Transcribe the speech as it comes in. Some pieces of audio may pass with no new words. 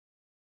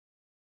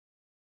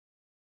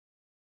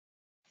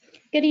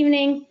Good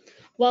evening.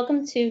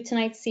 Welcome to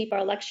tonight's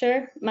CFAR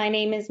lecture. My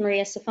name is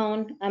Maria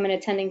Safone. I'm an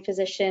attending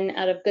physician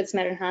out of Good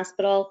Samaritan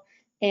Hospital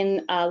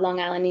in Long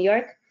Island, New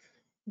York.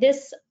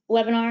 This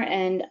webinar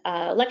and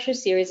lecture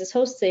series is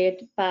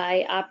hosted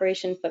by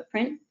Operation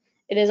Footprint.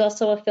 It is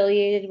also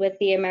affiliated with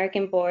the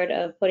American Board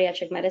of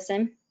Podiatric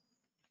Medicine.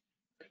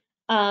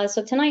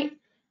 So tonight,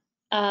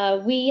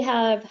 we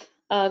have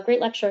a great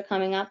lecturer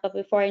coming up, but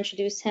before I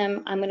introduce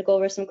him, I'm going to go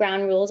over some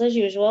ground rules as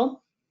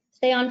usual.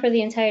 Stay on for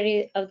the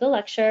entirety of the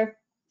lecture.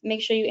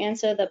 Make sure you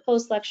answer the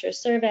post-lecture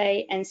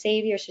survey and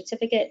save your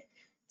certificate.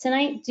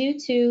 Tonight, due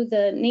to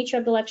the nature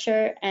of the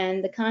lecture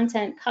and the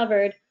content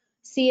covered,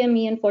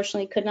 CME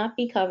unfortunately could not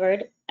be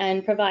covered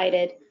and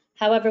provided.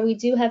 However, we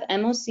do have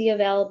MOC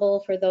available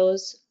for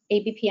those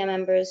ABPM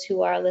members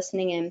who are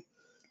listening in.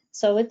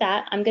 So with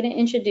that, I'm going to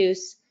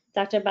introduce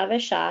Dr. Bhavesh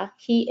Shah.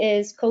 He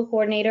is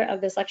co-coordinator of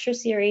this lecture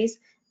series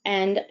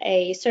and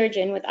a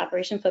surgeon with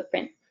Operation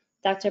Footprint.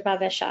 Dr.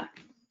 Bhavesh Shah.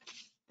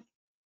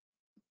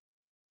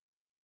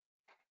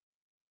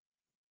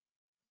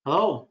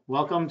 Hello,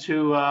 welcome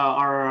to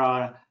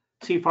our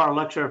CFAR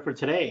lecture for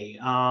today.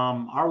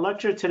 Our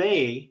lecture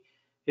today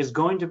is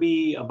going to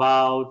be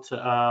about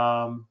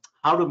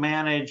how to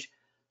manage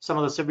some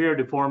of the severe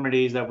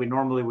deformities that we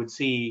normally would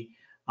see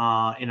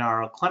in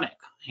our clinic.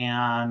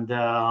 And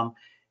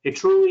it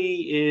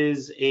truly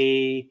is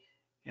in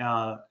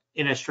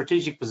a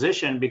strategic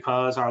position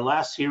because our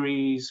last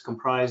series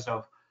comprised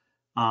of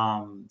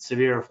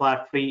severe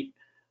flat feet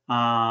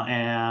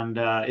and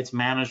its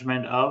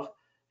management of,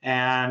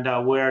 and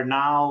we're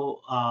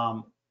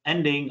now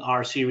ending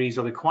our series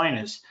of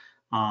equinus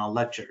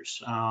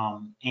lectures.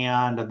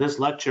 And this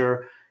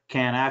lecture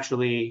can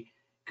actually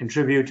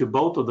contribute to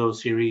both of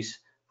those series,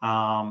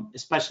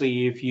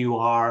 especially if you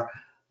are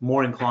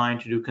more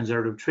inclined to do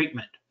conservative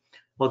treatment.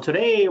 Well,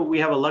 today we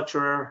have a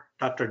lecturer,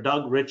 Dr.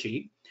 Doug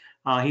Ritchie.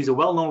 He's a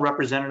well-known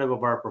representative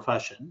of our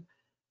profession.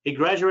 He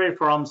graduated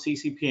from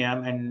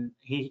CCPM, and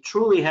he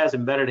truly has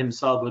embedded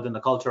himself within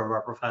the culture of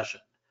our profession.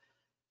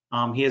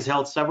 He has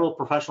held several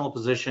professional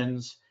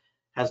positions,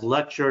 has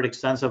lectured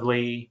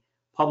extensively,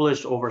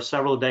 published over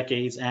several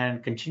decades,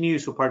 and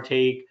continues to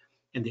partake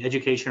in the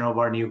education of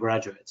our new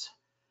graduates.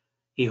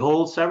 He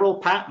holds several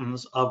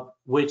patents, of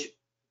which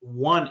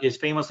one is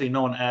famously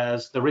known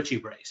as the Ritchie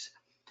brace,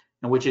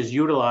 and which is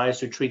utilized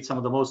to treat some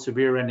of the most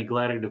severe and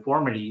neglected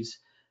deformities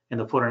in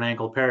the foot and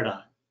ankle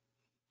paradigm.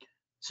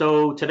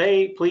 So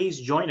today, please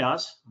join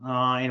us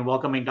in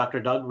welcoming Dr.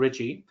 Doug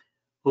Ritchie,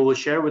 who will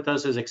share with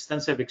us his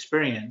extensive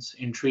experience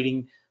in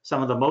treating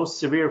some of the most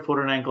severe foot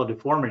and ankle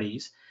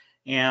deformities.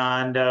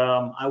 And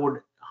I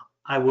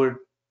would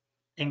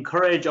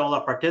encourage all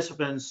our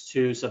participants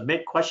to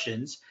submit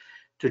questions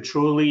to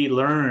truly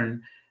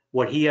learn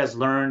what he has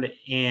learned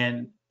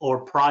in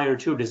or prior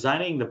to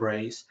designing the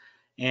brace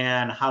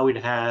and how it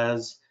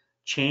has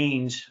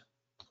changed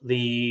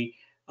the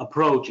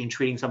approach in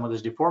treating some of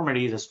those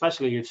deformities,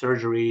 especially if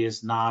surgery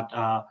is not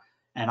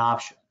an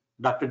option.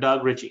 Dr.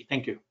 Doug Ritchie,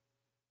 thank you.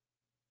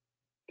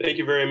 Thank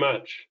you very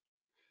much.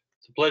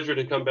 It's a pleasure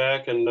to come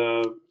back and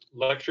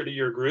lecture to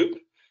your group.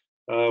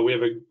 We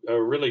have a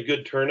really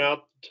good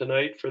turnout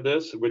tonight for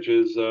this, which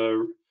is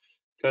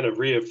kind of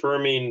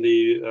reaffirming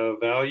the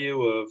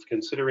value of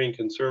considering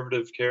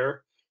conservative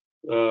care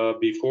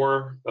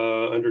before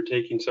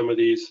undertaking some of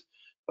these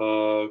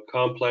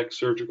complex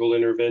surgical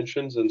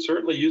interventions, and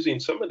certainly using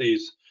some of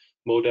these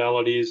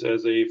modalities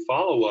as a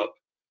follow-up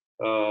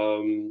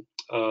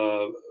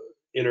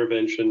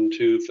intervention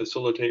to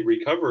facilitate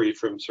recovery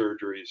from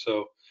surgery.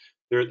 So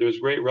there's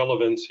great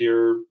relevance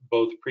here,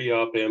 both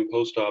pre-op and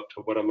post-op,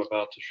 to what I'm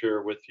about to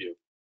share with you.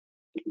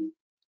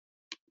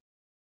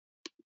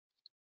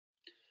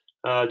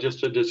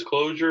 Just a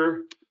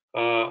disclosure,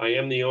 I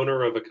am the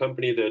owner of a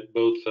company that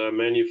both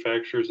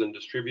manufactures and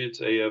distributes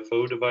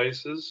AFO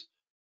devices.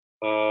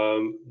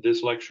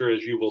 This lecture,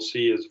 as you will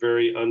see, is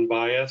very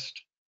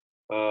unbiased,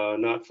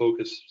 not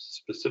focused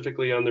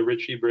specifically on the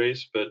Ritchie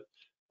brace, but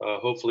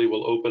hopefully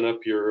will open up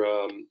your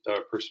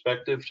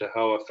perspective to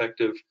how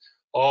effective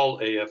all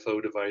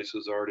AFO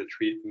devices are to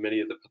treat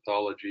many of the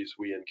pathologies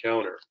we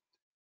encounter.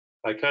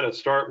 I kind of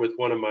start with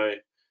one of my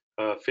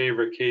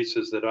favorite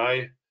cases that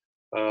I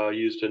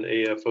used an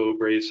AFO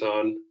brace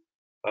on.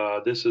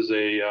 This is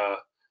a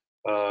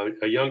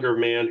younger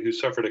man who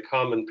suffered a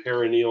common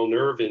peroneal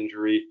nerve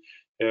injury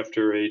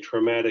after a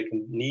traumatic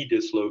knee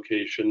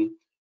dislocation,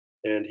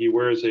 and he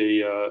wears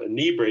a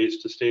knee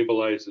brace to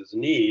stabilize his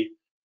knee,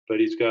 but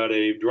he's got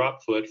a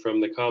drop foot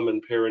from the common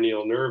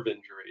peroneal nerve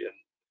injury. And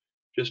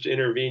just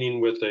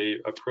intervening with a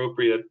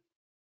appropriate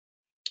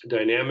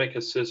dynamic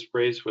assist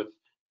brace with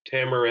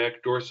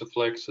Tamarack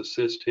dorsiflex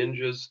assist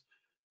hinges,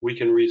 we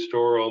can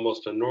restore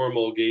almost a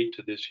normal gait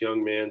to this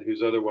young man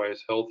who's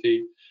otherwise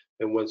healthy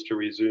and wants to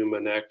resume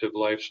an active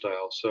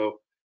lifestyle. So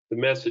the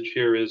message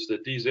here is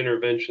that these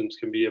interventions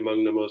can be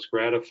among the most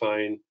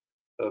gratifying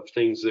of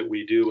things that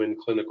we do in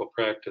clinical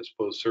practice,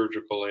 both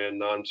surgical and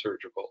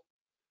non-surgical.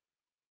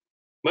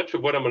 Much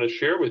of what I'm going to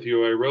share with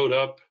you, I wrote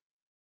up,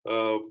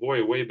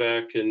 way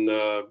back in,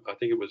 I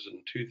think it was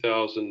in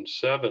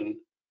 2007,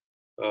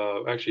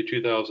 actually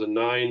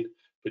 2009,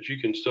 but you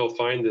can still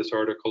find this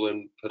article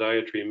in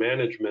Podiatry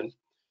Management,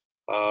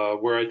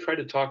 where I try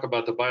to talk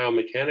about the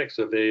biomechanics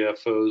of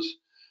AFOs,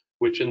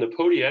 which in the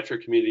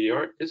podiatric community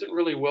isn't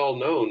really well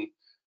known,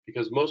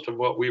 because most of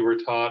what we were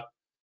taught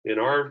in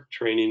our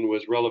training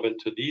was relevant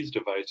to these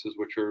devices,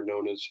 which are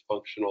known as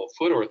functional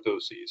foot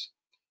orthoses.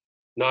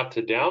 Not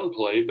to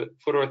downplay, but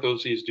foot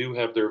orthoses do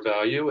have their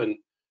value and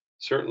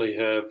certainly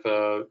have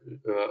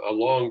a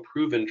long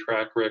proven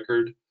track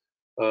record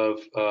of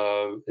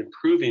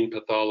improving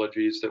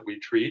pathologies that we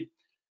treat.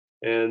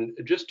 And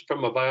just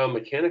from a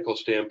biomechanical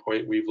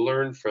standpoint, we've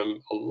learned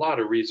from a lot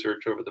of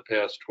research over the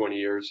past 20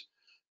 years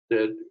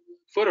that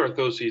foot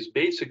orthoses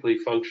basically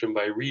function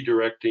by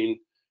redirecting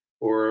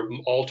or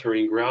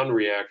altering ground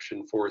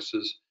reaction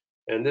forces.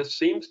 And this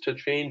seems to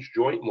change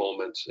joint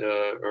moments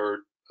or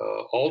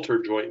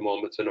alter joint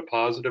moments in a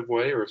positive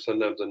way or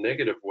sometimes a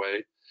negative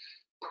way,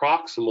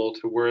 proximal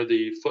to where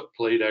the foot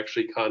plate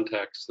actually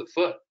contacts the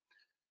foot.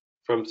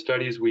 From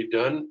studies we've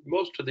done,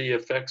 most of the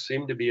effects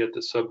seem to be at the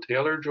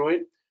subtalar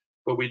joint,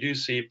 but we do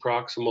see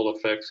proximal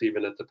effects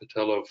even at the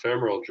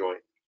patellofemoral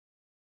joint.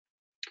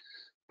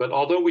 But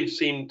although we've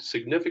seen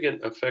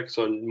significant effects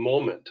on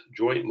moment,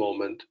 joint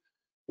moment,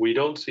 we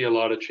don't see a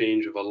lot of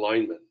change of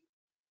alignment.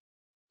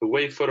 The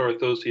way foot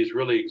orthoses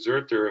really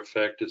exert their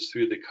effect is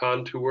through the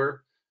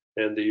contour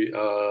and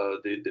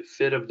the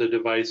fit of the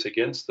device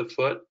against the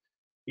foot,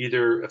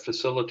 either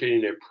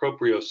facilitating a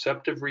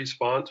proprioceptive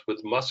response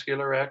with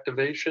muscular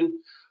activation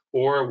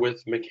or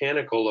with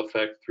mechanical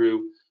effect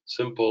through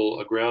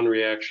simple ground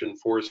reaction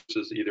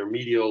forces, either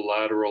medial,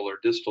 lateral, or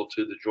distal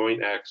to the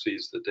joint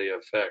axes that they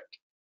affect.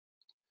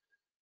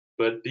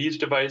 But these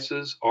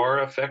devices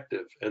are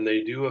effective, and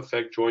they do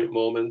affect joint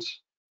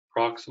moments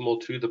proximal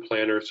to the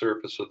plantar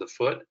surface of the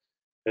foot,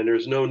 and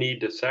there's no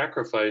need to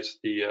sacrifice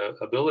the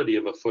ability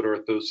of a foot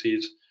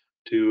orthoses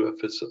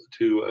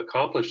to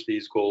accomplish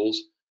these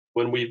goals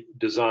when we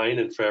design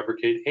and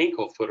fabricate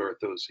ankle foot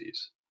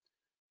orthoses.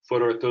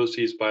 Foot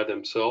orthoses by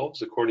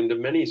themselves, according to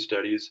many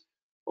studies,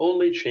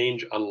 only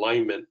change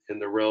alignment in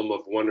the realm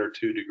of 1 or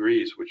 2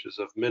 degrees, which is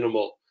of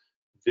minimal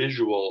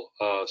visual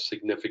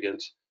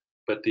significance,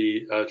 but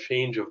the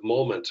change of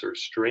moments or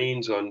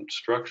strains on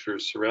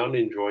structures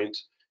surrounding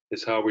joints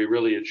is how we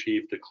really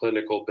achieve the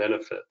clinical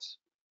benefits.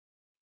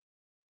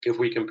 If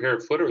we compare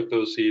foot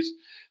orthoses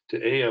to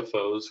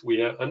AFOs,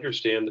 we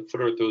understand that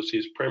foot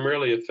orthoses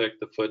primarily affect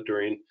the foot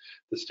during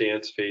the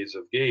stance phase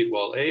of gait,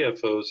 while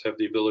AFOs have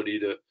the ability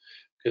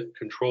to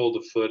control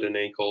the foot and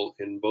ankle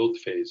in both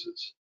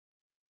phases.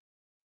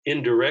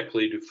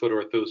 Indirectly, do foot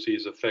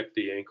orthoses affect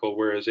the ankle,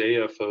 whereas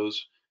AFOs,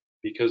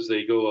 because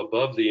they go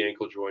above the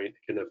ankle joint,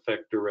 can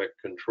affect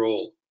direct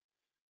control.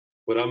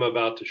 What I'm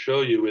about to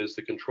show you is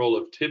the control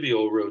of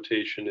tibial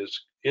rotation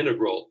is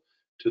integral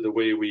to the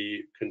way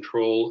we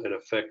control and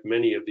affect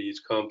many of these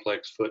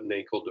complex foot and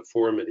ankle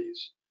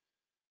deformities.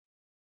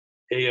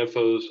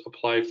 AFOs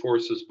apply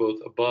forces both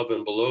above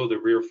and below the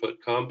rear foot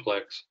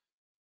complex,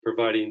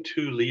 providing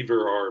 2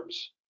 lever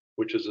arms,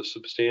 which is a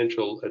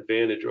substantial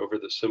advantage over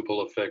the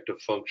simple effect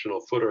of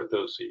functional foot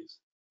orthoses.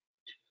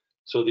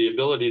 So the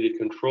ability to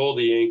control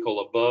the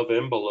ankle above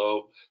and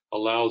below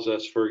allows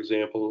us, for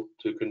example,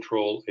 to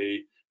control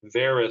a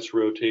varus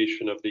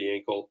rotation of the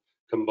ankle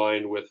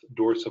combined with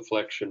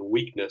dorsiflexion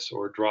weakness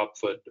or drop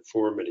foot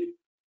deformity.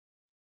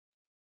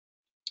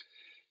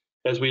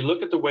 As we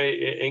look at the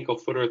way ankle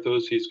foot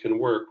orthoses can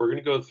work, we're going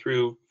to go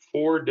through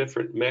 4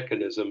 different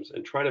mechanisms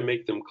and try to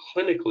make them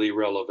clinically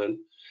relevant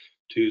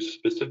to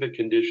specific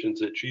conditions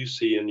that you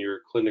see in your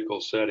clinical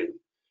setting.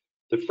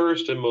 The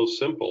first and most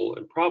simple,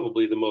 and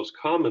probably the most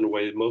common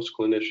way most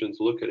clinicians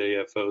look at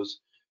AFOs,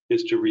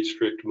 is to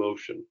restrict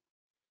motion.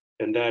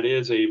 And that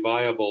is a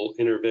viable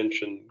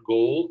intervention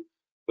goal,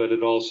 but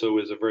it also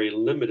is a very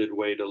limited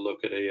way to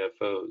look at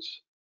AFOs.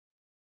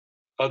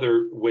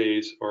 Other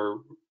ways are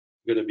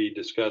going to be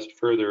discussed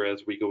further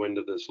as we go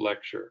into this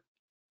lecture.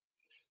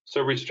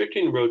 So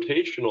restricting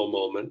rotational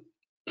moment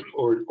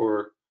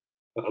or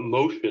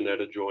motion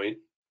at a joint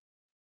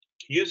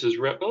uses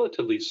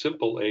relatively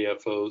simple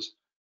AFOs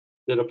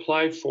that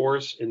apply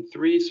force in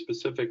 3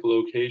 specific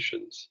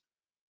locations.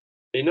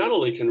 They not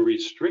only can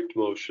restrict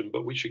motion,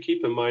 but we should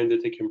keep in mind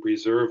that they can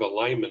preserve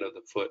alignment of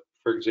the foot.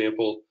 For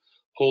example,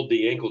 hold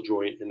the ankle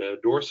joint in a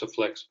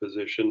dorsiflex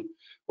position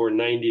or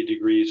 90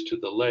 degrees to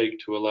the leg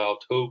to allow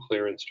toe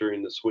clearance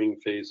during the swing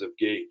phase of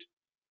gait.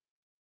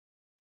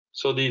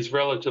 So these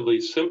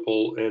relatively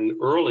simple and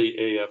early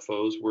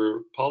AFOs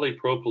were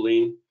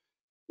polypropylene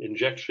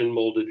injection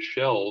molded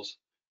shells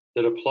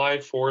that apply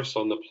force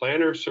on the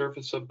plantar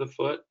surface of the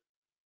foot.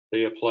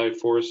 They apply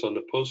force on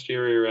the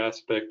posterior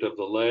aspect of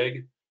the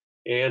leg,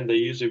 and they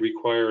usually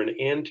require an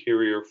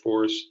anterior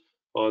force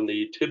on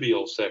the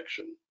tibial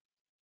section.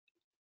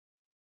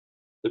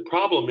 The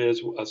problem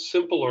is a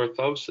simple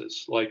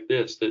orthosis like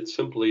this that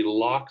simply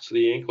locks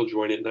the ankle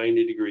joint at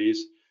 90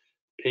 degrees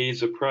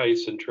pays a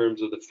price in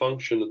terms of the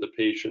function of the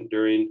patient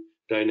during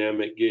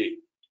dynamic gait.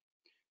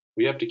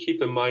 We have to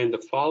keep in mind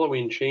the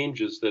following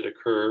changes that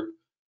occur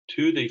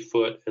to the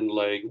foot and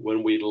leg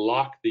when we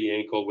lock the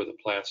ankle with a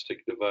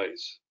plastic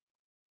device.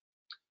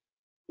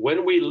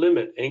 When we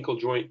limit ankle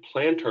joint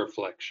plantar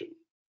flexion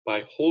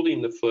by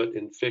holding the foot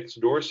in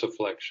fixed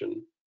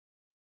dorsiflexion,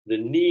 the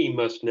knee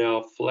must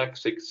now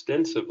flex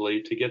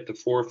extensively to get the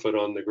forefoot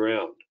on the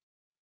ground.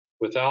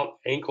 Without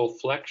ankle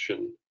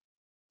flexion,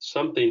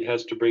 something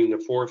has to bring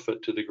the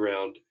forefoot to the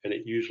ground, and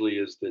it usually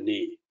is the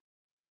knee.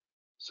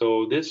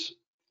 So this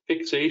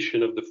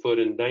fixation of the foot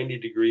in 90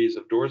 degrees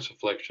of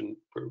dorsiflexion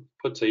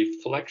puts a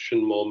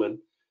flexion moment,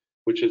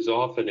 which is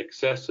often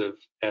excessive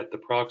at the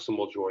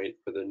proximal joint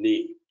for the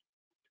knee.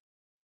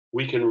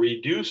 We can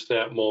reduce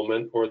that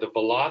moment or the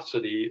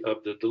velocity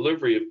of the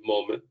delivery of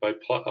moment by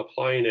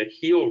applying a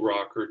heel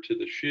rocker to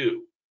the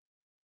shoe.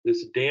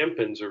 This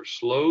dampens or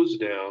slows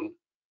down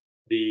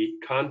the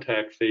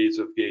contact phase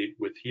of gait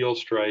with heel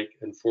strike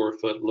and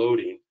forefoot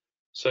loading,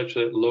 such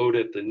that load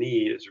at the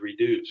knee is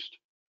reduced.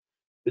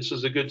 This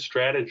is a good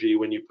strategy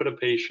when you put a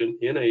patient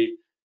in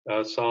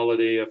a solid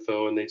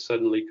AFO and they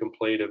suddenly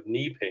complain of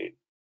knee pain.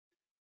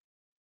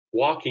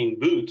 Walking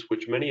boots,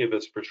 which many of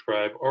us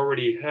prescribe,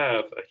 already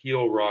have a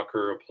heel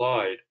rocker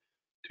applied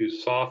to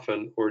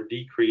soften or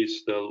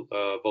decrease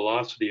the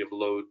velocity of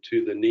load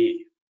to the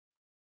knee.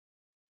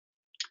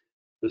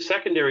 The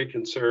secondary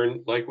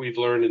concern, like we've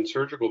learned in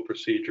surgical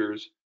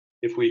procedures,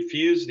 if we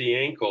fuse the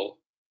ankle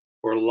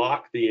or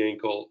lock the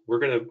ankle, we're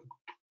going to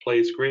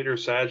place greater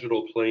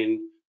sagittal plane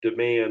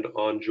demand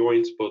on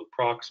joints both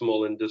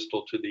proximal and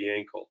distal to the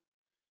ankle.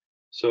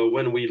 So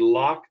when we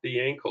lock the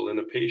ankle in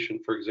a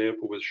patient, for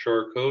example, with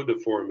Charcot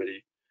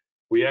deformity,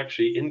 we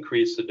actually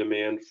increase the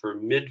demand for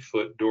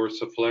midfoot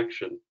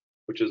dorsiflexion,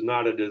 which is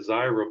not a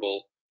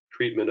desirable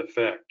treatment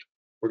effect.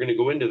 We're going to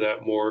go into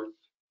that more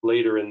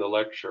later in the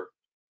lecture.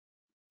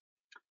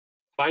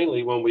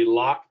 Finally, when we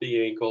lock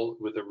the ankle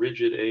with a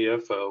rigid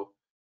AFO,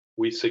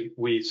 we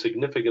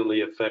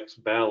significantly affects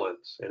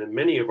balance. And in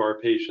many of our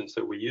patients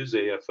that we use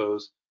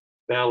AFOs,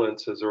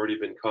 balance has already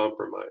been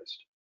compromised.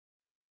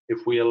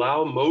 If we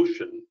allow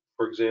motion,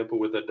 for example,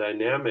 with a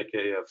dynamic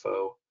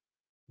AFO,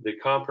 the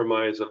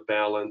compromise of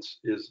balance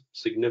is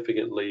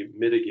significantly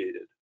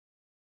mitigated.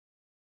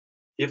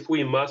 If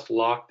we must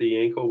lock the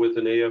ankle with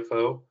an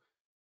AFO,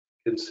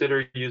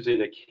 consider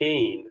using a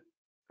cane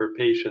for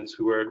patients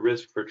who are at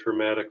risk for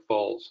traumatic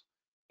falls,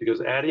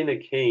 because adding a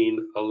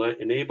cane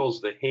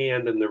enables the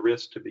hand and the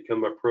wrist to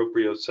become a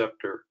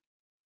proprioceptor.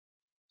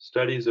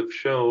 Studies have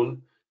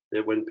shown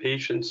that when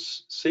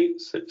patients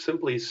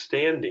simply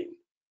standing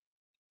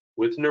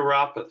with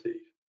neuropathy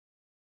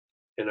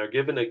and are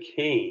given a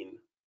cane,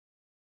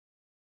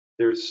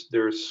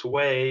 their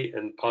sway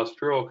and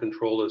postural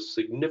control is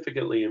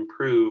significantly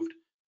improved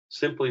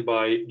simply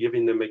by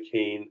giving them a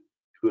cane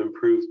to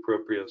improve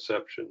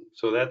proprioception.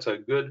 So that's a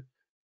good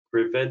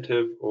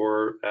preventive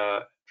or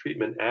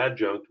treatment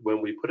adjunct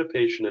when we put a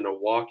patient in a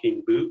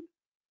walking boot,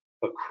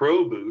 a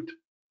crow boot,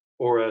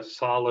 or a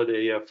solid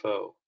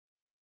AFO.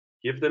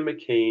 Give them a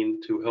cane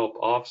to help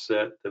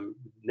offset the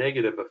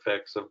negative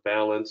effects of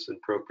balance and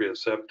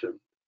proprioception.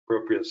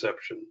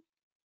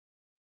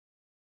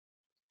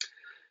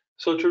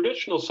 So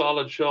traditional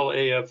solid shell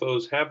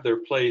AFOs have their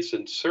place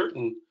in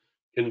certain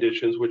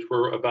conditions, which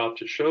we're about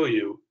to show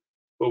you,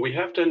 but we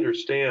have to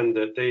understand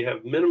that they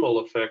have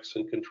minimal effects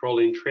in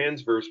controlling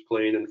transverse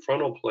plane and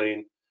frontal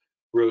plane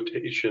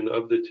rotation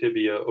of the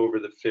tibia over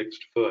the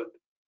fixed foot.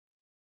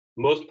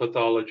 Most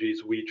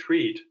pathologies we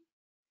treat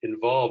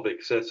involve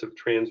excessive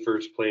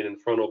transverse plane and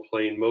frontal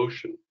plane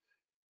motion,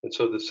 and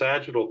so the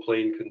sagittal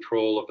plane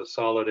control of a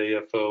solid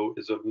AFO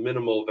is of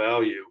minimal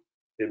value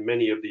in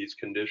many of these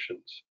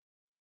conditions.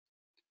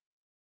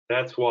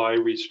 That's why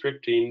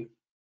restricting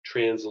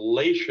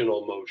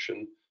translational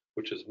motion,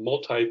 which is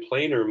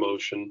multiplanar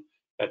motion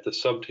at the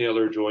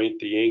subtalar joint,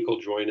 the ankle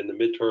joint, and the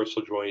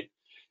mid-tarsal joint,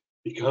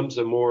 becomes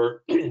a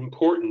more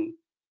important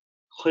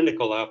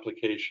clinical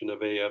application of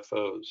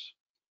AFOs.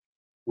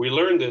 We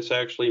learned this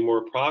actually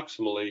more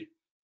proximally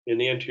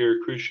in anterior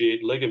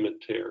cruciate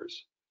ligament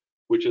tears,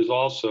 which is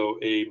also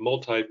a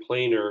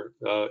multiplanar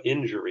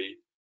injury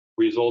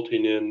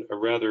resulting in a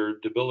rather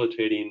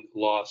debilitating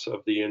loss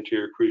of the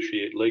anterior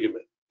cruciate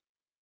ligament.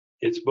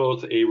 It's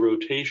both a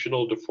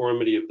rotational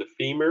deformity of the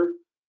femur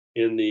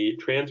in the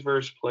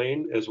transverse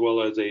plane as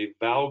well as a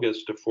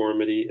valgus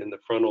deformity in the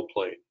frontal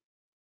plane.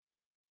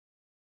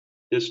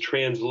 This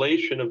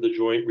translation of the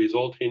joint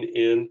resulting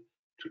in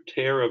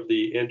tear of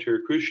the anterior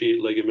cruciate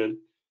ligament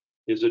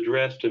is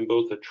addressed in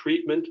both a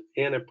treatment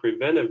and a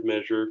preventive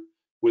measure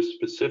with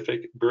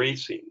specific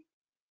bracing.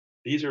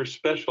 These are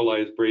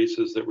specialized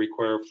braces that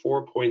require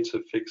 4 points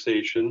of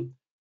fixation,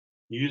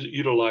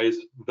 utilize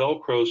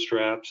Velcro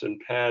straps and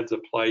pads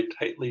applied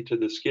tightly to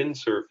the skin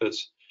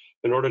surface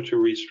in order to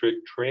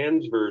restrict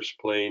transverse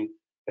plane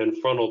and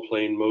frontal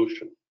plane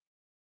motion.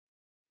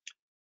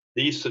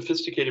 These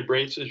sophisticated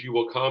braces you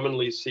will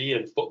commonly see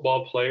in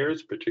football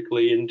players,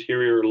 particularly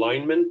interior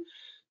linemen,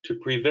 to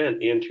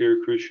prevent anterior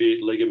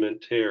cruciate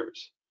ligament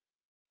tears.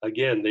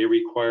 Again, they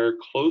require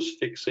close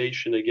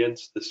fixation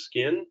against the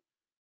skin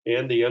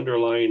and the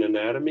underlying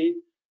anatomy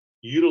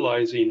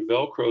utilizing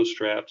Velcro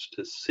straps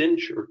to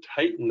cinch or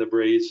tighten the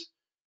brace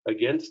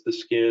against the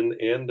skin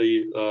and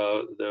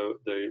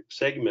the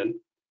segment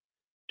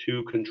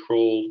to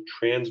control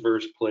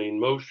transverse plane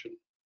motion.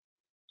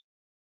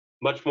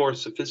 Much more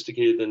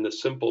sophisticated than the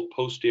simple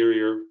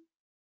posterior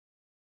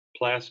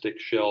plastic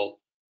shell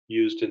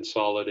used in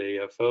solid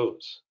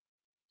AFOs.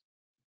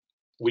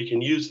 We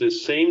can use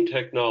this same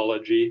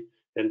technology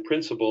and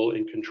principle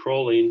in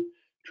controlling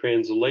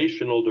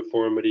translational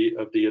deformity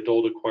of the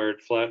adult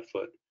acquired flat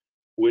foot,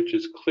 which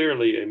is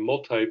clearly a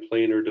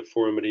multiplanar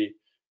deformity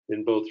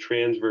in both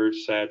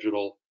transverse,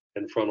 sagittal,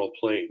 and frontal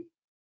plane.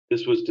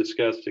 This was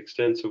discussed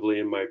extensively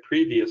in my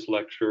previous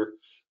lecture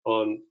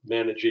on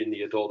managing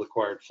the adult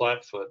acquired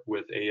flat foot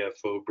with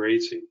AFO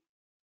bracing.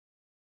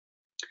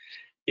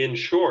 In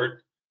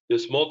short,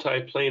 this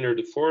multiplanar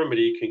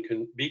deformity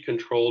can be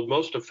controlled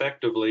most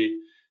effectively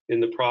in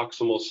the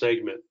proximal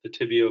segment, the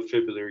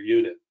tibiofibular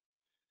unit.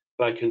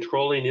 By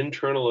controlling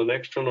internal and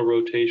external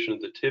rotation of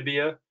the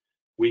tibia,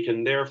 we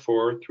can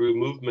therefore, through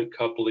movement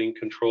coupling,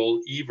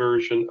 control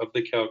eversion of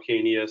the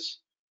calcaneus,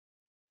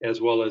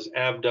 as well as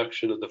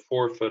abduction of the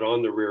forefoot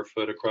on the rear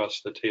foot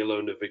across the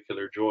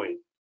talonavicular joint.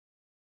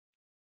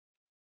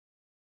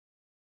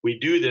 We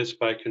do this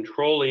by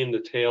controlling the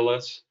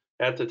talus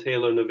at the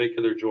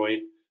talonavicular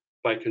joint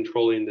by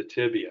controlling the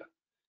tibia,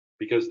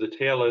 because the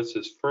talus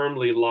is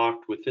firmly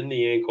locked within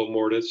the ankle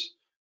mortise,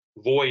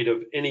 void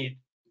of any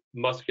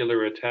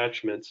muscular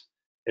attachments,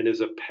 and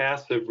is a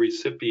passive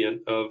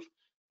recipient of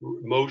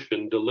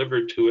motion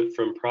delivered to it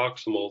from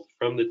proximal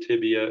from the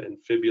tibia and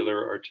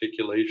fibular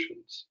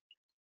articulations.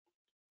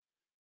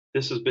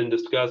 This has been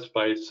discussed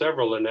by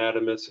several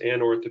anatomists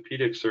and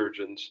orthopedic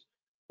surgeons,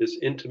 this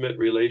intimate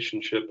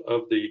relationship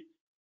of the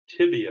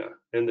tibia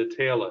and the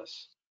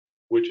talus,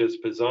 which, as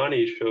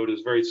Pisani showed,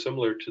 is very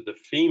similar to the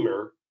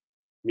femur,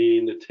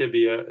 meaning the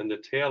tibia, and the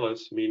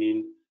talus,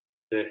 meaning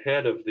the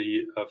head of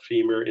the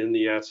femur in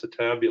the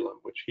acetabulum,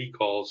 which he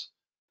calls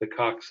the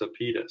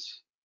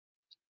coccipitatus.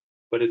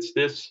 But it's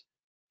this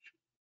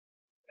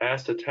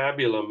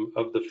acetabulum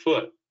of the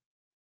foot,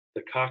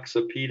 the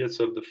coccipitatus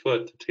of the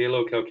foot, the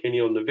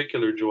talocalcaneal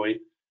navicular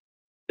joint,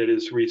 that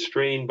is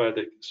restrained by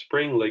the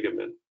spring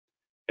ligament.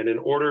 And in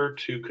order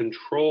to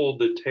control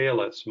the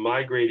talus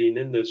migrating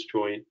in this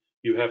joint,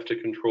 you have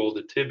to control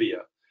the tibia,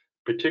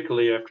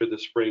 particularly after the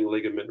spring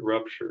ligament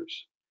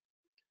ruptures.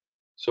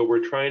 So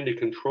we're trying to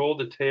control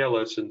the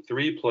talus in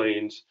 3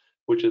 planes,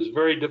 which is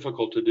very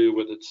difficult to do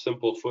with its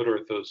simple foot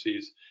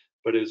orthoses,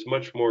 but is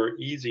much more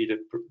easy to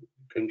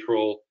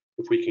control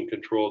if we can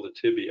control the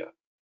tibia.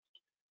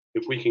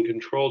 If we can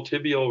control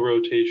tibial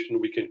rotation,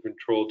 we can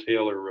control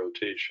talar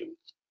rotation.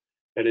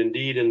 And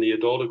indeed, in the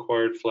adult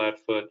acquired flat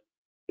foot,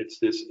 it's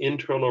this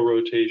internal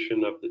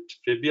rotation of the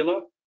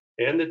fibula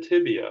and the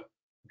tibia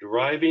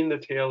driving the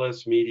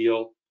talus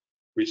medial,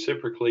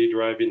 reciprocally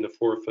driving the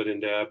forefoot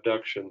into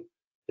abduction,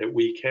 that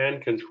we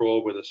can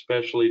control with a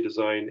specially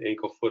designed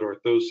ankle foot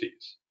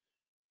orthoses.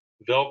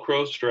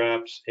 Velcro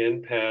straps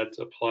and pads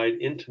applied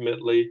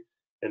intimately,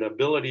 an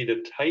ability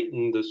to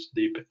tighten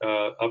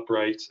the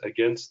uprights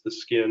against the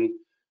skin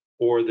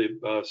or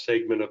the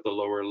segment of the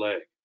lower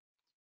leg.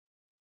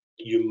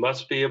 You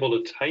must be able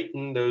to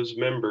tighten those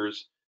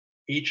members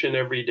each and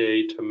every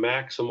day to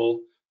maximal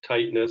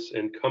tightness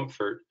and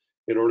comfort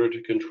in order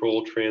to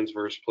control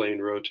transverse plane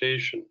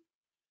rotation.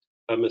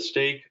 A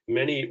mistake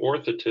many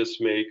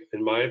orthotists make,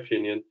 in my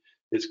opinion,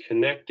 is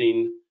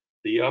connecting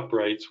the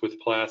uprights with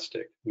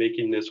plastic,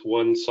 making this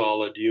one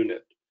solid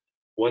unit.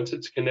 Once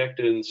it's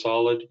connected and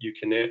solid, you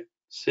cannot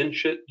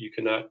cinch it, you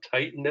cannot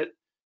tighten it,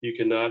 you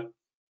cannot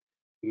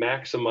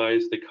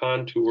maximize the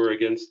contour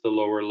against the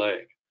lower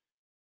leg.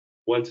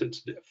 Once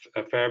it's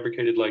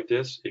fabricated like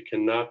this, it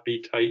cannot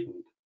be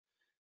tightened.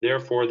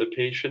 Therefore, the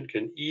patient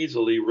can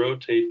easily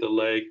rotate the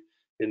leg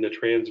in the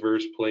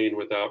transverse plane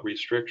without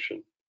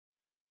restriction.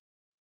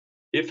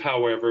 If,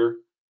 however,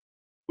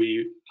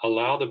 we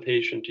allow the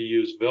patient to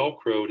use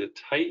Velcro to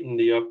tighten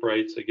the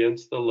uprights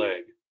against the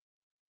leg,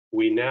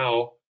 we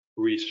now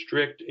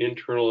restrict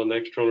internal and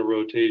external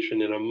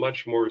rotation in a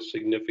much more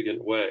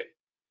significant way.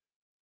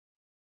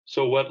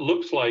 So what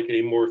looks like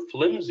a more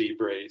flimsy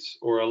brace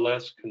or a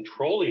less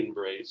controlling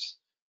brace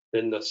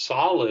than the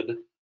solid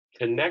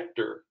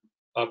connector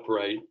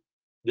upright,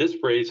 this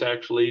brace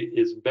actually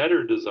is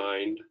better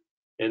designed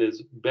and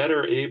is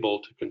better able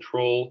to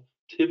control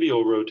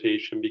tibial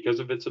rotation because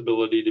of its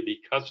ability to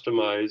be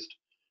customized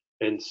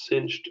and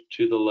cinched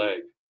to the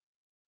leg.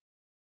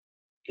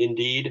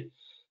 Indeed,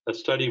 a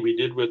study we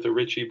did with the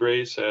Ritchie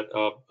brace at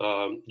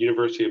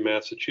University of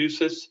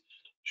Massachusetts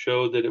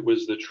showed that it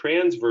was the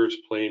transverse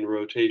plane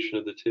rotation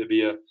of the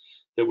tibia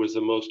that was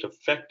the most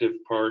effective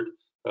part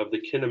of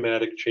the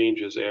kinematic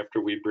changes after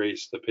we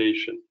braced the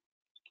patient.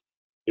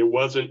 It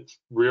wasn't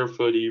rear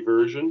foot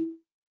eversion,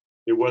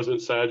 it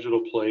wasn't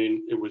sagittal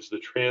plane, it was the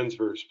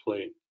transverse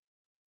plane.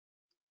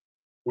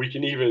 We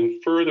can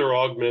even further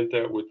augment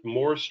that with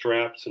more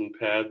straps and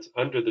pads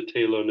under the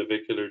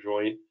talonavicular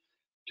joint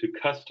to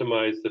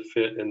customize the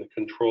fit and the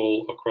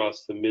control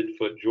across the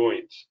midfoot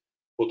joints.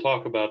 We'll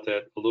talk about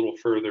that a little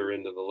further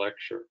into the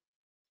lecture.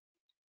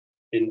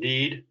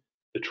 Indeed,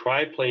 the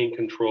triplane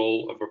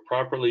control of a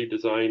properly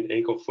designed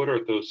ankle-foot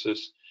orthosis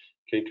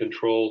can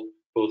control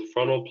both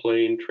frontal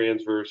plane,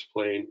 transverse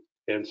plane,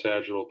 and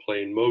sagittal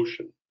plane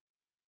motion.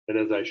 And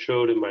as I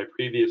showed in my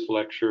previous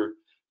lecture,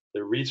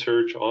 the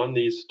research on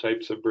these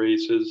types of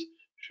braces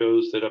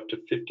shows that up to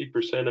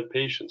 50% of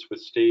patients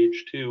with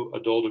stage 2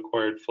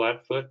 adult-acquired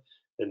flat foot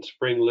and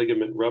spring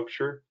ligament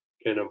rupture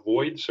can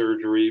avoid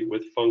surgery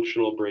with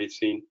functional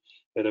bracing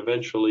and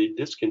eventually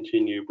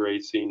discontinue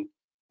bracing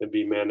and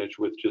be managed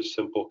with just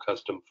simple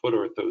custom foot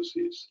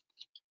orthoses.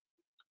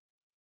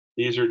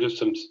 These are just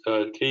some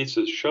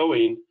cases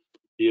showing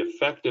the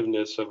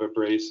effectiveness of a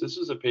brace. This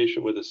is a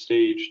patient with a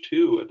stage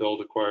 2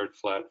 adult-acquired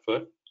flat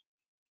foot,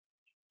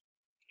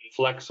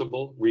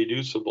 flexible,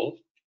 reducible,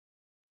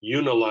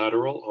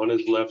 unilateral on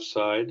his left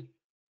side,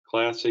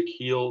 classic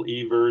heel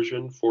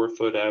eversion,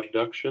 forefoot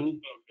abduction,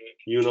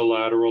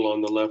 unilateral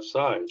on the left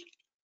side.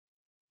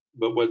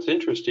 But what's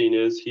interesting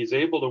is he's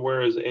able to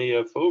wear his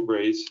AFO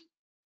brace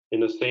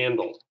in a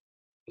sandal,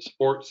 a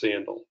sport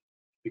sandal,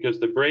 because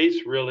the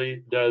brace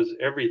really does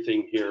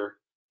everything here.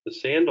 The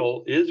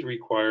sandal is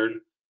required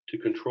to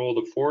control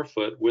the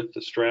forefoot with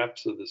the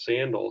straps of the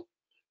sandal,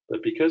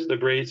 but because the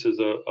brace is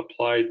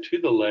applied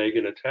to the leg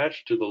and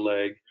attached to the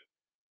leg,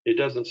 it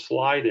doesn't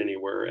slide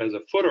anywhere. As a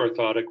foot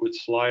orthotic would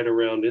slide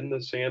around in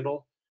the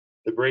sandal,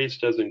 the brace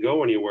doesn't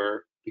go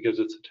anywhere because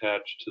it's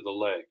attached to the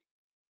leg.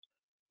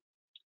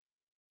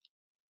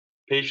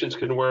 Patients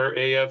can wear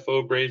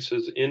AFO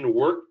braces in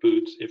work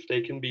boots if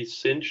they can be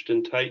cinched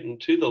and tightened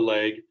to the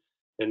leg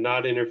and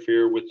not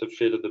interfere with the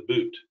fit of the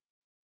boot.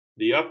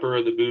 The upper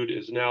of the boot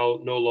is now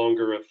no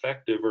longer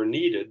effective or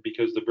needed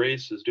because the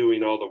brace is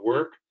doing all the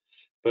work,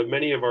 but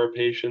many of our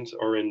patients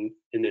are in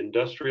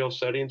industrial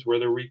settings where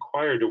they're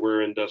required to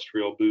wear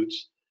industrial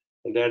boots,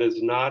 and that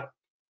is not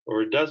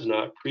or does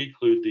not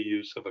preclude the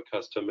use of a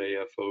custom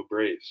AFO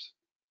brace.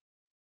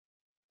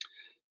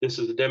 This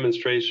is a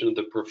demonstration of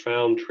the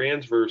profound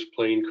transverse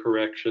plane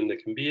correction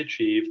that can be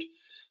achieved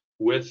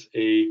with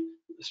a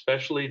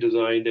specially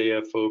designed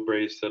AFO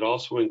brace that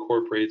also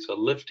incorporates a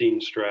lifting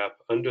strap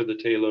under the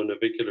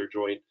talonavicular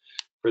joint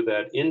for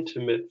that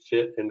intimate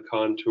fit and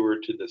contour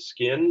to the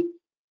skin,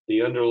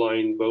 the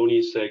underlying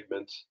bony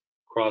segments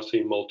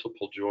crossing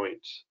multiple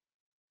joints.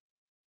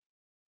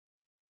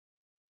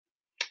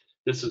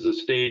 This is a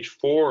stage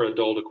 4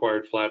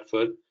 adult-acquired flat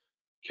foot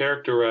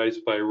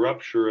characterized by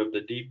rupture of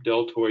the deep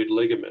deltoid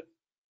ligament,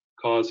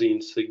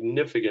 causing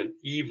significant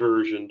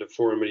eversion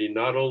deformity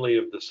not only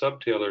of the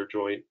subtalar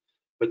joint,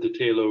 but the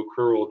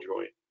talocrural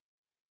joint.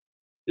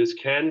 This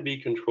can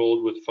be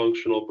controlled with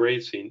functional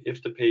bracing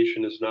if the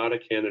patient is not a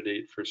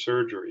candidate for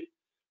surgery.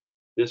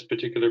 This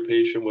particular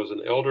patient was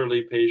an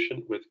elderly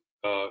patient with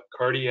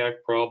cardiac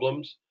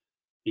problems.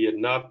 He had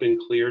not been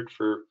cleared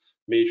for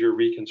major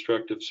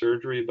reconstructive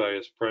surgery by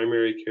his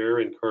primary care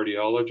and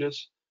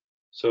cardiologist,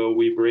 so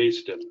we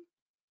braced him.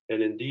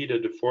 And indeed, a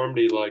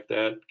deformity like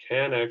that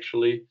can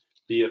actually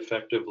be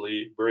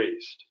effectively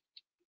braced.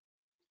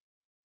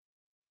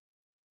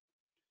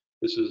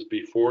 This is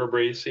before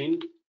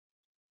bracing.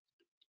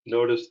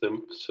 Notice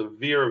the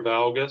severe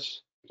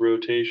valgus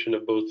rotation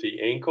of both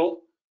the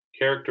ankle,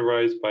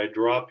 characterized by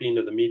dropping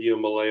of the medial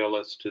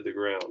malleolus to the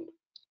ground.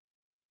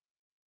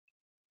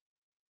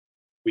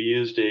 We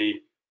used a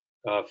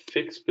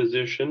fixed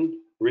position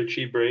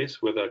Ritchie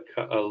brace with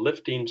a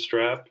lifting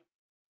strap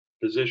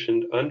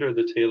positioned under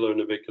the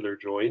talonavicular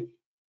joint.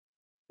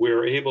 We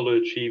are able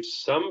to achieve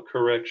some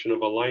correction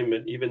of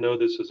alignment, even though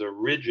this is a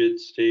rigid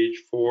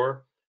stage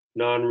 4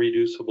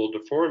 non-reducible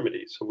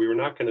deformity. So we were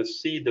not going to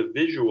see the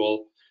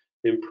visual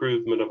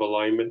improvement of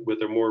alignment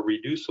with a more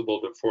reducible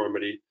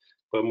deformity,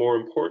 but more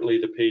importantly,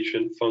 the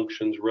patient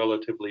functions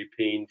relatively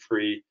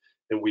pain-free,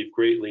 and we've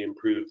greatly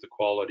improved the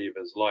quality of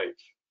his life.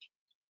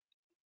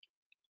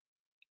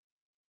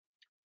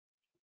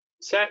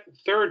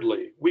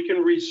 Thirdly, we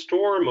can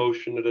restore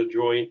motion at a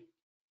joint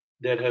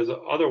that has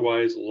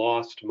otherwise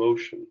lost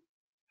motion.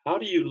 How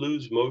do you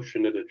lose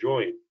motion at a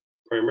joint?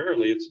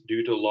 Primarily, it's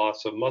due to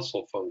loss of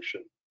muscle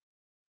function.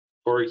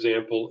 For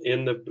example,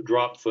 in the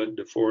drop foot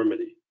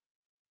deformity,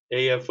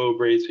 AFO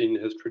bracing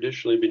has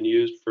traditionally been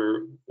used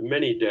for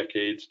many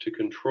decades to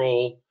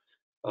control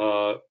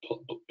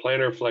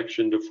plantar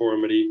flexion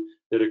deformity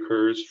that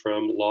occurs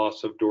from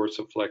loss of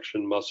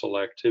dorsiflexion muscle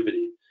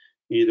activity,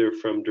 either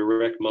from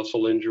direct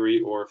muscle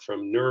injury or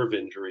from nerve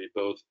injury,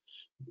 both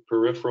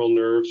peripheral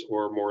nerves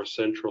or more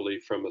centrally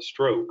from a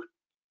stroke.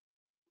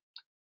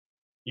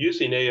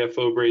 Using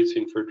AFO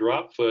bracing for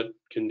drop foot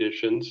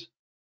conditions,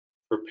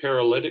 for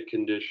paralytic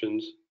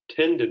conditions,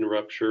 tendon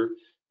rupture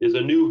is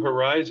a new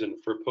horizon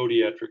for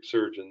podiatric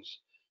surgeons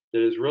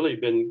that has really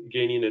been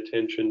gaining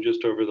attention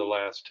just over the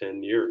last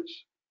 10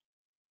 years.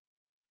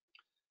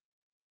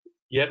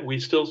 Yet we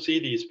still see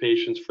these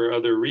patients for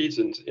other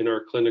reasons in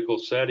our clinical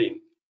setting.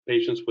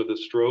 Patients with a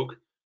stroke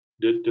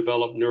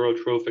develop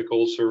neurotrophic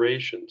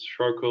ulcerations.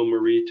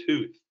 Charcot-Marie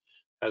tooth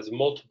has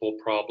multiple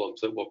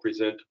problems that will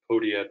present to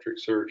podiatric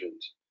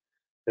surgeons.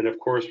 And of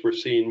course, we're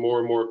seeing more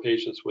and more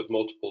patients with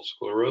multiple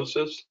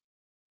sclerosis.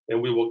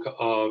 And we will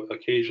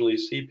occasionally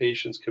see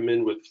patients come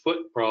in with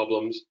foot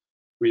problems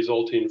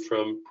resulting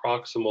from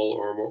proximal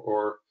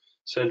or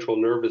central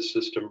nervous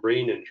system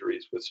brain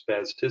injuries with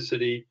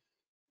spasticity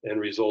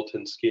and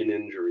resultant skin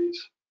injuries.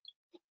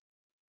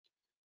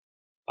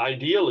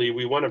 Ideally,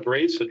 we want to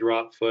brace a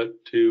drop foot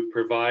to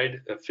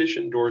provide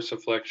efficient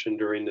dorsiflexion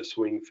during the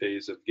swing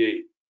phase of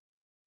gait.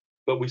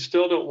 But we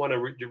still don't want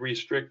to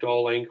restrict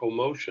all ankle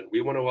motion.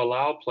 We want to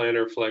allow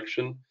plantar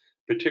flexion,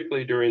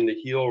 particularly during the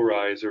heel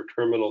rise or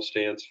terminal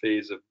stance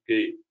phase of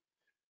gait.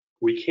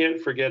 We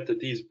can't forget that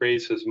these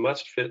braces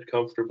must fit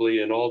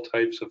comfortably in all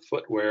types of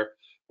footwear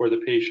or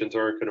the patients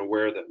aren't going to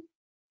wear them.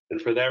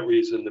 And for that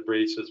reason, the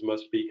braces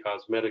must be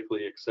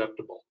cosmetically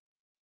acceptable.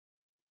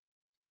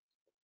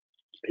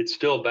 It's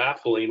still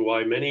baffling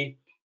why many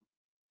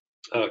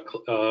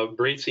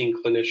bracing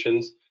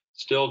clinicians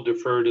still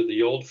defer to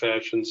the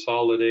old-fashioned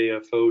solid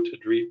AFO to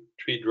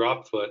treat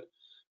drop foot,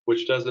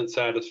 which doesn't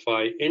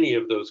satisfy any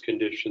of those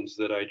conditions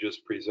that I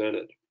just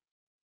presented.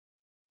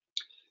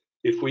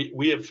 If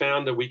we have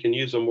found that we can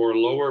use a more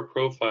lower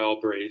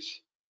profile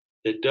brace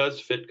that does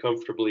fit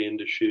comfortably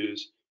into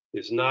shoes,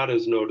 is not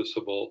as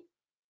noticeable,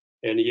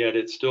 and yet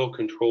it still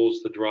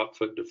controls the drop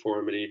foot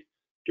deformity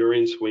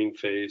during swing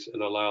phase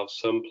and allows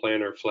some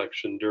plantar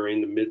flexion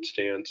during the mid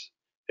stance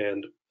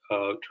and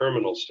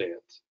terminal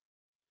stance.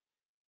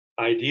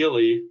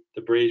 Ideally,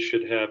 the brace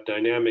should have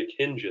dynamic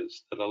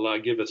hinges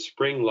that give a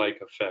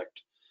spring-like effect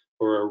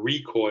or a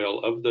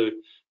recoil of the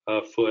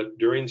foot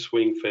during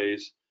swing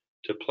phase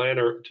to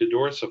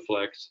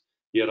dorsiflex,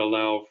 yet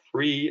allow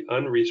free,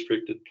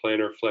 unrestricted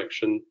plantar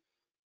flexion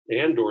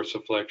and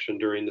dorsiflexion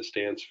during the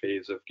stance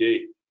phase of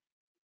gait.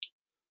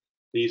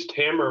 These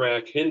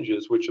tamarack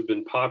hinges, which have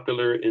been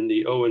popular in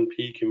the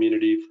O&P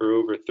community for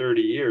over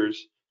 30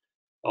 years,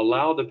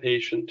 allow the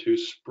patient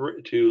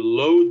to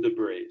load the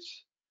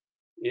brace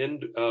in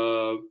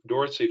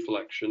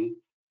dorsiflexion,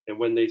 and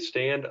when they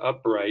stand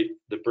upright,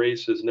 the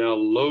brace is now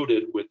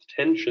loaded with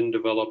tension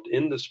developed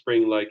in the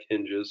spring-like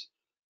hinges,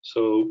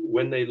 so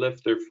when they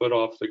lift their foot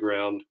off the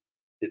ground,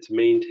 it's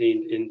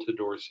maintained into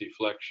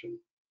dorsiflexion.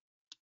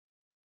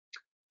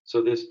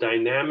 So this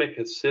dynamic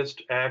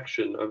assist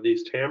action of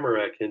these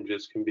tamarack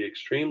hinges can be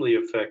extremely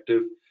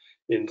effective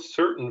in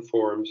certain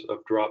forms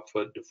of drop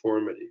foot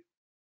deformity.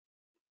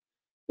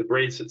 The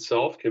brace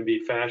itself can be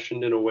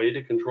fashioned in a way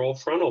to control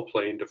frontal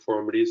plane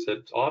deformities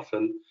that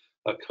often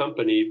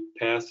accompany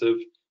passive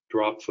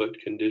drop foot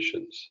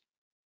conditions.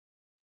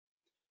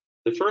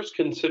 The first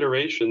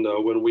consideration,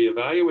 though, when we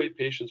evaluate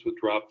patients with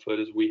drop foot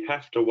is we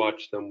have to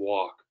watch them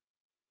walk.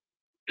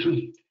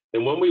 And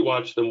when we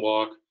watch them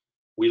walk,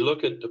 we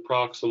look at the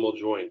proximal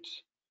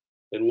joints.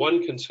 And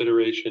one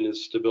consideration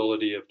is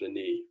stability of the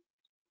knee.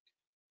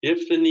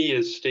 If the knee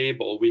is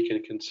stable, we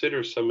can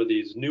consider some of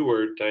these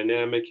newer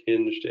dynamic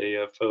hinged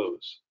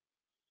AFOs.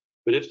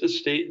 But if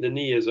the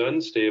knee is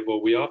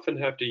unstable, we often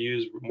have to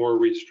use more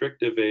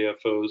restrictive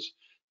AFOs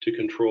to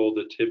control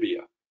the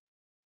tibia.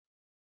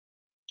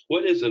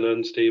 What is an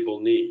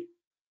unstable knee?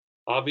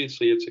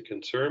 Obviously, it's a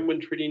concern when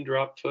treating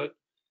drop foot,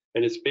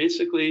 and it's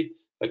basically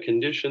a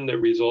condition that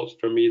results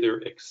from either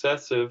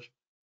excessive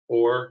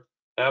or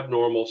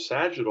abnormal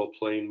sagittal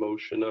plane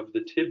motion of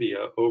the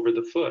tibia over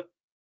the foot.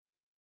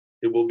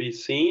 It will be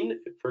seen,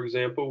 for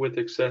example, with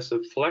excessive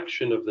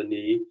flexion of the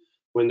knee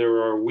when there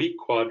are weak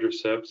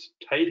quadriceps,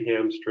 tight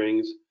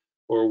hamstrings,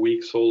 or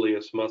weak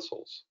soleus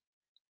muscles.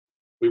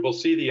 We will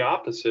see the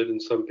opposite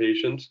in some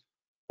patients.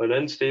 An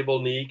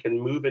unstable knee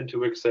can move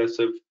into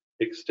excessive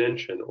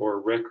extension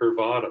or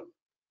recurvatum,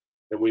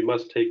 and we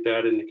must take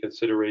that into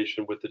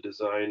consideration with the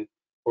design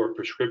or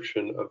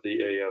prescription of the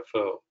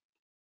AFO.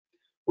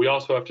 We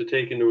also have to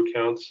take into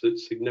account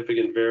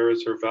significant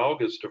varus or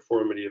valgus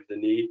deformity of the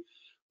knee,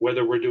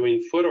 whether we're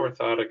doing foot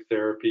orthotic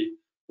therapy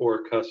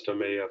or custom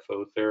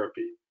AFO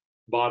therapy.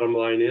 Bottom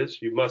line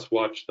is you must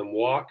watch them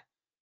walk,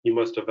 you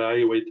must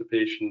evaluate the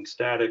patient in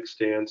static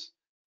stance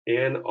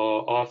and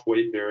off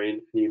weight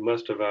bearing, and you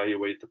must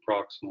evaluate the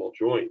proximal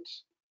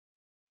joints.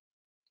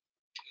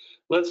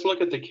 Let's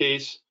look at the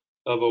case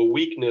of a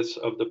weakness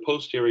of the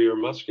posterior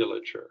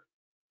musculature.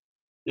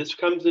 This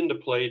comes into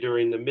play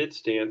during the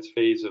mid-stance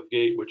phase of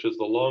gait, which is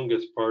the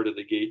longest part of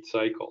the gait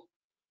cycle.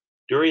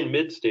 During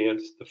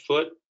mid-stance, the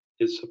foot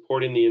is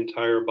supporting the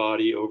entire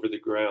body over the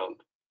ground.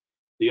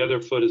 The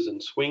other foot is in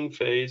swing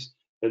phase,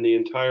 and the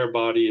entire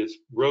body is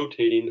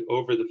rotating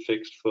over the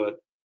fixed foot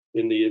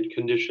in the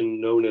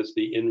condition known as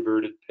the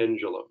inverted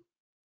pendulum.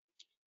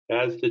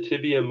 As the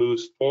tibia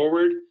moves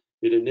forward,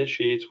 it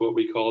initiates what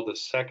we call the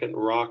second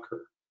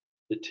rocker.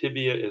 The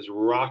tibia is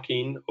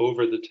rocking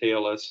over the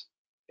talus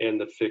and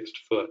the fixed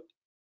foot.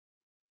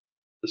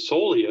 The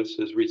soleus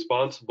is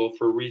responsible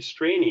for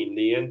restraining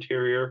the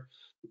anterior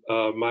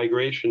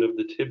migration of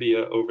the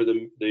tibia over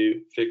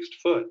the fixed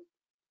foot.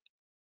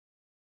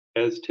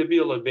 As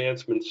tibial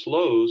advancement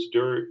slows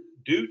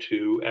due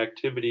to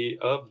activity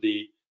of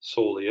the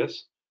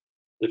soleus,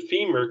 the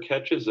femur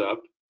catches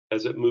up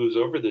as it moves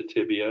over the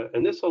tibia,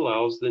 and this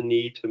allows the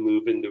knee to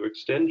move into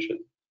extension.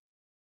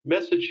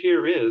 Message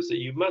here is that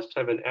you must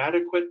have an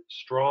adequate,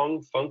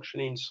 strong,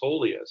 functioning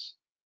soleus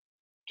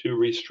to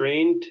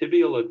restrain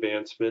tibial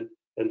advancement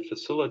and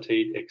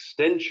facilitate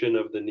extension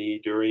of the knee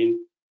during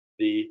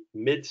the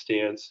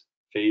mid-stance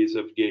phase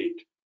of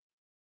gait.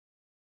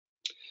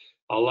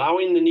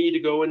 Allowing the knee to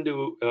go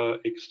into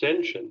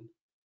extension,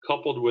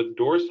 coupled with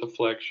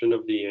dorsiflexion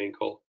of the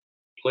ankle,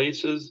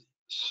 places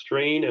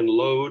strain and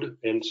load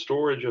and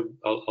storage of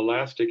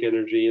elastic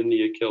energy in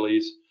the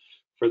Achilles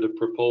for the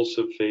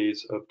propulsive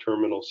phase of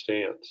terminal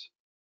stance.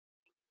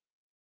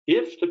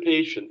 If the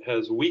patient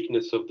has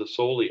weakness of the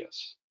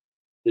soleus,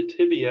 the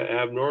tibia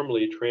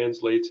abnormally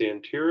translates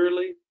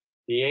anteriorly,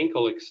 the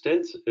ankle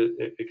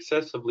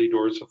excessively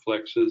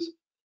dorsiflexes,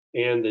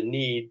 and the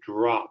knee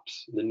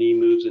drops. The knee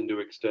moves into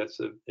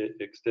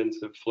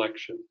extensive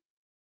flexion.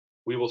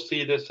 We will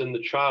see this in the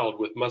child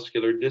with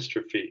muscular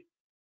dystrophy,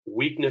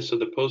 weakness of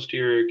the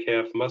posterior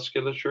calf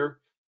musculature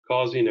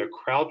causing a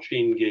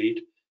crouching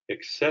gait,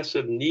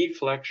 excessive knee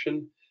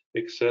flexion,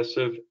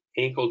 excessive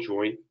ankle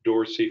joint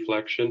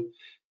dorsiflexion,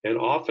 and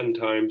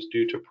oftentimes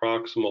due to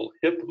proximal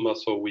hip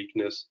muscle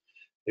weakness,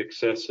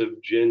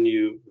 excessive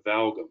genu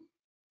valgum.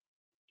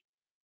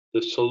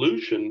 The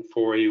solution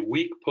for a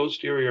weak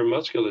posterior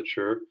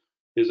musculature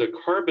is a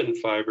carbon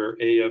fiber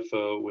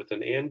AFO with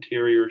an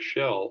anterior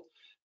shell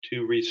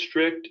to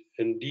restrict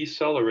and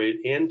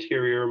decelerate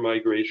anterior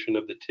migration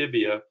of the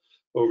tibia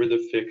over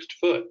the fixed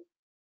foot.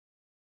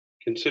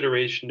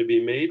 Consideration to be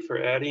made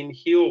for adding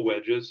heel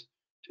wedges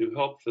to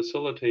help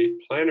facilitate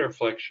plantar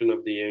flexion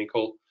of the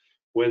ankle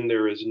when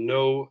there is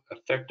no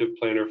effective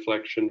plantar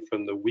flexion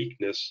from the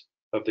weakness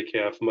of the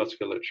calf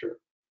musculature.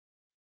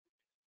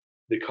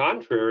 The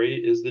contrary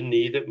is the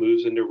knee that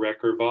moves into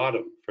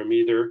recurvatum from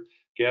either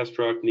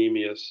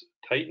gastrocnemius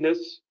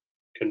tightness,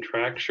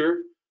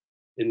 contracture,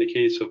 in the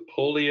case of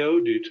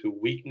polio due to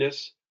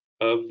weakness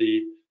of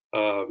the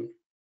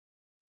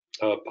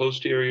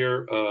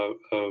posterior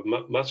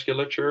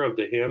musculature of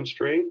the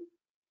hamstring.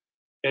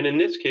 And in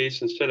this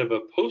case, instead of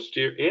a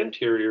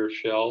anterior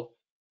shell,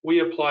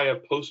 we apply a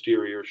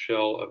posterior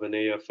shell of an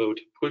AFO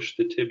to push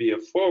the tibia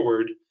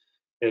forward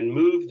and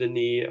move the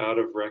knee out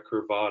of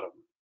recurvatum.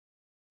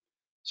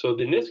 So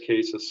in this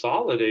case, a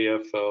solid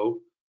AFO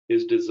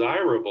is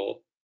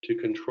desirable to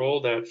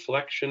control that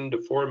flexion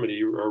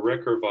deformity or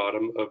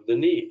recurvatum of the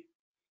knee.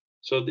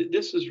 So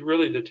this is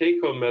really the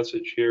take-home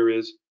message here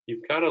is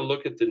you've got to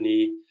look at the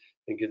knee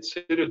and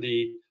consider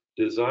the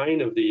design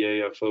of the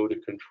AFO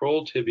to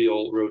control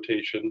tibial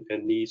rotation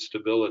and knee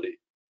stability.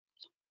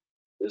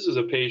 This is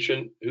a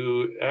patient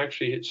who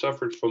actually had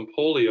suffered from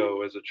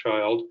polio as a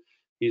child.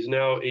 He's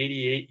now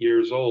 88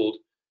 years old,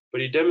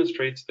 but he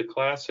demonstrates the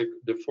classic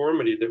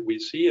deformity that we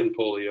see in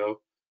polio,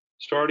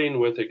 starting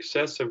with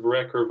excessive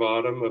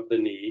recurvatum of the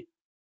knee.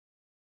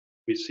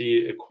 We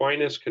see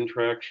equinus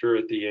contracture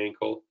at the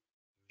ankle,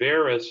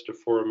 varus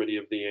deformity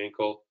of the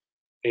ankle,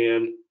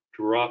 and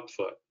drop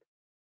foot.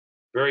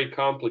 Very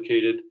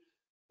complicated,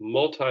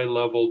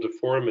 multi-level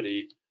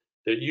deformity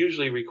that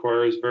usually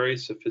requires very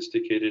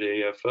sophisticated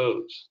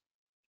AFOs.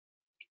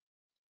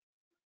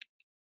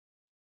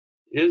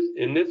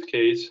 In this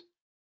case,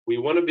 we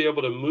want to be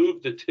able to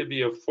move the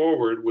tibia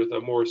forward with a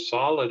more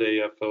solid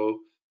AFO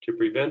to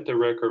prevent the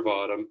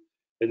recurvatum,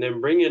 and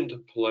then bring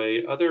into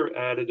play other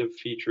additive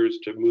features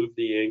to move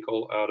the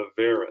ankle out of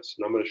varus.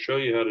 And I'm going to show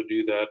you how to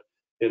do that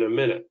in a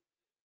minute.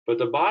 But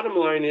the bottom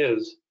line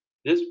is,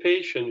 this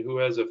patient who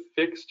has a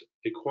fixed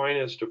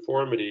equinus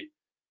deformity,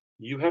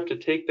 you have to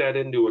take that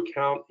into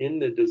account in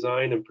the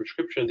design and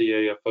prescription of the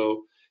AFO,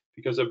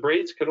 because a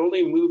brace can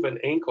only move an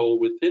ankle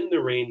within the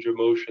range of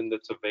motion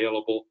that's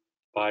available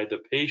by the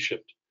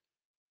patient.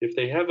 If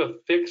they have a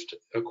fixed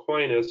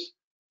equinus,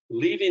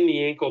 leaving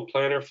the ankle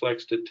plantar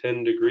flexed at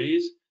 10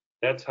 degrees,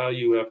 that's how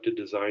you have to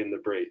design the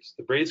brace.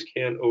 The brace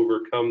can't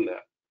overcome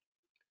that.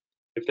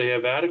 If they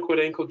have adequate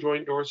ankle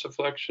joint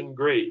dorsiflexion,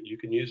 great, you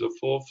can use a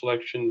full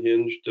flexion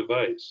hinge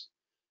device.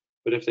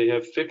 But if they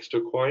have fixed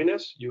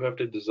equinus, you have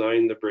to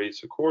design the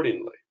brace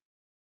accordingly.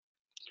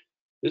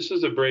 This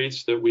is a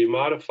brace that we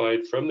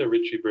modified from the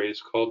Ritchie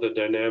brace called the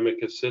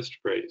Dynamic Assist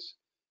brace.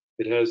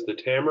 It has the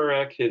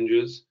tamarack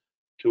hinges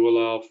to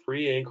allow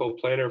free ankle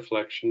plantar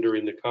flexion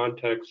during the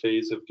contact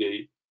phase of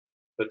gait,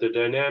 but the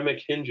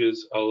dynamic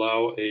hinges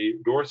allow a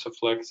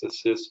dorsiflex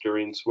assist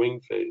during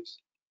swing phase.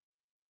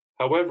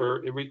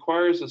 However, it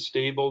requires a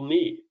stable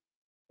knee.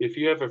 If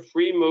you have a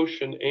free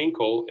motion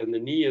ankle and the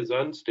knee is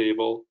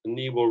unstable, the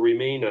knee will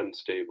remain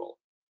unstable.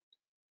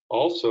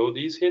 Also,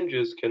 these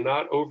hinges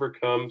cannot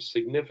overcome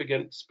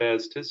significant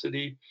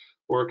spasticity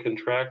or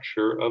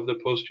contracture of the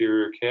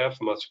posterior calf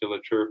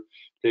musculature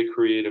that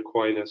create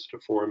equinus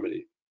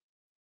deformity.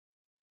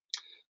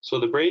 So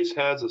the brace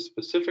has a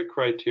specific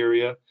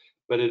criteria,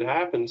 but it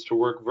happens to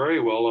work very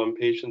well on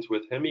patients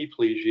with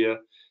hemiplegia,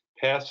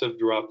 passive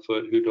drop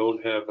foot who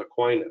don't have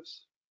equinus.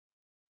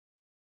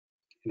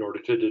 In order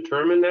to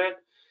determine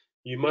that,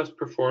 you must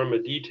perform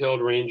a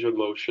detailed range of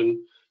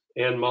motion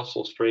and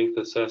muscle strength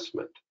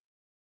assessment.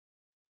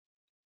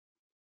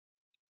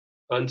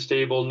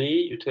 Unstable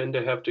knee, you tend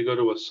to have to go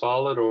to a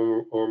solid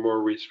or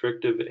more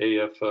restrictive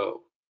AFO.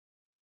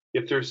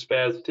 If there's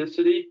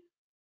spasticity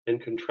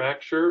and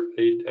contracture,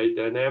 a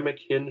dynamic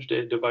hinged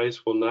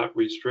device will not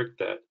restrict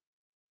that.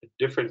 A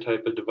different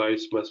type of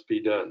device must be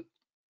done.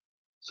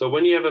 So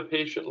when you have a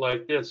patient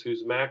like this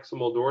whose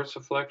maximal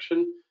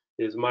dorsiflexion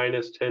is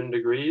minus 10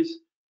 degrees,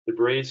 the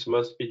brace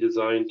must be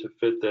designed to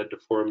fit that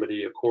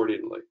deformity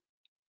accordingly.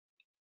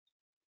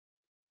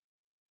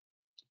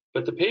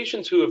 But the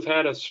patients who have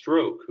had a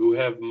stroke, who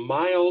have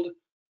mild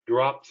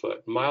drop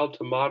foot, mild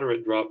to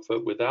moderate drop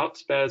foot without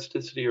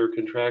spasticity or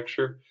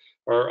contracture,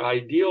 are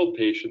ideal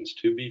patients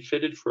to be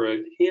fitted for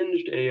a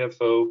hinged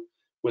AFO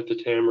with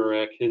the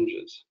tamarack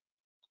hinges.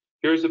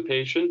 Here's a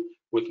patient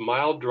with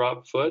mild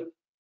drop foot.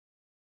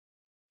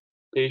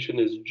 Patient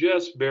is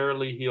just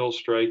barely heel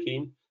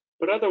striking,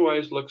 but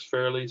otherwise looks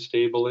fairly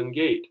stable in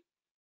gait.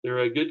 They're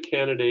a good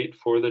candidate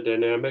for the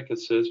dynamic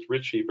assist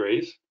Ritchie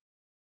brace,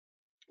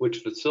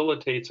 which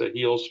facilitates a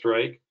heel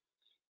strike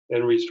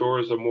and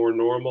restores a more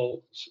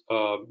normal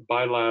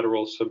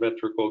bilateral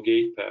symmetrical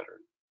gait pattern.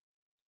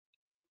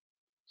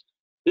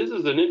 This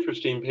is an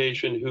interesting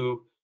patient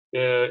who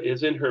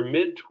is in her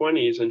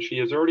mid-20s and she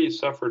has already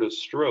suffered a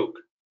stroke.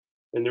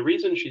 And the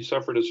reason she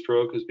suffered a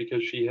stroke is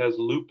because she has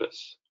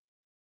lupus.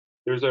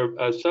 There's a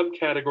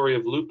subcategory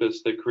of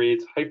lupus that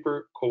creates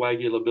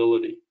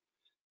hypercoagulability.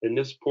 And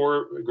this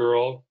poor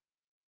girl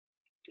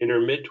in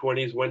her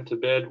mid-20s went to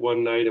bed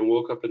one night and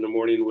woke up in the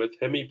morning with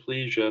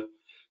hemiplegia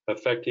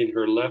affecting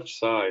her left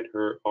side,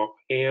 her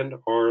hand,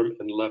 arm,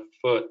 and left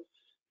foot,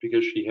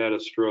 because she had a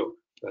stroke,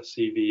 a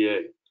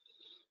CVA.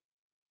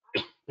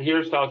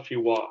 Here's how she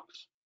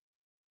walks.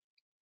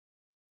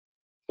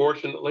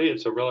 Fortunately,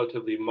 it's a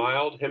relatively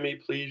mild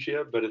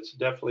hemiplegia, but it's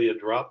definitely a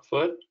drop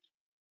foot.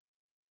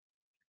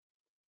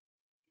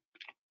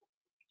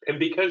 And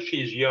because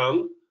she's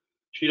young,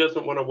 she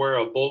doesn't want to wear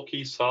a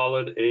bulky,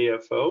 solid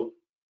AFO.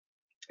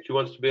 She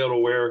wants to be able to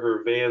wear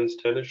her Vans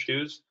tennis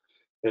shoes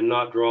and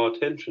not draw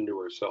attention to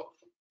herself.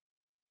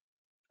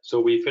 So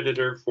we fitted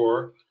her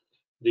for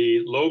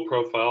the low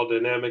profile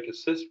dynamic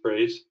assist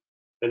brace,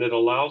 and it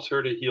allows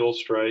her to heel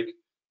strike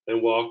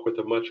and walk with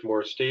a much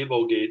more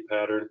stable gait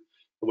pattern.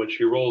 And when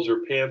she rolls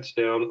her pants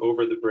down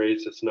over the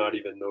brace, it's not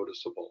even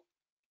noticeable.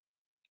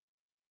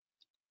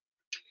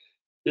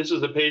 This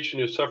is a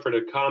patient who suffered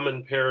a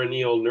common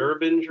peroneal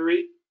nerve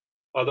injury,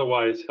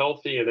 otherwise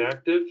healthy and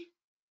active.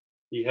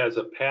 He has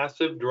a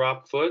passive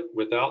drop foot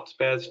without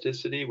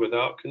spasticity,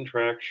 without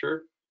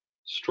contracture,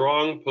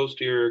 strong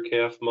posterior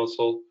calf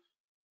muscle,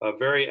 a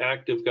very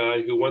active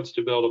guy who wants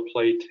to be able to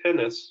play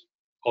tennis,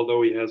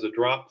 although he has a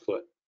drop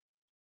foot.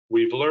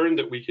 We've learned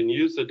that we can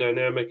use the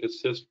dynamic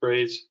assist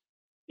brace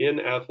in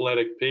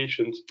athletic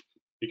patients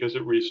because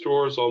it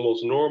restores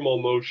almost normal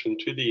motion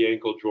to the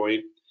ankle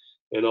joint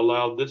and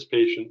allowed this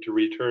patient to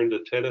return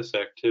to tennis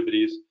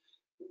activities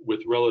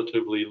with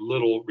relatively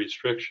little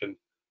restriction,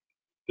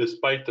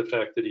 despite the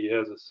fact that he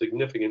has a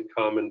significant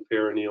common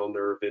peroneal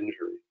nerve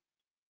injury.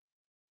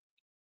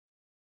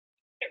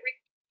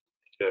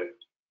 Okay.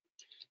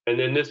 And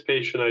then this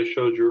patient I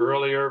showed you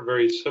earlier,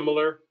 very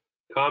similar,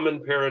 common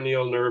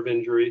peroneal nerve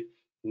injury,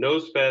 no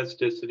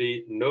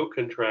spasticity, no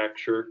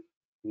contracture,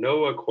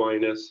 no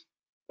equinus,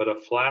 but a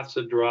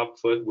flaccid drop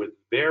foot with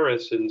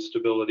varus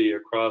instability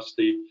across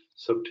the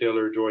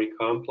subtalar joint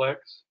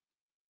complex.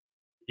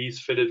 He's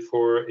fitted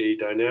for a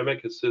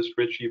dynamic assist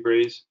Ritchie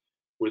brace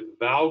with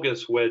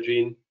valgus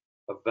wedging,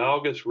 a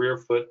valgus rear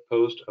foot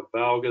post, a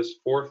valgus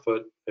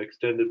forefoot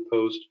extended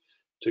post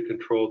to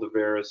control the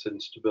varus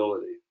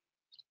instability.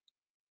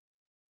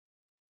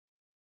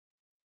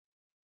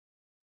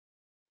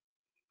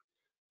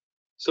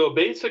 So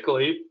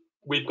basically,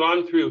 we've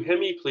gone through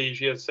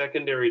hemiplegia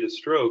secondary to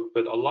stroke,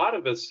 but a lot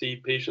of us see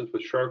patients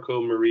with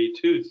Charcot-Marie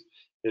tooth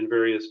in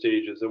various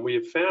stages, and we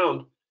have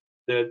found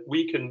that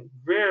we can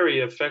very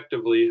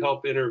effectively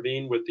help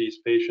intervene with these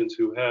patients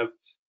who have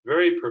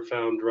very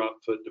profound drop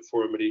foot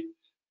deformity,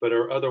 but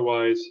are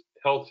otherwise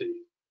healthy.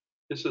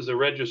 This is a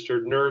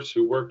registered nurse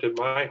who worked at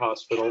my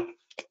hospital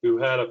who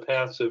had a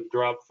passive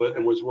drop foot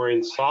and was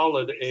wearing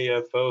solid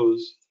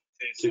AFOs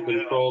to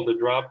control the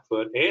drop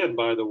foot, and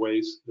by the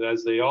way,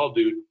 as they all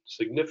do,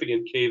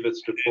 significant cavus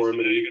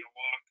deformity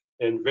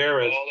and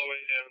varus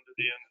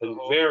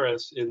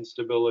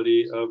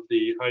instability of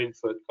the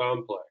hindfoot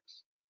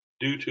complex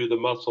due to the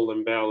muscle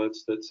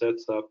imbalance that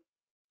sets up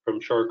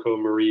from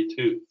Charcot-Marie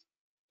tooth.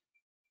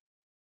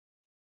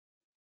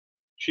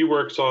 She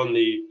works on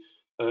the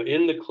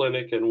in the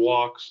clinic and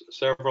walks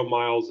several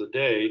miles a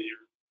day,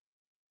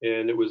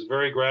 and it was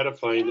very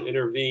gratifying to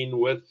intervene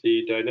with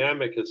the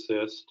dynamic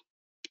assist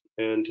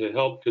and to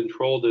help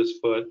control this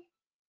foot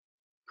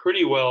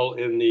pretty well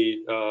in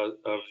the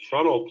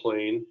frontal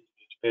plane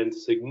and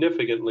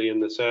significantly in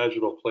the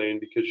sagittal plane,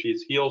 because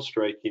she's heel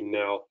striking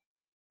now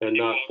and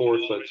not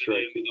forefoot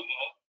striking.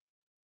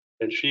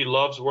 And she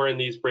loves wearing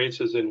these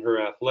braces in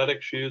her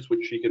athletic shoes,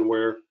 which she can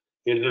wear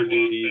in her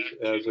duties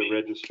as a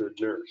registered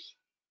nurse.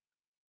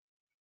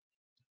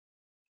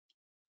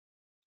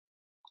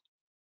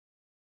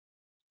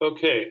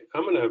 Okay,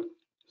 I'm going to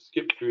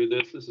skip through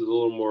this. This is a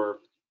little more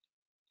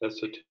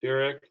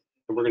esoteric.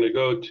 And we're going to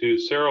go to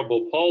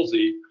cerebral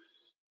palsy.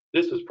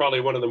 This is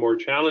probably one of the more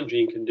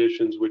challenging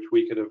conditions which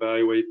we can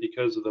evaluate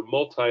because of the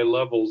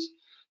multi-levels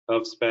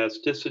of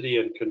spasticity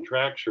and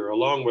contracture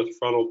along with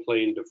frontal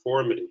plane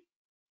deformity.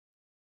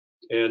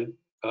 And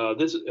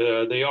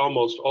they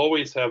almost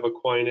always have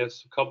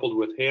equinus coupled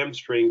with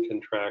hamstring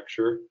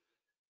contracture.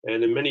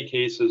 And in many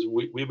cases,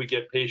 we would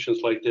get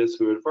patients like this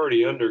who have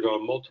already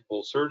undergone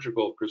multiple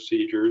surgical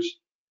procedures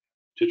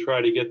to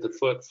try to get the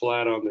foot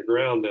flat on the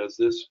ground, as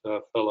this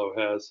fellow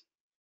has.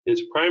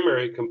 His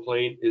primary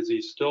complaint is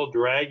he's still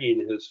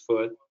dragging his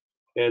foot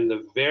and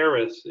the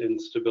varus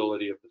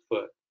instability of the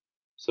foot.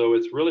 So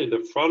it's really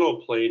the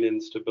frontal plane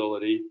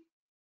instability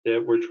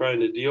that we're trying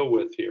to deal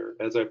with here.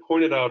 As I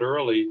pointed out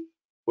early,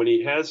 when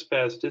he has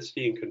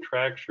spasticity and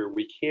contracture,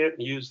 we can't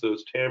use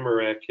those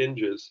tamarack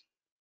hinges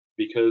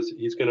because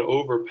he's going to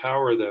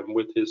overpower them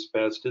with his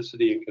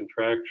spasticity and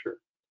contracture.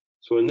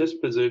 So in this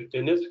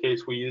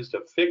case, we used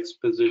a fixed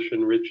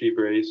position Ritchie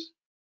brace,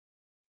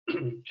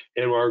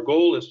 and our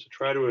goal is to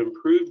try to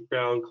improve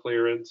ground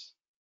clearance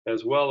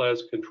as well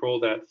as control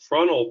that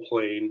frontal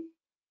plane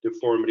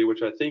deformity,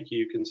 which I think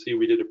you can see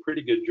we did a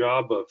pretty good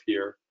job of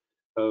here,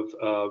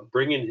 of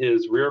bringing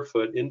his rear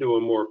foot into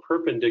a more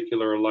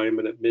perpendicular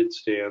alignment at mid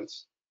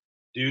stance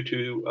due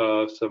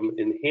to some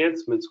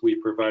enhancements we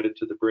provided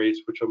to the brace,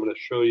 which I'm going to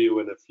show you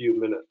in a few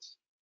minutes.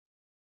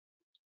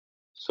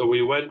 So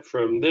we went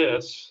from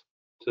this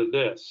to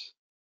this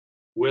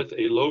with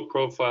a low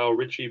profile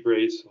Ritchie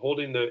brace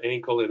holding the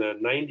ankle in a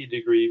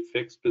 90-degree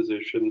fixed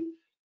position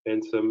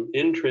and some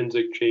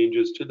intrinsic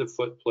changes to the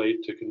foot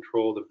plate to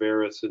control the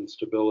varus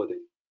instability.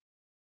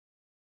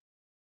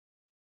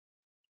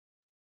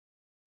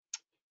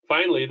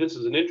 Finally, this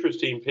is an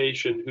interesting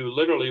patient who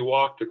literally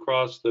walked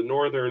across the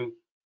northern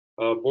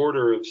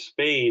border of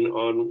Spain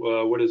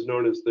on what is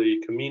known as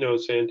the Camino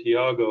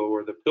Santiago,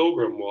 or the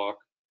Pilgrim Walk.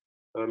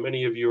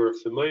 Many of you are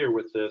familiar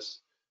with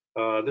this.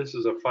 This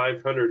is a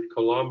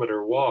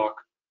 500-kilometer walk.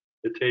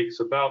 It takes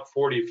about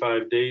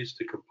 45 days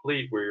to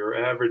complete, where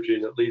you're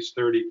averaging at least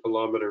 30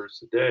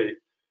 kilometers a day.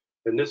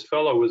 And this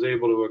fellow was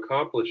able to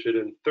accomplish it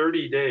in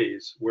 30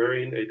 days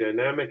wearing a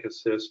dynamic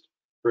assist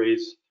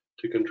brace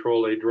to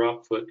control a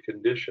drop foot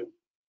condition.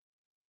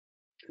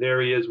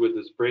 There he is with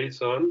his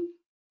brace on.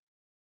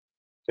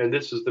 And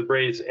this is the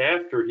brace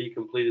after he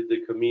completed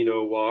the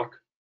Camino walk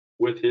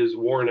with his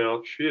worn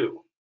out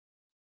shoe.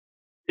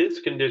 His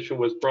condition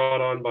was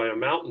brought on by a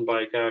mountain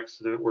bike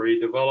accident where he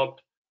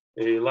developed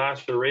a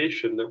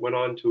laceration that went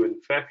on to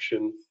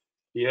infection.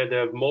 He had to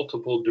have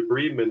multiple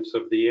debridements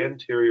of the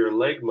anterior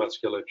leg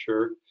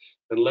musculature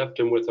and left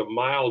him with a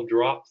mild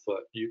drop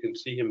foot. You can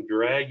see him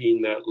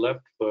dragging that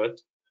left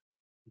foot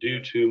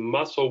due to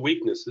muscle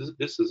weaknesses.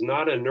 This is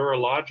not a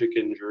neurologic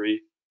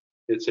injury.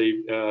 It's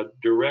a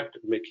direct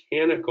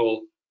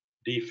mechanical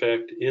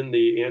defect in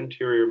the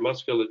anterior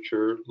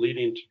musculature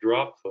leading to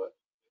drop foot.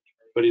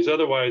 But he's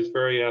otherwise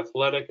very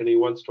athletic and he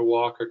wants to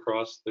walk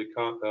across the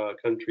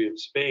country of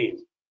Spain.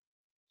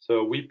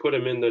 So we put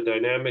him in the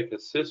dynamic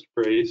assist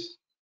brace.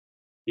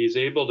 He's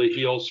able to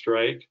heel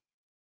strike.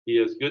 He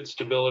has good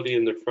stability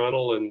in the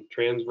frontal and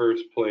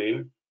transverse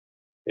plane.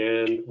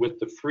 And with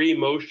the free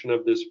motion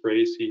of this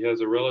brace, he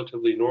has a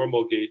relatively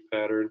normal gait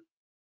pattern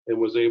and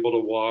was able to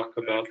walk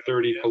about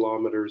 30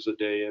 kilometers a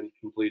day and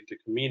complete the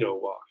Camino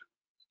walk.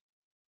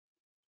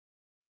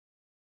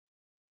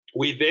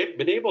 We've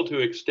been able to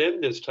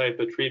extend this type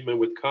of treatment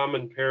with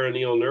common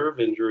peroneal nerve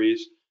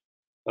injuries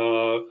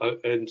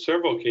in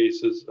several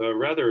cases,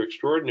 rather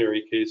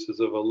extraordinary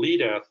cases of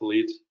elite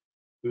athletes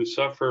who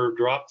suffer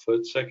drop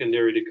foot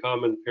secondary to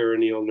common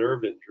peroneal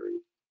nerve injury.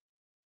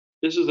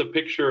 This is a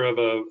picture of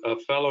a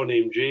fellow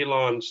named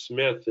Jalon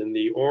Smith in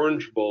the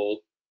Orange Bowl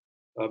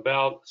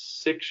about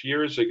 6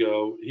 years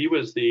ago. He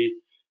was the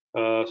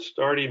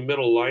starting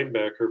middle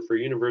linebacker for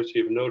University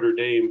of Notre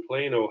Dame,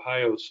 playing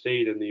Ohio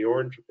State in the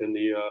in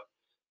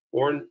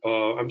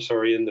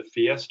the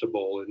Fiesta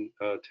Bowl in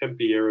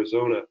Tempe,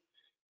 Arizona.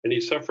 And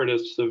he suffered a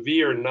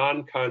severe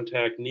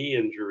non-contact knee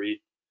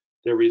injury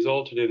that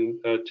resulted in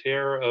a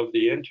tear of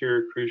the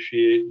anterior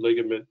cruciate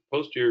ligament,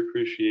 posterior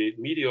cruciate,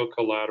 medial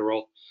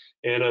collateral,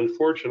 and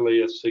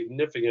unfortunately a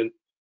significant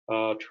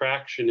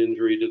traction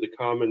injury to the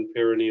common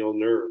peroneal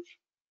nerve.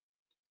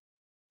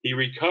 He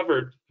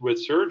recovered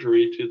with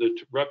surgery to the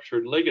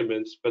ruptured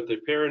ligaments, but the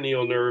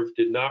peroneal nerve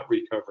did not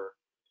recover.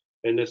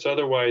 And this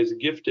otherwise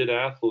gifted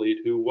athlete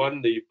who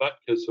won the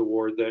Butkus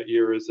Award that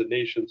year as the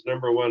nation's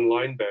 #1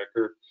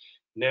 linebacker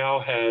now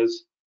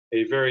has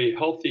a very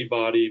healthy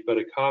body, but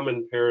a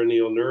common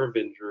peroneal nerve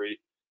injury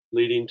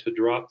leading to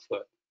drop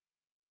foot.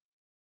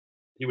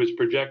 He was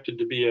projected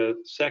to be a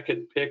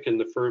second pick in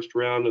the first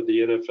round of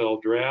the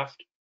NFL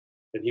draft,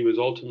 and he was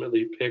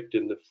ultimately picked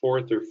in the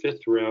 4th or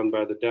 5th round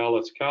by the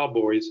Dallas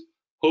Cowboys,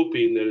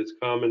 hoping that his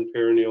common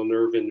peroneal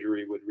nerve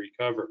injury would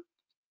recover.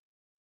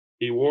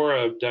 He wore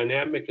a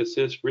dynamic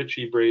assist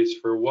Ritchie brace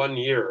for 1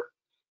 year,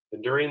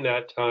 and during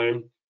that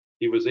time,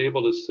 he was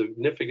able to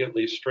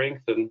significantly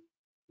strengthen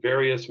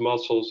various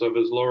muscles of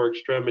his lower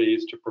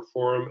extremities to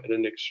perform at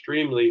an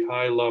extremely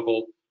high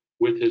level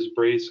with his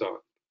brace on.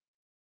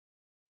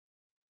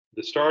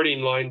 The starting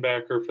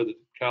linebacker for the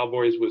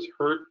Cowboys was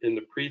hurt in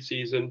the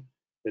preseason,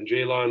 and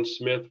Jalen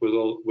Smith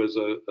was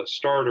a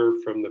starter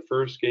from the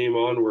first game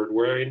onward,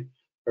 wearing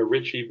a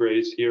Ritchie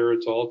brace here.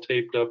 It's all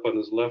taped up on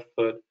his left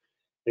foot,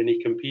 and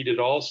he competed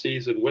all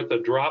season with a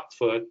drop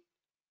foot,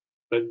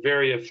 but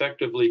very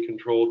effectively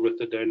controlled with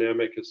the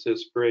dynamic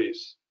assist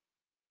brace.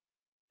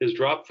 His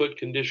drop foot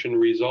condition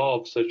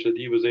resolved such that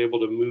he was able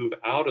to move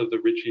out of the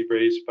Ritchie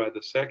brace by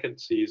the second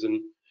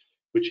season,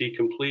 which he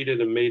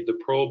completed and made the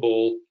Pro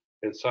Bowl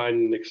and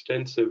signed an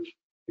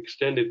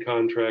extended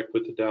contract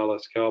with the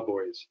Dallas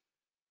Cowboys.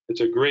 It's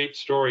a great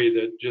story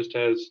that just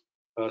has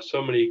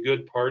so many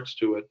good parts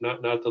to it,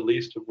 not the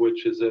least of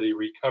which is that he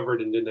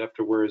recovered and didn't have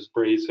to wear his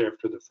brace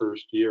after the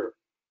first year.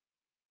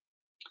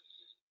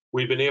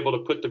 We've been able to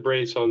put the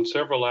brace on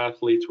several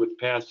athletes with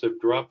passive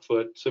drop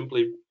foot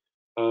simply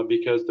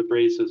because the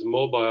brace is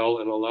mobile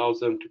and allows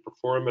them to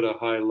perform at a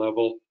high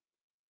level,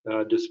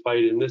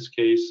 despite, in this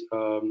case,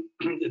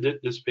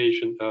 this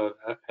patient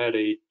had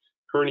a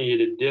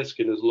herniated disc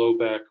in his low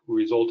back,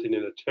 resulting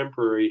in a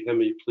temporary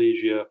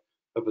hemiplegia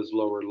of his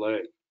lower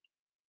leg.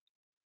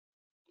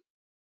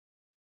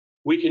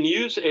 We can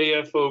use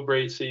AFO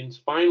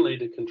bracings finally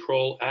to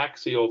control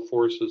axial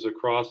forces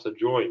across a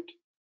joint.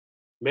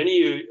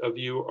 Many of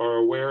you are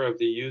aware of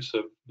the use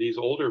of these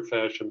older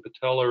fashioned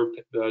patellar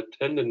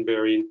tendon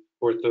bearing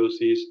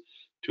orthoses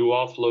to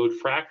offload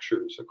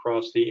fractures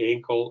across the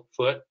ankle,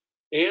 foot,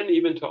 and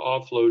even to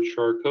offload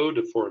Charcot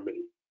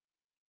deformity.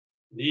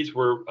 These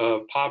were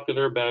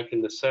popular back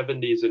in the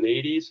 70s and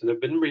 80s and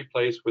have been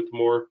replaced with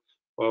more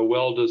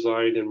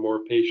well-designed and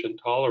more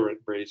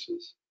patient-tolerant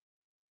braces.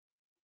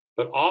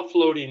 But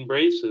offloading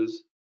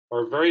braces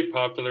are very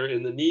popular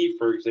in the knee,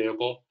 for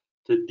example,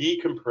 to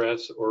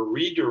decompress or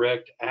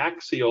redirect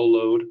axial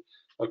load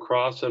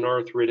across an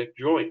arthritic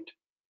joint.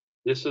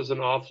 This is an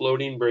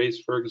offloading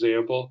brace, for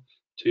example,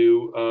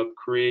 to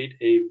create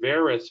a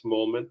varus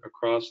moment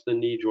across the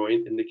knee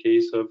joint in the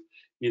case of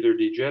either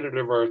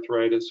degenerative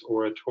arthritis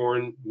or a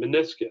torn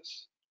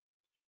meniscus.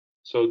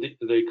 So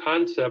the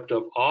concept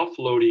of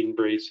offloading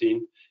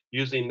bracing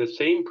using the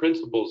same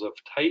principles of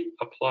tight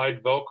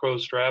applied Velcro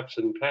straps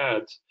and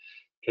pads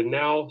can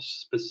now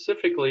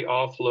specifically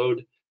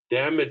offload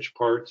damaged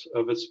parts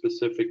of a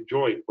specific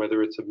joint,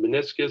 whether it's a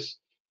meniscus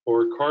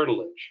or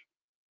cartilage.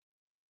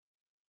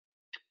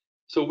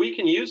 So we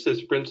can use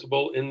this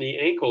principle in the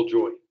ankle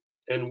joint,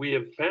 and we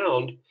have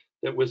found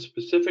that with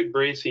specific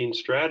bracing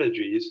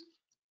strategies,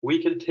 we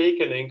can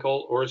take an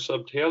ankle or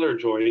subtalar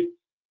joint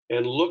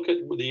and look at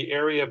the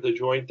area of the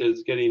joint that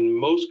is getting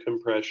most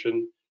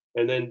compression,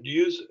 and then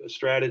use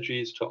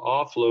strategies to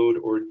offload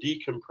or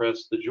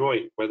decompress the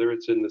joint, whether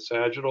it's in the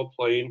sagittal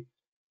plane,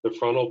 the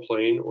frontal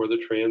plane, or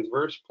the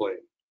transverse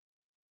plane.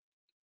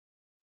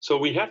 So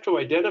we have to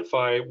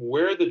identify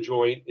where the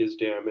joint is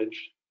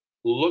damaged,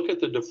 look at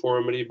the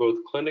deformity both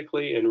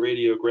clinically and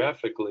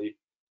radiographically,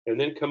 and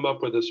then come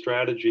up with a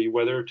strategy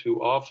whether to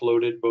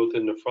offload it both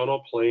in the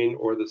frontal plane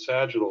or the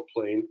sagittal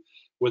plane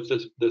with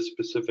the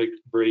specific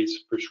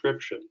brace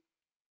prescription.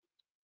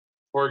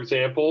 For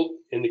example,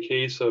 in the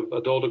case of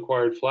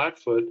adult-acquired flat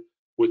foot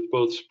with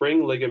both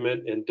spring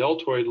ligament and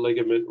deltoid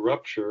ligament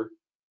rupture,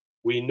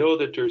 we know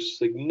that there's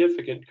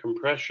significant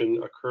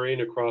compression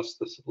occurring across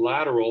the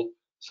lateral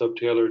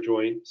subtalar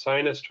joint,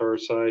 sinus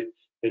tarsi,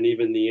 and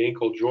even the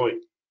ankle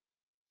joint.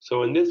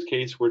 So in this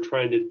case, we're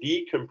trying to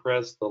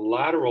decompress the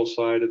lateral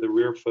side of the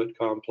rear foot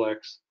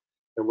complex,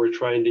 and we're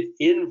trying to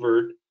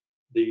invert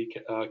the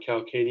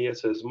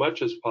calcaneus as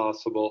much as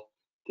possible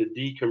to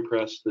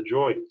decompress the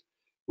joint.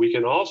 We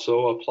can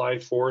also apply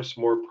force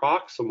more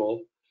proximal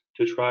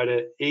to try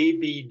to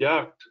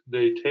abduct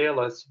the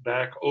talus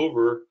back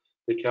over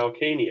the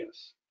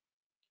calcaneus.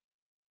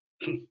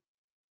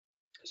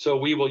 So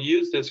we will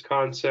use this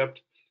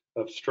concept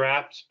of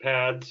straps,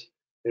 pads,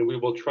 and we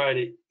will try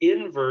to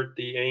invert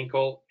the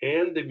ankle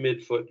and the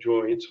midfoot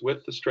joints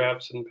with the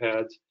straps and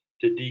pads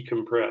to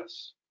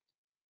decompress.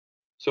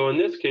 So in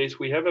this case,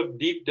 we have a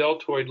deep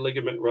deltoid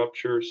ligament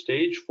rupture,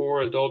 stage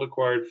 4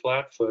 adult-acquired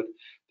flat foot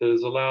that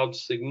has allowed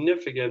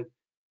significant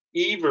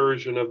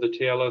eversion of the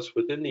talus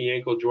within the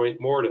ankle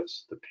joint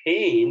mortise. The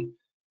pain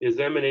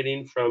is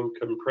emanating from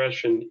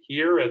compression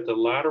here at the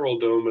lateral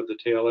dome of the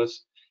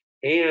talus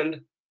and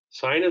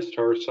sinus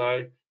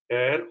tarsi,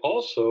 and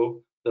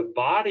also the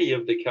body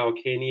of the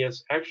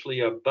calcaneus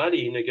actually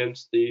abutting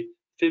against the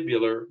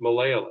fibular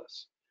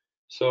malleolus.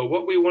 So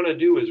what we want to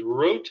do is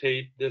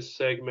rotate this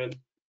segment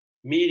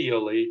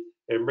medially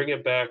and bring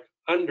it back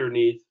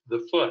underneath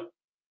the foot,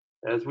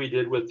 as we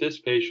did with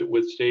this patient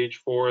with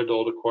stage 4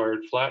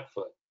 adult-acquired flat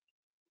foot.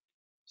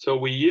 So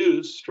we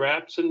use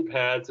straps and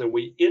pads and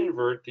we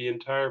invert the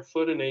entire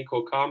foot and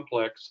ankle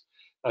complex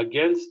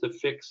against the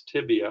fixed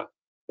tibia,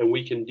 and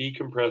we can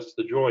decompress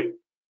the joint.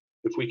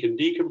 If we can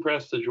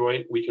decompress the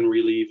joint, we can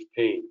relieve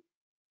pain.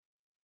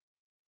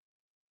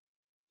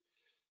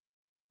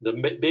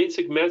 The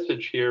basic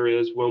message here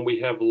is when we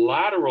have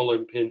lateral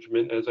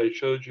impingement, as I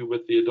showed you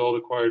with the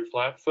adult-acquired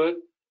flat foot,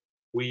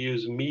 we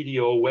use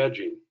medial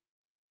wedging.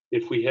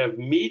 If we have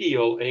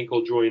medial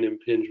ankle joint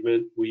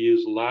impingement, we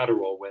use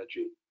lateral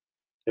wedging.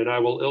 and I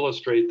will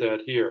illustrate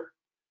that here.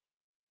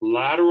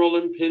 Lateral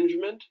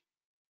impingement,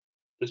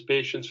 this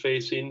patient's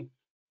facing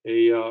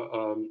a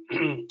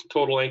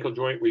total ankle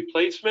joint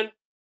replacement,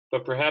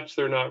 but perhaps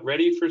they're not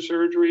ready for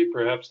surgery,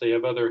 perhaps they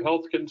have other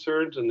health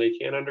concerns and they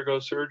can't undergo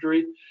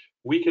surgery.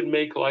 We can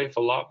make life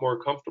a lot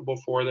more comfortable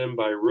for them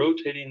by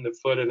rotating the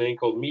foot and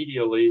ankle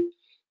medially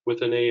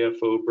with an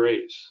AFO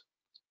brace.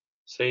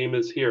 Same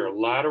as here,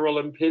 lateral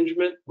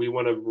impingement, we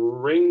want to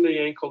bring the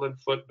ankle and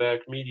foot back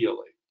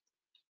medially.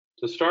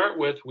 To start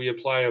with, we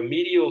apply a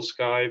medial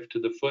skive to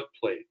the foot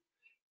plate.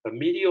 A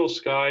medial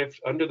skive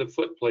under the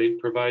foot plate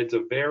provides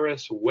a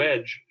varus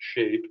wedge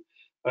shape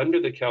under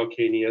the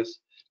calcaneus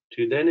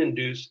to then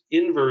induce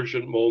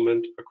inversion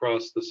moment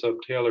across the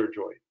subtalar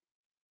joint.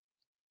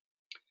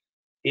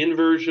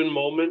 Inversion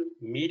moment,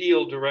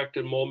 medial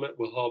directed moment,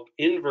 will help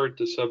invert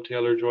the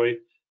subtalar joint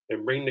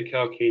and bring the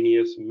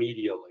calcaneus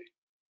medially.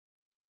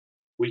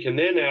 We can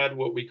then add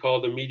what we call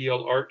the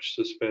medial arch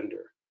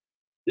suspender.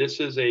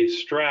 This is a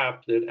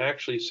strap that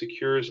actually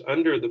secures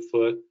under the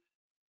foot,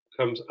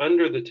 comes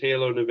under the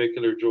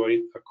talonavicular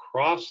joint,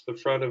 across the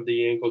front of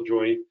the ankle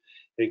joint,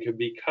 and can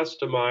be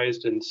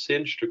customized and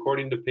cinched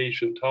according to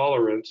patient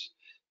tolerance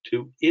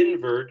to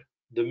invert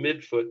the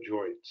midfoot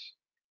joints.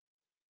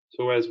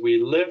 So as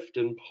we lift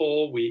and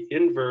pull, we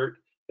invert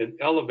and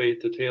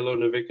elevate the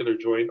talonavicular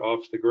joint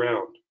off the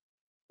ground.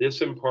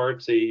 This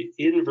imparts a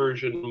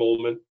inversion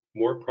moment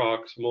more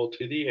proximal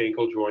to the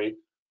ankle joint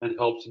and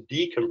helps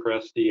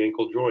decompress the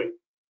ankle joint.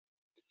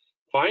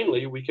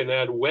 Finally, we can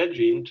add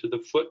wedging to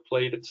the foot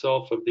plate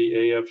itself of the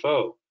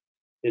AFO.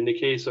 In the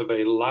case of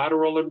a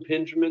lateral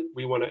impingement,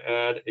 we want to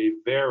add a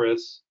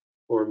varus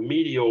or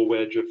medial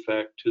wedge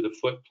effect to the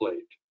foot plate.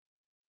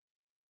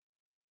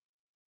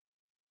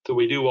 So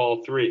we do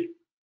all three.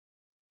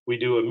 We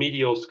do a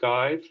medial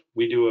skive,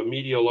 we do a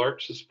medial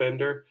arch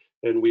suspender,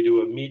 and we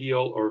do a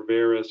medial or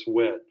varus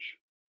wedge.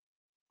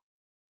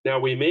 Now,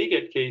 we may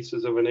get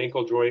cases of an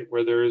ankle joint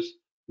where there's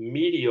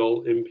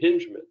medial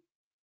impingement.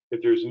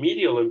 If there's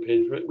medial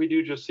impingement, we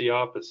do just the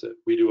opposite.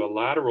 We do a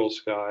lateral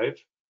skive,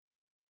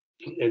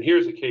 and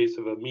here's a case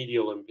of a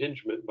medial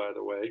impingement, by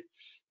the way.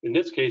 In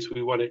this case,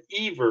 we want to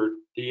evert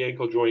the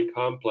ankle joint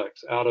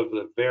complex out of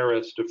the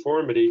varus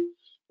deformity.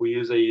 We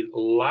use a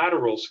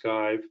lateral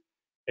skive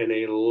and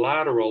a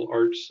lateral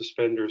arch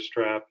suspender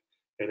strap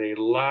and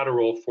a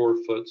lateral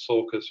forefoot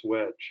sulcus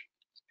wedge.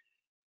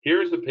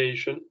 Here's a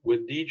patient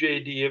with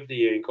DJD of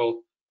the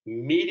ankle,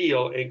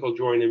 medial ankle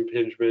joint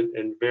impingement,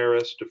 and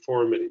varus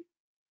deformity.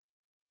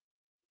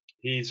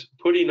 He's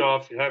putting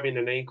off having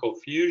an ankle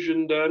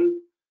fusion done,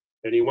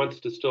 and he wants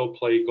to still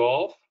play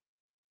golf.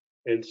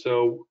 And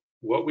so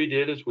what we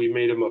did is we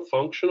made him a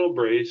functional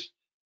brace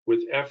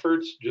with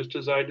efforts, just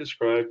as I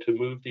described, to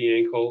move the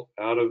ankle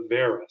out of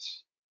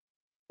varus.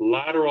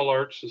 Lateral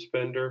arch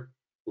suspender,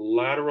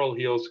 lateral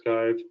heel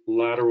skive,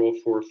 lateral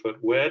forefoot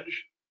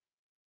wedge,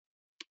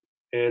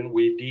 and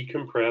we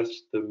decompress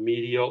the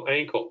medial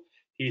ankle.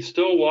 He's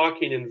still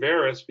walking in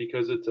varus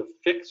because it's a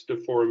fixed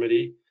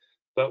deformity,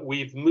 but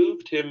we've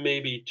moved him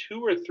maybe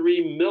 2 or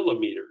 3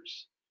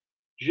 millimeters,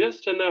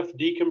 just enough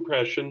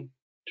decompression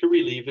to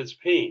relieve his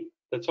pain.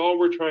 That's all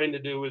we're trying to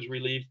do, is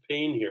relieve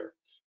pain here.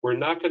 We're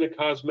not going to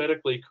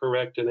cosmetically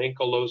correct an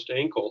ankylosed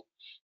ankle,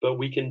 but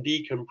we can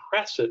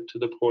decompress it to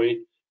the point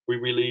we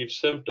relieve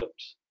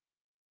symptoms.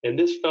 And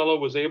this fellow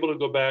was able to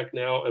go back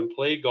now and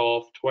play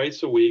golf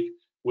twice a week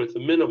with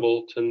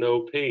minimal to no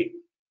pain.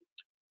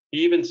 He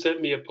even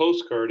sent me a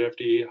postcard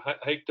after he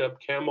hiked up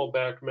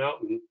Camelback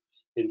Mountain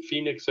in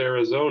Phoenix,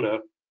 Arizona,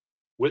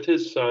 with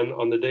his son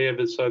on the day of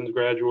his son's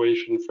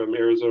graduation from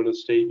Arizona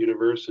State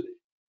University.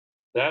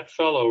 That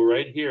fellow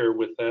right here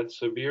with that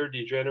severe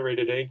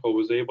degenerated ankle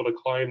was able to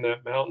climb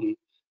that mountain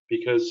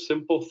because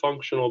simple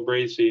functional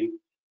bracing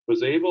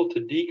was able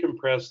to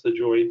decompress the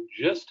joint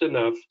just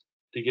enough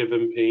to give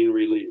him pain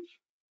relief.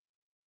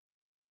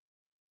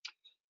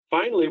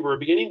 Finally, we're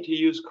beginning to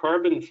use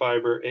carbon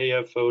fiber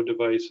AFO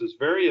devices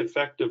very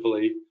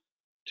effectively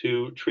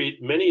to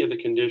treat many of the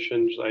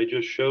conditions I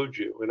just showed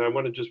you. And I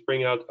want to just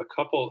bring out a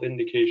couple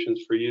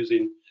indications for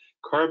using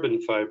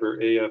carbon fiber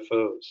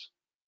AFOs.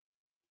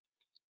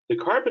 The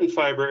carbon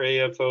fiber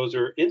AFOs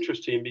are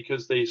interesting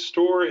because they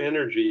store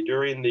energy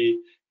during the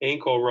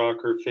ankle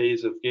rocker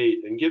phase of gait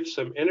and give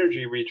some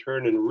energy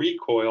return and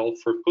recoil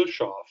for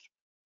push-off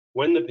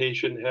when the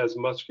patient has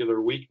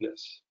muscular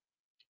weakness.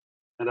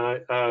 And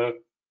I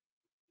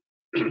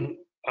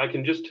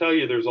can just tell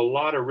you there's a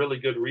lot of really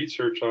good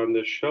research on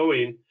this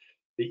showing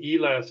the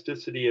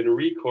elasticity and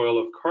recoil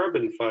of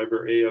carbon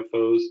fiber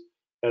AFOs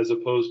as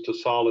opposed to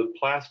solid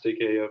plastic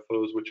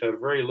AFOs, which have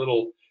very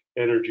little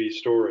energy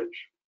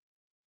storage.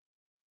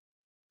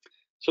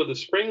 So the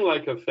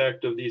spring-like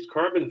effect of these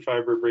carbon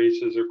fiber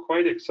braces are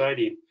quite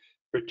exciting,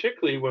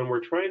 particularly when we're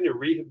trying to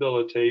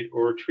rehabilitate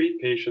or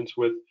treat patients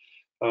with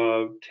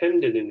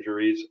tendon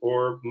injuries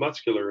or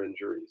muscular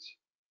injuries.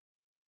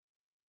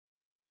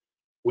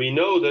 We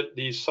know that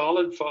these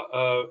solid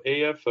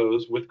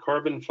AFOs with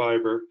carbon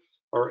fiber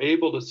are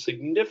able to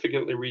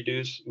significantly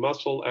reduce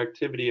muscle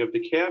activity of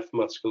the calf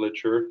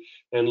musculature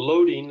and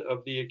loading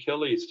of the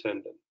Achilles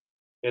tendon.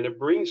 And it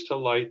brings to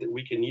light that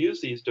we can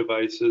use these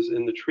devices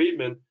in the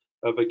treatment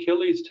of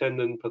Achilles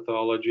tendon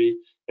pathology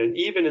and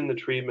even in the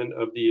treatment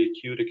of the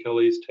acute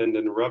Achilles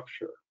tendon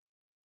rupture.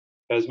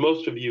 As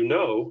most of you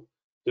know,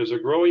 there's a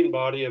growing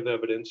body of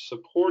evidence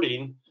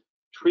supporting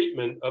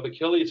treatment of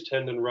Achilles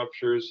tendon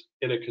ruptures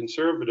in a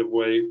conservative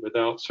way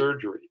without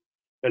surgery.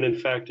 And in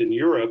fact, in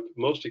Europe,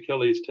 most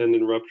Achilles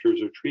tendon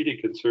ruptures are treated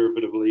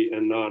conservatively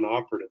and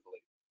non-operatively.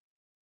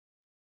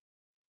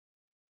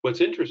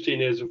 What's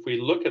interesting is if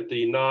we look at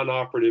the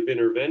non-operative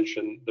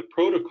intervention, the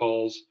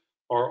protocols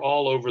are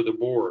all over the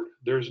board.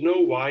 There's no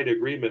wide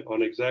agreement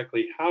on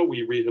exactly how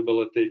we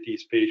rehabilitate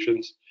these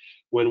patients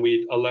when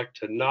we elect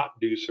to not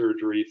do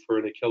surgery for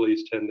an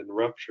Achilles tendon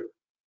rupture.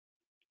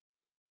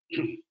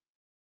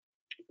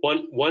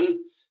 One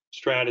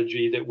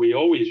strategy that we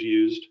always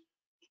used,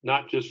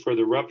 not just for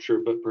the rupture,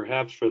 but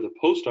perhaps for the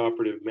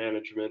post-operative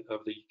management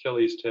of the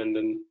Achilles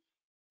tendon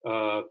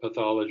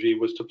pathology,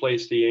 was to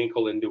place the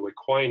ankle into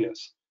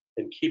equinus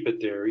and keep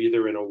it there,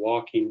 either in a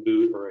walking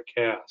boot or a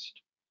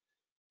cast.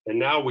 And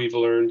now we've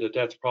learned that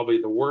that's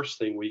probably the worst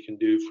thing we can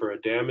do for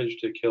a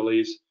damaged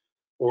Achilles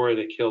or an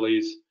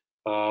Achilles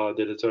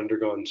that has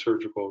undergone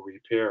surgical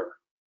repair.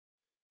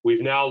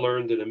 We've now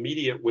learned that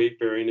immediate weight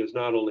bearing is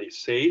not only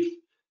safe,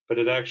 but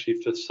it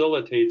actually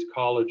facilitates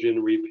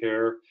collagen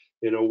repair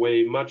in a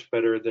way much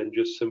better than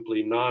just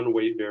simply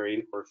non-weight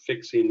bearing or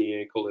fixing the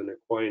ankle in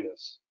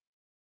equinus.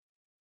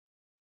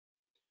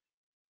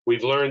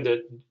 We've learned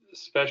that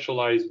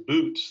specialized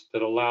boots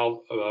that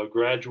allow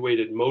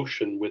graduated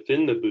motion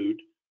within the boot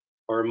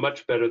are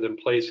much better than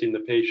placing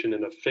the patient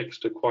in a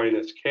fixed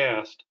equinus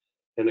cast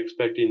and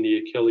expecting the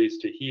Achilles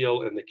to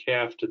heal and the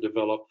calf to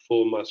develop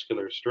full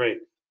muscular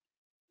strength.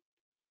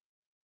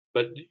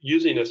 But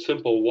using a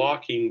simple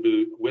walking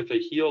boot with a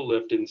heel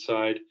lift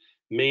inside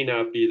may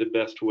not be the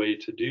best way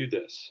to do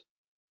this.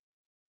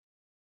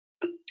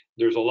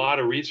 There's a lot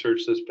of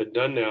research that's been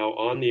done now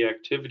on the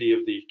activity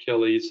of the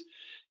Achilles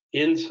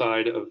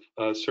inside of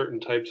certain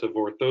types of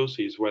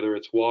orthoses, whether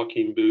it's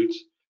walking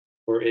boots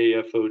or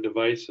AFO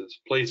devices,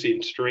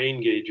 placing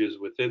strain gauges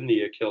within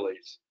the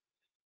Achilles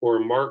or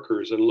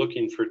markers and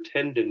looking for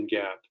tendon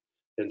gap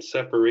and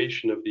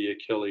separation of the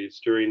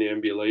Achilles during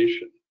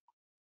ambulation.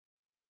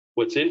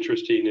 What's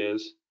interesting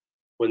is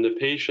when the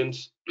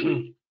patients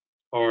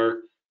are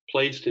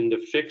placed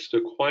into fixed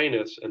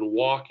equinus and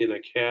walk in a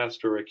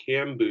cast or a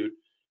cam boot,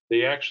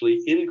 they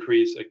actually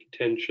increase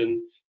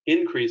tension,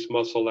 increase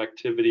muscle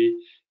activity,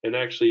 and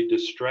actually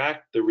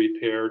distract the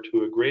repair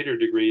to a greater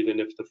degree than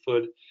if the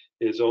foot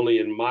is only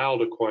in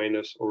mild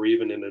equinus or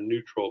even in a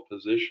neutral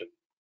position.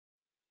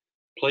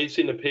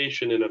 Placing a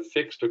patient in a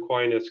fixed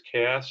equinus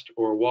cast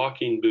or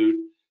walking boot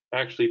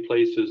actually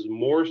places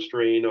more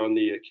strain on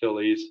the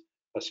Achilles,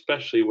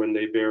 especially when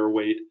they bear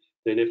weight,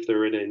 than if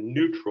they're in a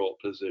neutral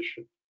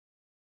position.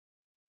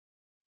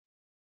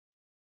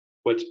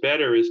 What's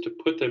better is to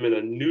put them in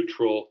a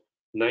neutral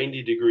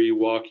 90-degree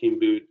walking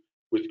boot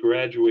with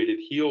graduated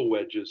heel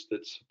wedges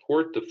that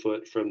support the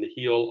foot from the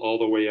heel all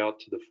the way out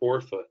to the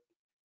forefoot.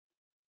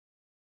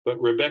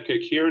 But Rebecca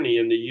Kearney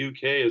in the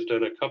UK has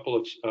done a couple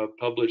of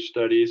published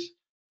studies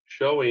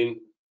showing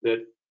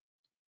that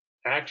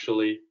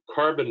actually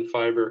carbon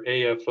fiber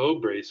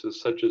AFO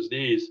braces such as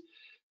these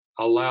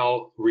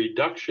allow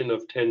reduction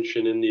of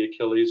tension in the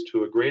Achilles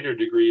to a greater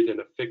degree than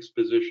a fixed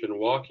position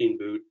walking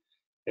boot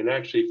and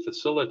actually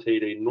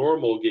facilitate a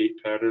normal gait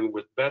pattern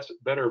with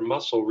better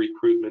muscle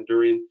recruitment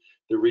during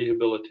the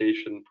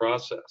rehabilitation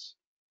process.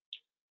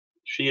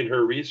 She and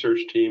her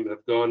research team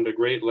have gone to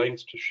great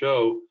lengths to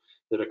show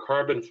that a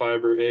carbon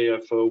fiber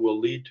AFO will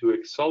lead to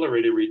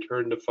accelerated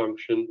return to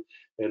function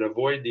and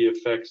avoid the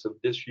effects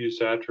of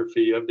disuse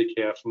atrophy of the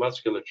calf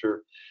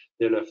musculature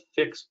than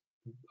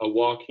a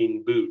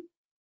walking boot.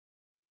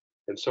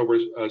 And so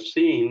we're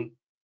seeing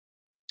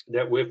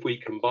that if we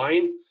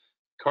combine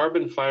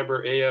carbon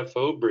fiber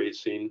AFO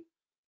bracing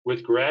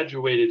with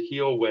graduated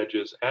heel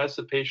wedges as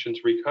the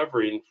patient's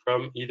recovering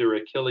from either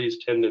Achilles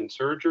tendon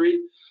surgery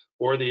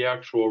or the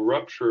actual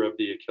rupture of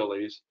the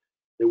Achilles,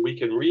 that we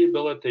can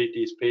rehabilitate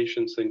these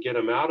patients and get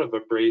them out of a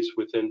brace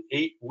within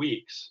 8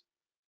 weeks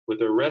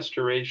with a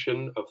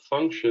restoration of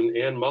function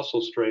and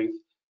muscle strength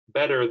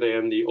better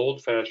than the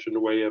old-fashioned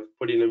way of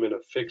putting them in a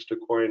fixed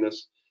equinus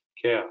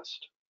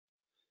cast.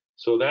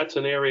 So that's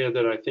an area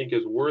that I think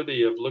is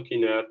worthy of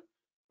looking at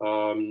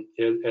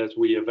as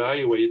we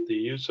evaluate the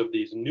use of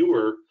these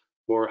newer,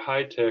 more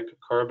high-tech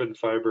carbon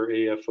fiber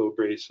AFO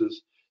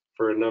braces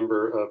for a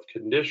number of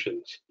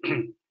conditions.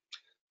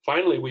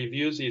 Finally, we've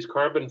used these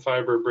carbon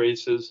fiber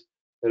braces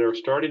and are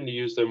starting to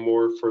use them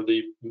more for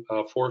the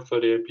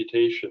forefoot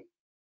amputation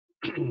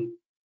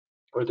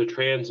or the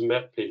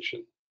trans-met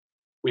patient.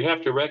 We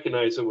have to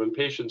recognize that when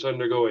patients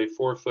undergo a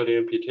forefoot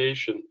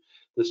amputation,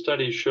 the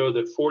studies show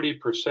that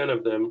 40%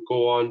 of them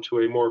go on to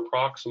a more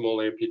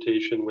proximal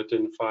amputation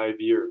within 5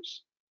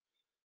 years.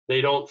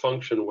 They don't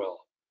function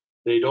well.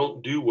 they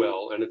don't do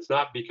well. And it's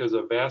not because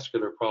of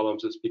vascular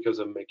problems, it's because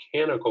of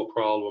mechanical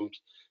problems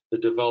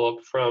that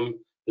develop from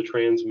the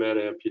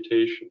transmat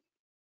amputation.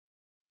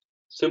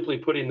 Simply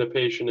putting the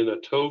patient in a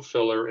toe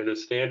filler in a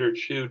standard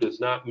shoe does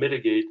not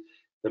mitigate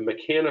the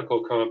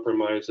mechanical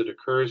compromise that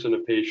occurs in a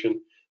patient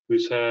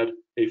who's had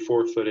a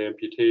forefoot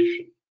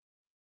amputation.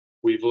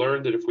 We've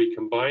learned that if we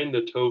combine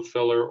the toe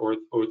filler or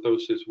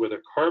orthosis with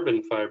a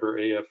carbon fiber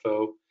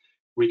AFO,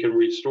 we can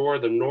restore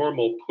the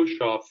normal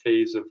push-off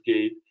phase of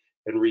gait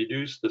and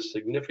reduce the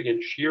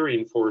significant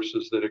shearing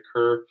forces that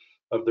occur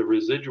of the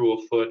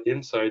residual foot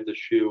inside the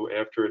shoe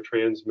after a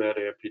transmat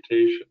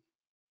amputation.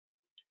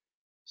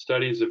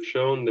 Studies have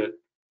shown that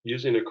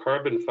using a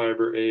carbon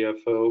fiber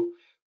AFO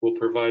will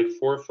provide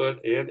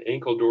forefoot and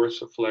ankle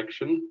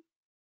dorsiflexion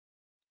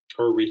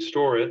or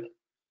restore it.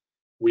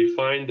 We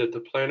find that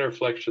the plantar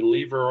flexion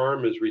lever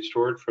arm is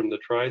restored from the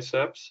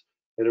triceps,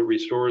 and it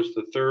restores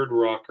the third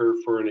rocker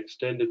for an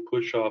extended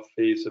push-off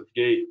phase of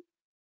gait.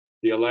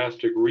 The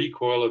elastic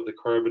recoil of the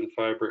carbon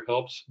fiber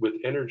helps with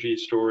energy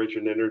storage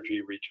and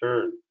energy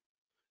return.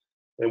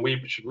 And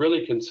we should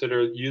really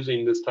consider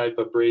using this type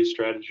of brace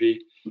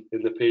strategy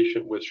in the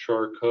patient with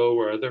Charcot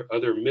or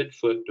other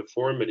midfoot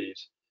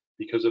deformities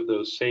because of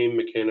those same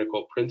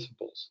mechanical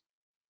principles.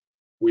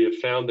 We have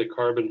found that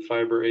carbon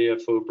fiber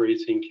AFO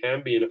bracing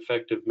can be an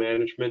effective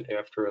management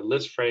after a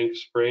Lisfranc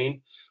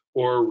sprain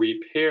or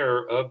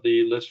repair of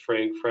the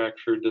Lisfranc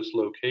fracture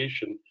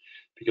dislocation,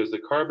 because the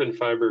carbon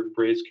fiber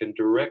brace can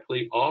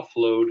directly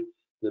offload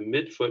the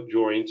midfoot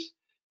joints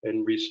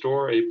and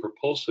restore a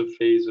propulsive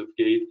phase of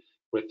gait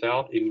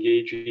without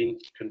engaging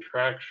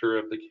contracture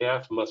of the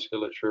calf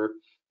musculature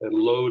and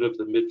load of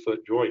the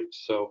midfoot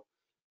joints. So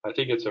I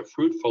think it's a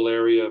fruitful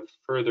area of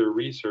further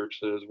research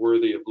that is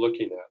worthy of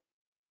looking at.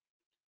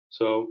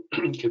 So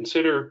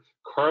consider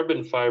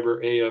carbon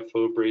fiber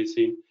AFO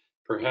bracing,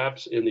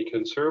 perhaps in the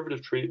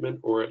conservative treatment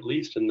or at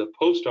least in the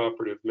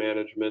postoperative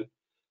management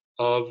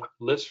of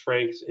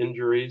Lisfranc's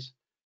injuries,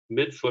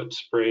 midfoot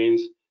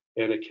sprains,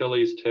 and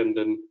Achilles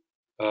tendon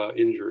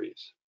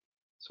injuries.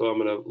 So I'm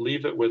going to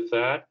leave it with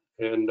that,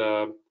 and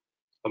I'm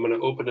going to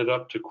open it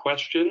up to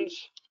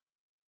questions.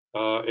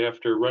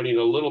 After running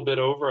a little bit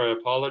over, I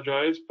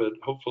apologize, but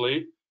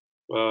hopefully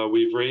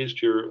we've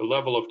raised your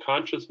level of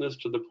consciousness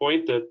to the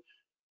point that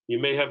you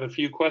may have a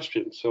few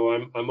questions, so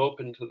I'm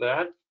open to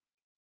that.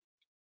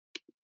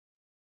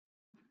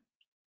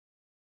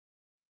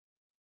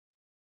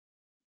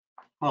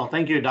 Well,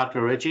 thank you,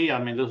 Dr. Ritchie.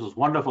 I mean, this was a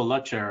wonderful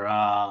lecture.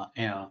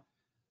 You know,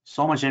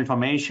 so much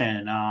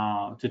information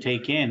to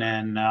take in,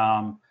 and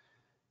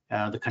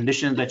the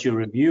conditions that you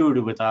reviewed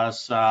with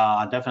us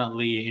are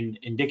definitely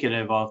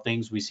indicative of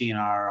things we see in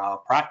our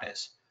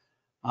practice.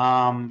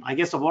 I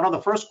guess one of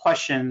the first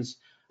questions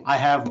I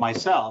have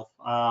myself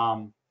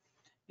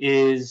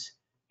is,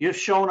 you've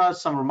shown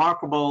us some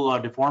remarkable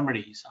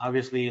deformities.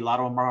 Obviously, a lot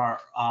of them are,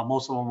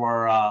 most of them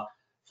were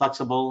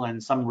flexible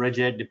and some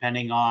rigid,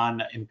 depending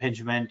on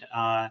impingement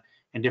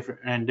in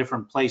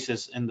different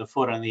places in the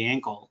foot and the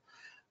ankle.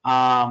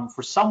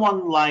 For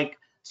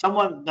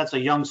someone that's a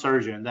young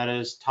surgeon that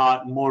is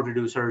taught more to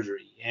do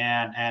surgery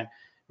and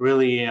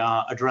really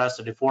address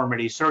the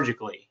deformity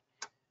surgically,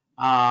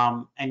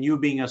 and you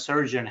being a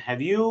surgeon, have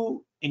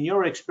you, in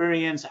your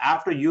experience,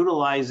 after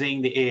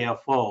utilizing the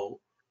AFO,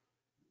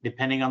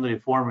 depending on the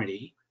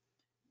deformity,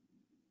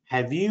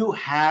 have you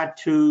had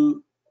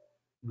to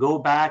go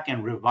back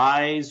and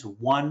revise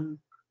one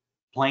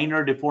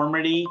planar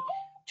deformity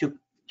to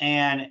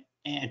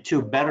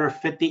to better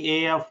fit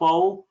the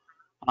AFO,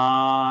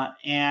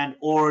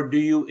 or do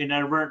you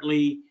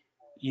inadvertently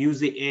use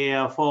the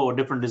AFO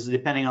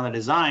depending on the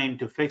design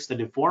to fix the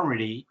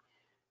deformity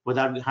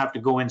without have to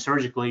go in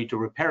surgically to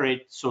repair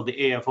it so the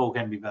AFO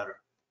can be better?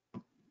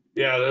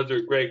 Yeah, those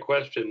are great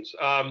questions.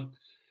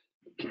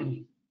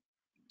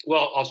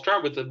 Well, I'll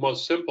start with the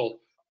most simple.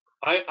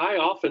 I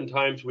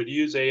oftentimes would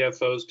use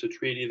AFOs to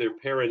treat either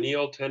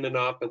peroneal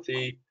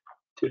tendinopathy,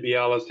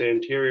 tibialis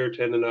anterior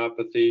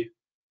tendinopathy,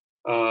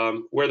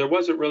 where there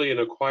wasn't really an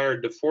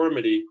acquired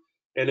deformity.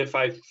 And if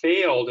I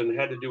failed and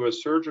had to do a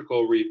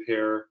surgical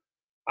repair,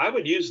 I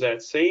would use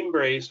that same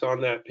brace on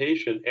that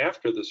patient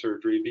after the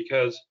surgery,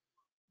 because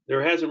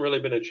there hasn't really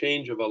been a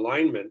change of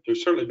alignment.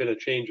 There's certainly been a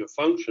change of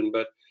function,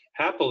 but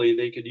happily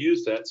they could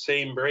use that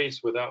same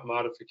brace without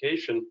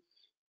modification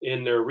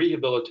in their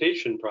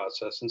rehabilitation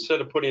process.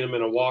 Instead of putting them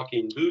in a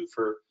walking boot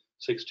for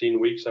 16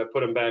 weeks, I put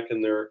them back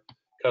in their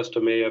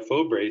custom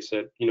AFO brace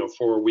at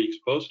 4 weeks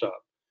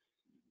post-op.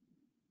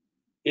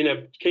 In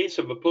a case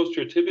of a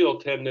posterior tibial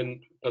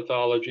tendon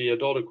pathology,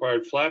 adult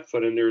acquired flat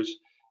foot, and there's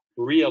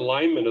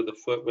realignment of the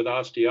foot with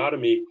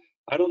osteotomy,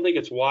 I don't think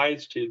it's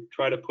wise to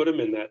try to put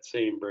them in that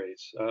same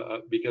brace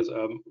because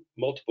of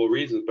multiple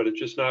reasons, but it's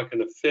just not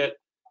going to fit,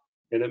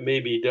 and it may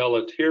be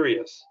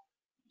deleterious.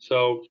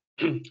 So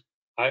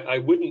I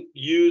wouldn't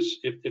use,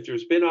 if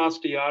there's been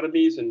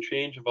osteotomies and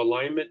change of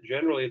alignment,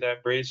 generally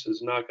that brace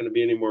is not going to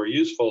be any more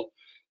useful,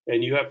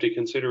 and you have to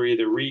consider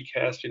either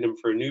recasting them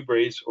for a new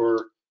brace,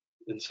 or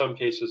in some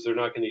cases they're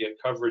not going to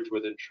get coverage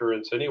with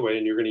insurance anyway,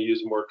 and you're going to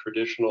use a more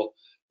traditional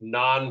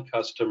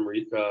non-custom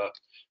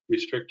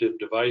restrictive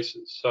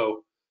devices.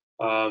 So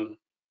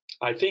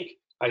I think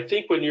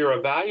when you're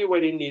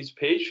evaluating these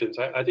patients,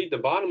 I think the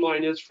bottom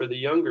line is for the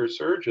younger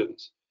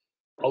surgeons,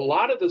 a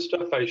lot of the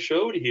stuff I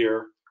showed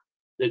here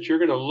that you're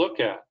going to look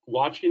at,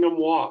 watching them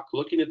walk,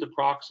 looking at the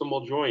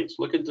proximal joints,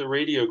 looking at the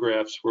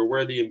radiographs for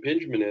where the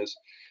impingement is,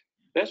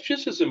 that's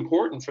just as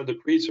important for the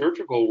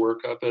pre-surgical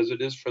workup as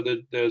it is for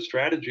the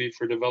strategy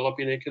for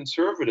developing a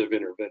conservative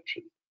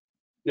intervention.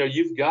 You know,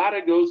 you've got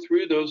to go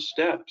through those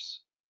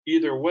steps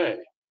either way.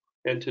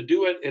 And to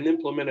do it and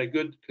implement a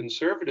good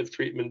conservative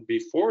treatment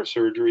before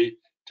surgery,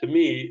 to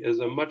me, is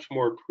a much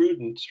more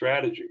prudent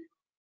strategy.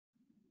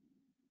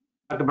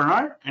 Dr.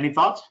 Bernard, any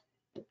thoughts?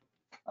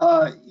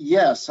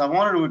 Yes, I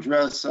wanted to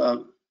address. I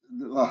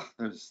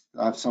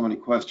have so many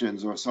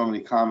questions or so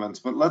many comments,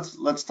 but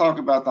let's talk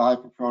about the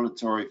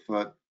hyperpronatory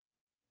foot,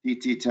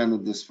 PT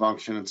tendon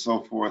dysfunction, and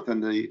so forth,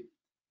 and the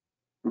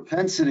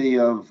propensity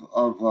of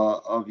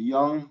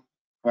young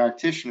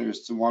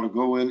practitioners to want to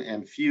go in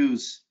and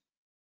fuse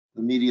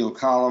the medial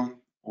column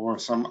or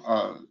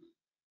some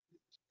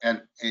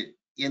and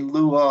in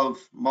lieu of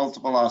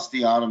multiple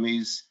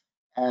osteotomies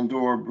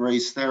and/or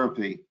brace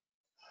therapy.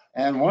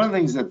 And one of the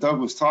things that Doug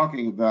was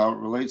talking about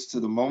relates to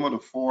the moment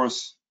of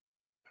force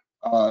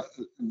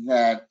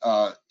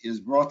that is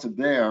brought to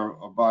bear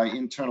by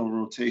internal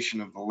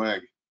rotation of the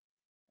leg.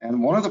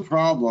 And one of the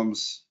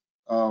problems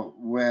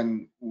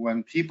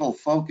when people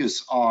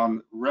focus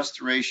on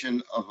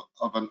restoration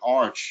of an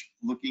arch,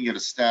 looking at a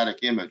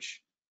static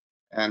image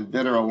and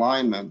better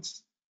alignment,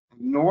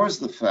 ignores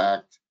the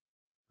fact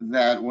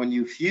that when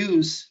you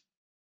fuse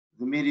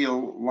the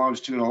medial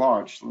longitudinal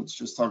arch, let's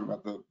just talk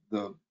about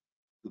the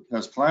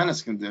pes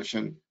planus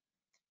condition,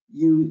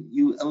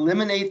 you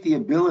eliminate the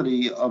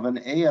ability of an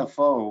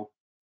AFO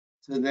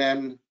to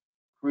then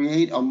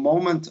create a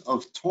moment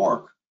of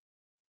torque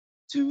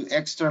to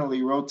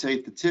externally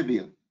rotate the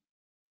tibia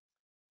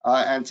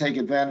and take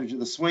advantage of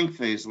the swing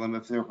phase limb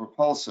if they're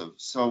propulsive.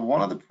 So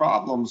one of the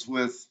problems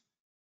with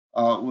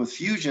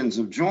fusions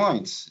of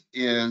joints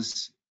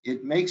is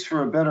it makes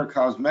for a better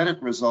cosmetic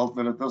result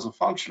than it does a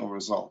functional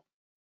result.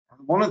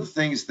 One of the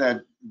things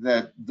that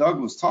Doug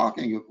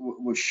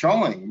was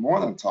showing more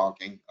than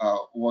talking,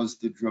 was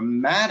the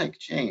dramatic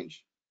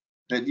change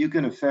that you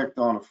can effect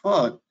on a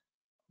foot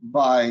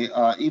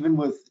by even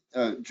with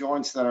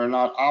joints that are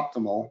not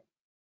optimal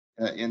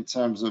in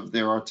terms of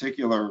their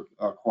articular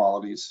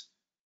qualities,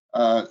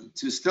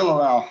 to still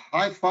allow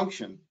high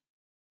function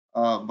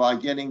by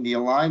getting the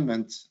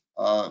alignment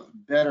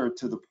better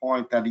to the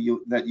point that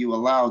you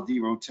allow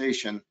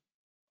derotation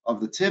of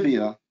the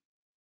tibia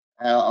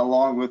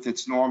along with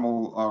its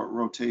normal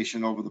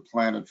rotation over the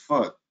planted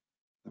foot,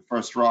 the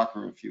first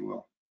rocker, if you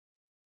will.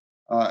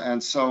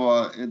 And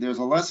so there's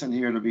a lesson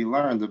here to be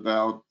learned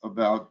about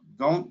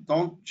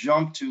don't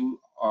jump to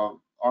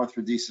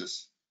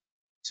arthrodesis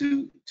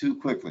too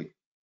quickly.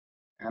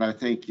 And I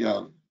think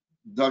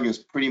Doug has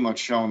pretty much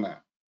shown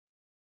that.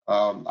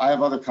 I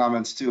have other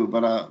comments too,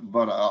 but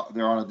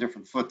they're on a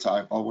different foot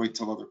type. I'll wait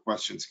till other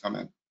questions come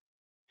in.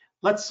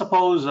 Let's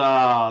suppose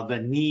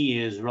the knee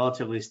is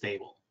relatively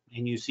stable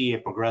and you see a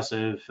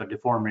progressive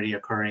deformity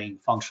occurring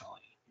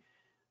functionally.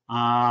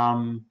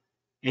 And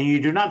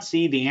you do not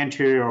see the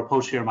anterior or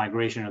posterior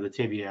migration of the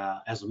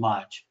tibia as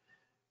much,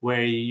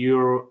 where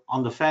you're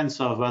on the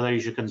fence of whether you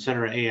should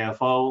consider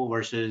AFO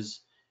versus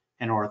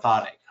an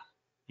orthotic,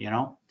 you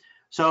know?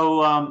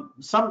 So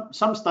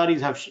some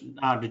studies have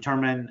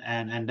determined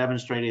and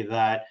demonstrated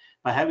that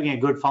by having a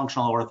good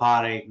functional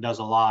orthotic does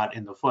a lot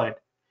in the foot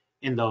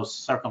in those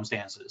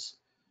circumstances,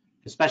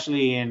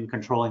 especially in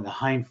controlling the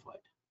hind foot.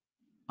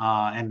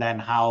 And then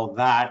how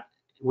that,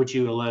 which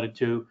you alluded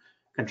to,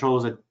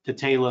 controls the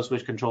talus,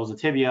 which controls the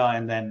tibia,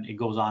 and then it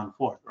goes on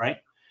forth, right?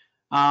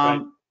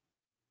 Right.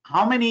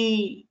 How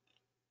many,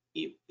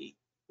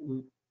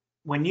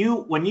 when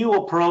you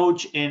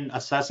approach in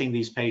assessing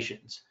these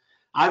patients,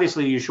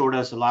 obviously you showed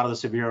us a lot of the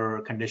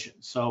severe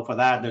conditions. So for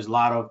that, there's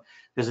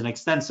an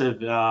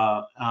extensive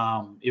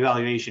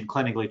evaluation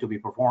clinically to be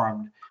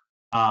performed,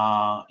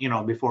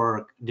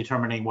 before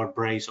determining what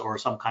brace or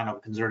some kind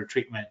of concerted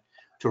treatment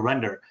to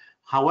render.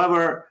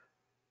 However,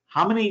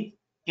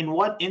 in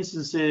what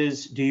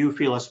instances do you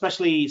feel,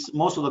 especially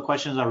most of the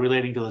questions are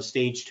relating to the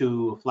stage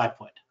 2 flat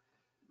foot,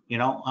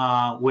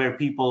 where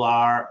people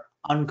are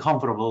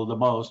uncomfortable the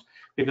most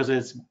because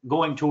it's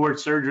going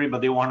towards surgery,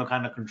 but they want to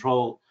kind of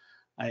control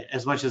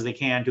as much as they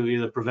can to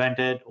either prevent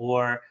it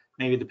or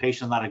maybe the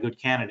patient's not a good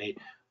candidate.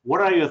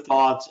 What are your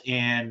thoughts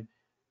in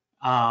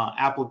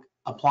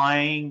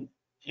applying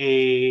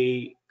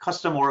a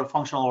custom or a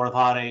functional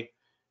orthotic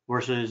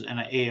versus an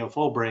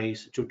AFO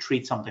brace to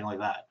treat something like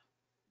that?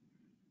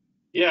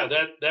 Yeah,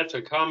 that's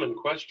a common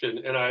question.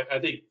 And I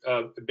think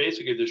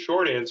basically the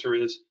short answer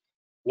is,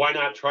 why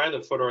not try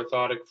the foot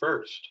orthotic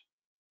first?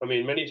 I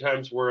mean, many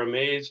times we're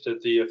amazed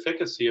at the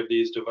efficacy of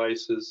these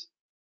devices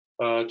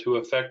to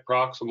affect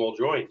proximal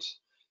joints.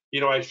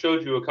 I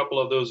showed you a couple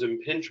of those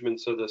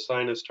impingements of the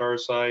sinus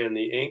tarsi and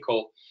the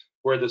ankle,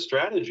 where the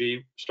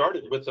strategy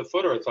started with the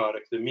foot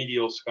orthotic, the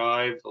medial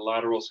skive, the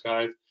lateral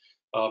skive.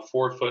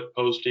 forefoot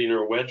posting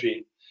or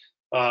wedging.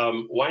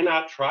 Why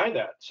not try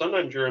that?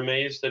 Sometimes you're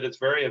amazed that it's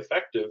very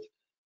effective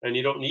and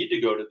you don't need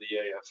to go to the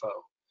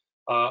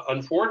AFO.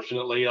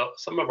 Unfortunately,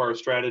 some of our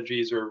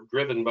strategies are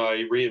driven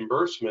by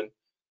reimbursement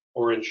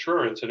or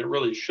insurance, and it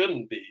really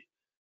shouldn't be.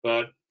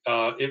 But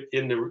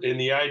in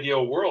the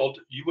ideal world,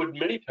 you would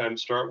many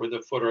times start with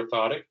a foot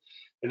orthotic,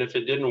 and if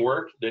it didn't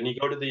work, then you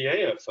go to the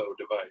AFO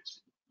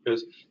device.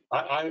 Because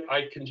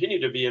I continue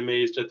to be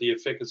amazed at the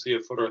efficacy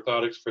of foot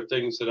orthotics for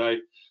things that I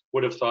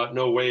would have thought,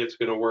 no way it's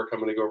going to work. I'm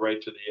going to go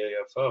right to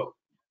the AFO.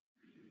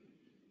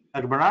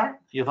 Dr. Bernard,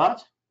 your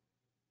thoughts?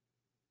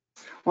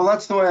 Well,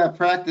 that's the way I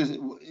practice.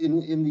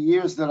 In the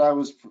years that I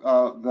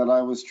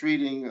was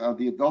treating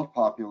the adult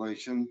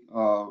population,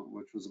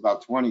 which was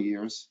about 20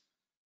 years,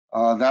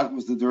 that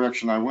was the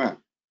direction I went.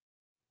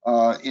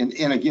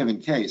 In a given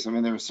case, I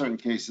mean, there are certain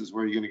cases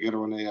where you're going to go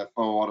to an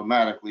AFO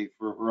automatically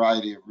for a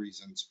variety of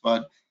reasons,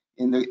 but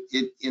in the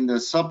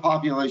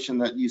subpopulation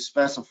that you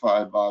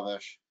specified,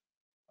 Bhavesh,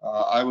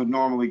 I would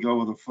normally go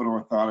with a foot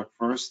orthotic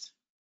first,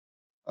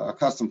 a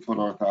custom foot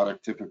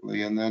orthotic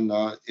typically, and then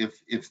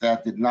if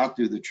that did not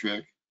do the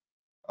trick,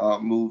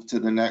 move to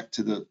the neck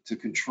to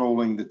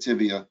controlling the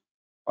tibia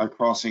by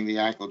crossing the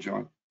ankle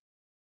joint.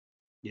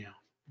 Yeah.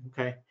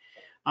 Okay.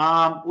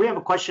 We have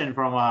a question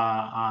from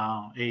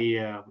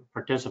a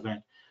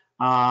participant.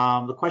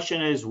 The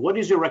question is, what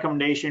is your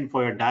recommendation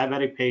for a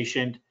diabetic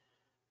patient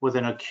with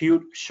an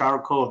acute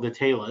Charcot of the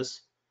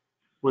talus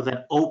with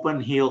an open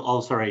heel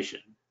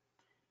ulceration?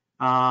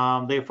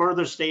 They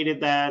further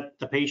stated that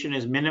the patient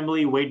is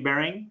minimally weight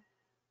bearing,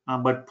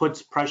 but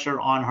puts pressure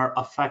on her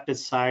affected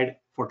side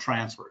for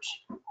transfers.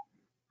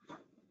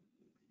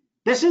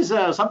 This is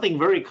something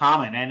very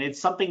common, and it's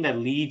something that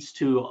leads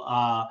to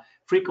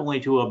frequently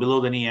to a below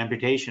the knee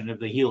amputation if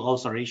the heel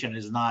ulceration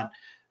is not,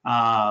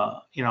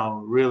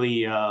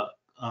 really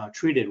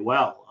treated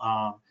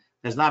well.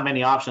 There's not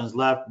many options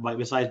left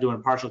besides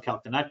doing partial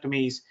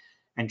calcanectomies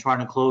and trying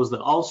to close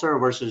the ulcer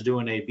versus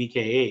doing a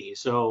BKA.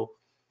 So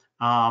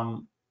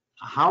how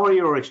are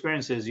your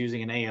experiences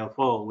using an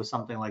AFO with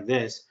something like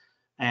this?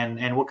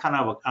 And what kind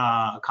of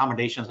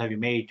accommodations have you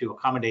made to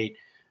accommodate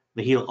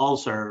the heel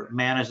ulcer,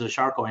 manage the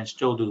Charcot, and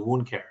still do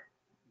wound care?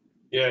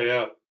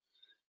 Yeah,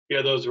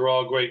 those are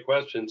all great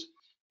questions.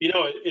 You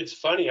know, it's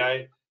funny,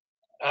 I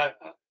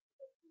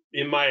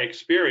in my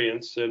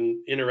experience and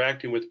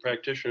interacting with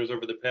practitioners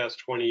over the past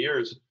 20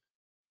 years,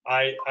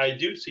 I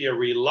do see a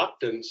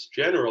reluctance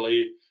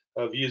generally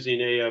of using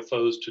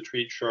AFOs to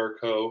treat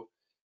Charcot.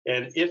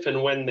 And if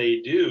and when they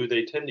do,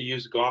 they tend to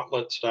use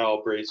gauntlet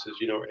style braces,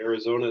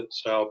 Arizona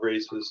style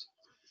braces,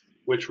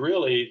 which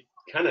really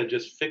kind of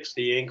just fix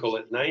the ankle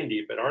at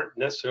 90, but aren't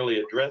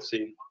necessarily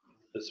addressing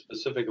the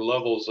specific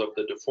levels of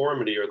the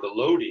deformity or the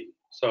loading.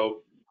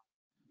 So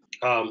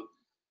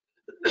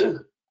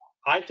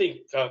I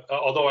think,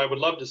 although I would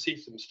love to see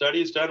some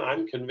studies done,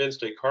 I'm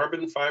convinced a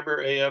carbon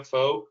fiber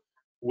AFO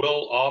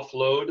will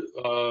offload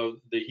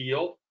the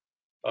heel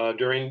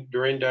during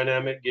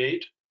dynamic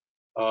gait,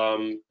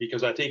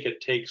 because I think it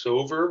takes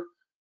over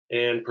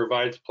and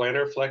provides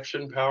plantar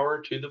flexion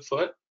power to the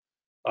foot.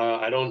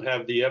 I don't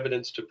have the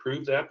evidence to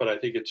prove that, but I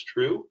think it's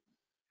true.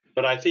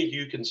 But I think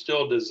you can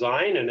still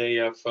design an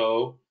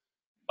AFO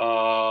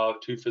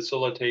to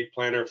facilitate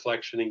plantar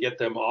flexion and get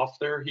them off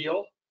their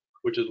heel,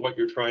 which is what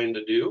you're trying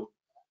to do.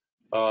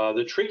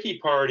 The tricky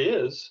part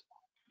is,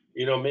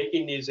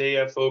 making these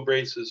AFO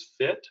braces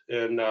fit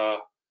and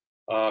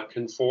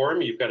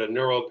conform. You've got a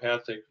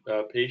neuropathic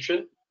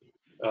patient.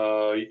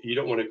 You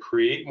don't want to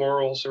create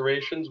more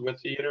ulcerations with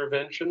the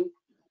intervention.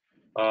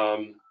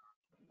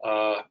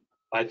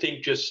 I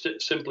think just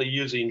simply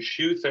using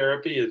shoe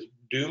therapy is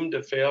doomed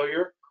to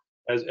failure,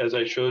 as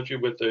I showed you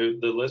with the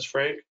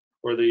Lisfranc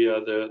or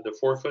the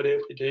forefoot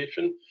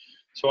amputation.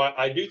 So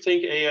I do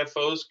think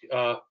AFOs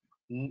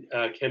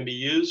can be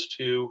used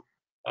to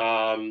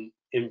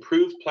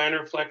improve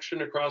plantar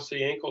flexion across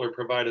the ankle or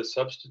provide a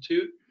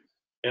substitute.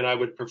 And I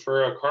would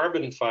prefer a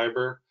carbon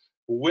fiber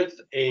with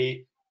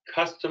a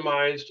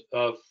customized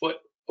foot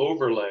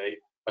overlay,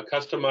 a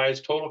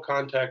customized total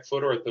contact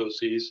foot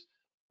orthoses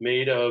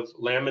made of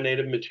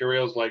laminated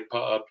materials like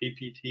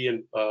PPT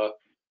and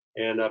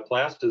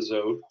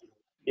Plastizote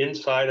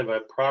inside of a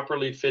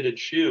properly fitted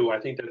shoe. I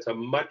think that's a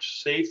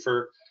much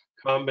safer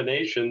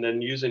combination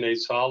than using a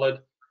solid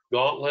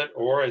gauntlet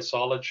or a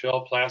solid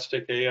shell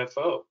plastic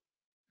AFO.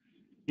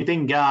 You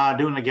think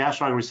doing a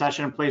gastric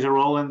recession plays a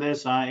role in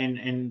this,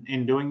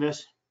 in doing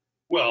this?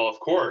 Well, of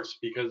course,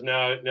 because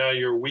now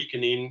you're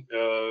weakening,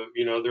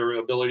 their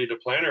ability to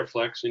plantar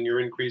flex, and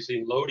you're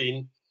increasing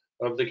loading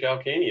of the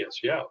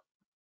calcaneus. Yeah.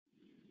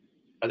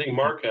 I think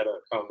Mark had a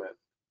comment.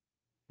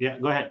 Yeah,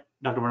 go ahead,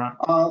 Dr. Bernard.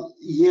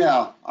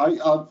 Yeah,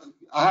 I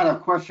had a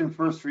question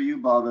first for you,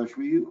 Bhavesh.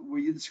 Were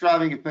you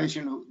describing a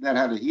patient that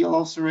had a heel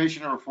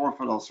ulceration or a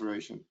forefoot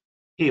ulceration?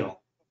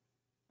 Heel.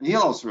 A heel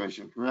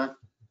ulceration, correct?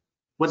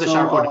 With the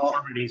Charcot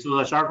deformity. So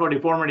the Charcot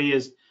deformity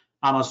is,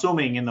 I'm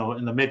assuming, in the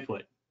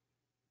midfoot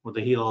with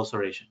the heel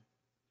ulceration.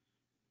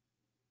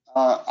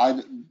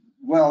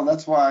 Well,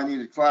 that's why I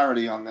needed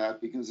clarity on that,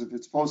 because if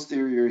it's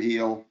posterior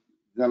heel,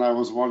 then I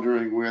was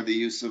wondering where the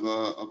use of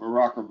a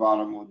rocker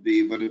bottom would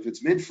be. But if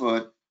it's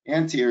midfoot,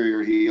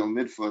 anterior heel,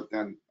 midfoot,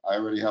 then I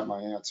already have my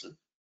answer.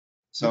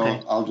 So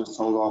Okay. I'll just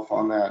hold off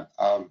on that.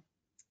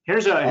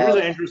 Here's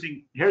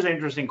an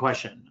interesting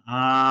question.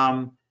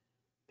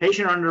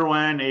 Patient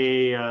underwent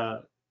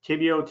a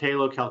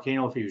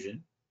tibio-talocalcaneal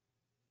fusion,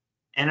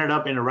 ended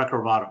up in a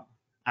recurvatum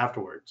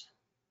afterwards.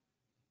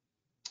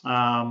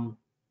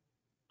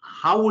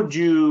 How would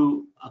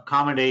you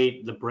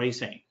accommodate the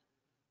bracing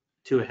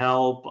to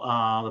help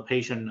the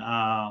patient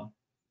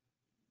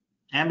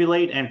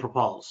ambulate and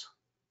propulse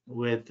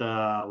with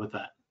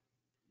that?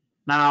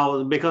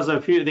 Now, because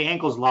the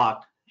ankle's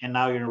locked and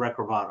now you're in a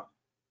recurvatum.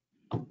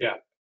 Yeah.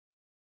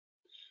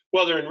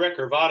 Well, they're in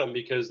recurvatum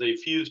because they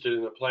fused it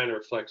in a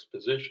plantar flex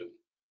position.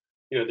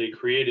 You know, they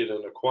created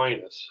an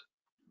equinus.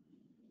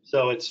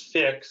 So it's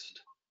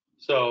fixed.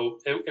 So,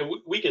 and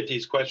we get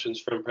these questions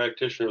from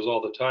practitioners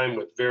all the time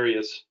with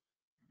various,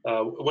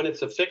 when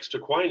it's a fixed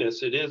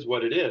equinus, it is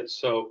what it is.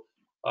 So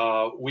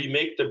we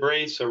make the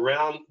brace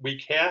around, we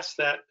cast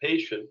that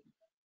patient,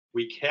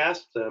 we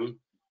cast them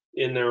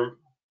in their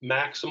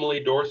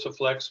maximally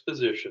dorsiflex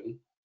position,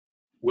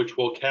 which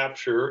will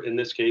capture, in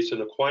this case,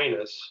 an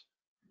equinus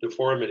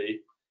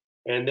deformity.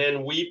 And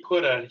then we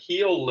put a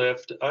heel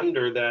lift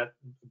under that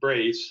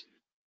brace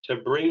to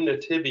bring the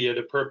tibia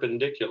to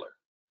perpendicular.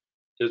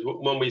 Because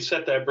when we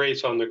set that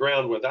brace on the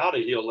ground without a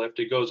heel lift,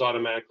 it goes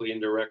automatically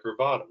into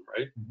recurvatum,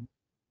 right? Mm-hmm.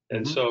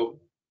 And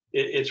so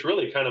it's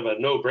really kind of a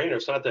no-brainer.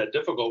 It's not that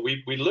difficult.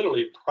 We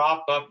literally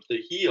prop up the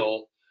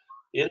heel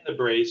in the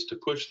brace to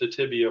push the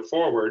tibia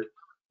forward,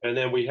 and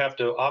then we have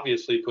to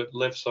obviously put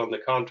lifts on the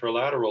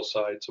contralateral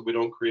side so we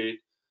don't create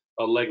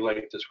a leg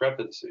length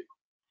discrepancy.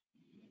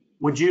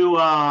 Would you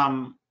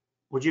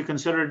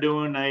consider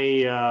doing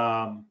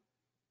a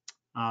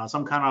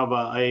some kind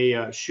of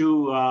a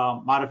shoe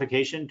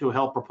modification to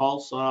help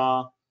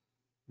propulse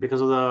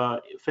because of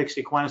the fixed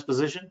equinus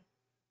position?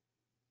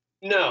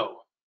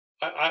 No,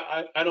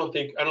 I don't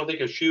think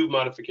a shoe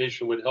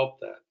modification would help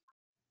that.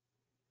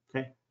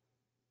 Okay.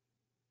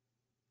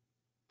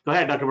 Go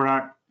ahead, Dr.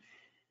 Bernard.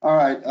 All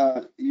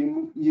right,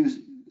 you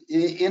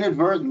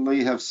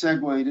inadvertently have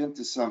segued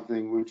into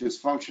something, which is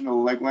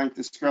functional leg length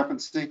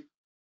discrepancy.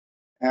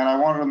 And I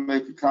wanted to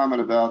make a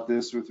comment about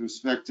this with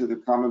respect to the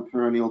common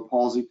peroneal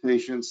palsy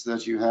patients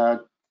that you had.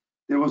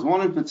 There was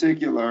one in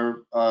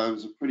particular, it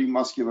was a pretty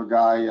muscular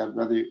guy, he had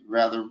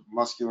rather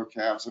muscular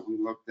calves that we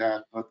looked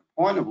at, but the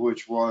point of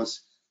which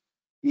was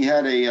he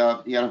had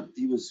a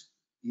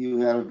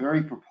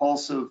very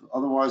propulsive,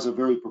 otherwise a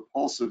very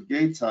propulsive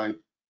gait type.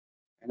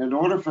 And in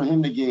order for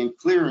him to gain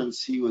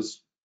clearance, he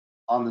was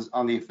on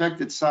the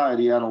affected side,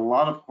 he had a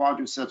lot of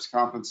quadriceps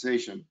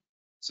compensation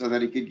so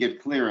that he could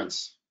get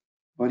clearance.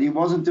 But he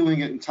wasn't doing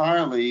it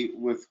entirely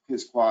with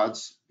his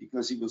quads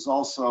because he was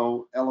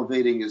also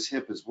elevating his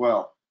hip as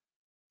well.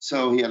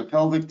 So he had a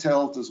pelvic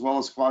tilt as well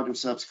as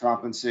quadriceps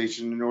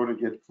compensation in order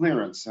to get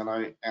clearance. And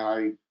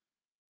I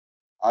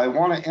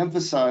want to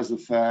emphasize the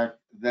fact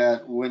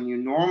that when you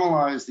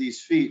normalize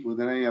these feet with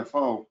an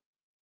AFO,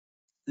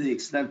 to the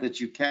extent that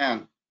you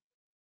can,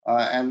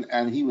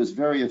 and he was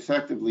very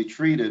effectively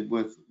treated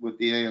with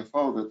the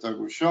AFO that Doug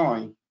was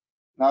showing.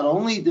 Not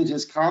only did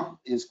his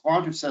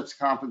quadriceps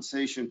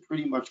compensation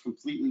pretty much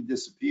completely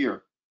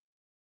disappear,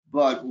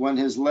 but when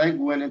his leg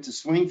went into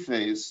swing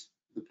phase,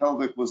 the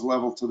pelvic was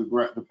level to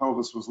the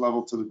pelvis was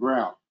level to the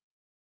ground.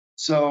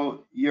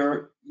 So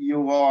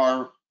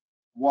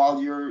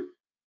while you're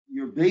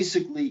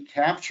basically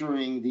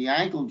capturing the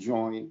ankle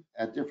joint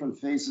at different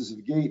phases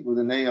of gait with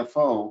an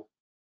AFO,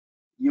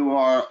 you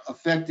are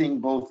affecting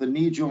both the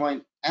knee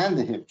joint and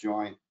the hip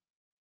joint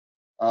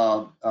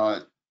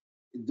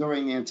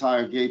during the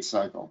entire gait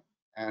cycle.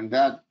 And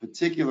that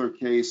particular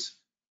case,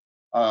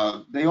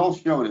 they all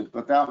showed it,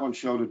 but that one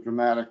showed it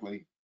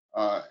dramatically.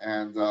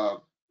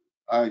 I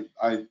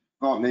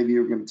thought maybe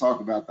you were going to talk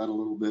about that a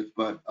little bit,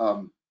 but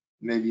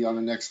maybe on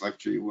the next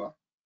lecture you will.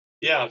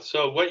 Yeah.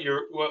 So what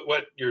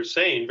you're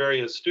saying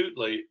very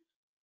astutely,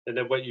 and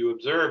then what you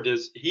observed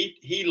is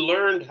he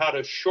learned how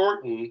to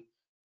shorten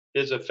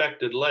his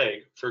affected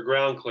leg for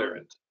ground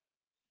clearance.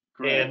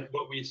 Correct. And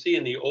what we see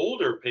in the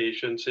older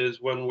patients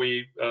is when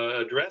we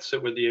address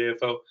it with the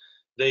AFO,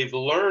 they've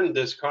learned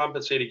this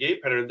compensated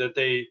gait pattern that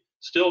they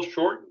still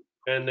shorten,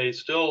 and they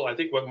still, I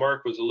think what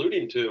Mark was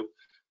alluding to,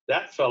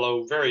 that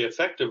fellow very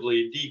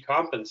effectively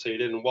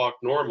decompensated and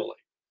walked normally.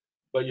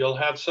 But you'll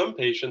have some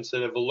patients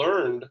that have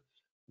learned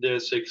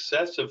this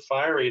excessive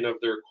firing of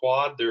their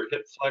quad, their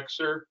hip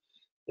flexor,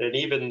 and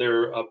even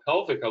their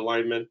pelvic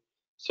alignment,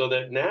 so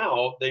that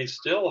now they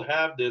still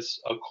have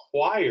this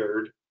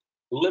acquired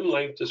limb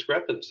length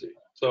discrepancy.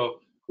 So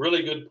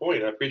really good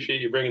point. I appreciate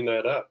you bringing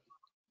that up.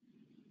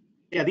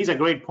 Yeah, these are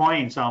great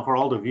points for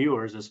all the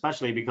viewers,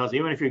 especially because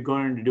even if you're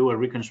going to do a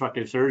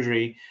reconstructive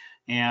surgery,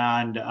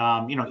 and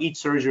each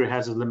surgery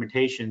has its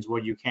limitations,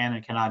 what you can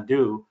and cannot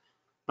do,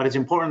 but it's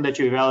important that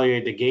you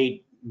evaluate the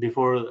gait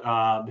before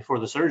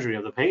the surgery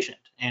of the patient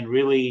and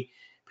really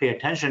pay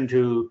attention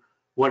to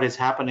what is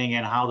happening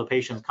and how the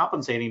patient's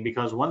compensating,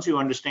 because once you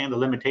understand the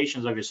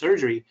limitations of your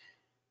surgery,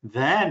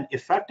 then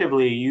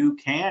effectively you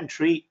can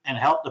treat and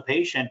help the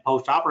patient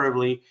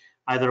post-operatively,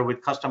 either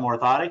with custom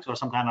orthotics or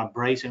some kind of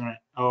bracing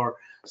or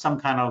some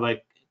kind of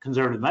a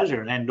conservative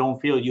measure, and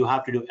don't feel you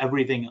have to do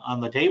everything on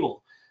the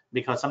table,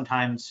 because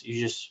sometimes you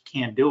just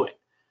can't do it.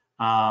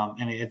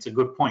 And it's a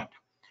good point.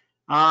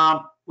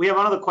 We have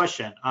another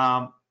question.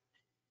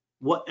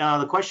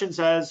 The question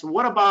says,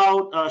 what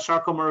about a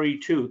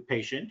Charcot-Marie-Tooth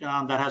patient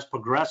that has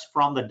progressed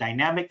from the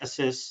dynamic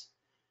assist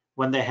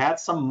when they had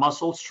some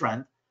muscle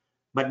strength,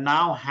 but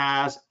now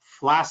has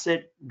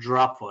flaccid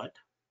drop foot?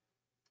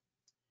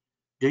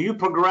 Do you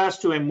progress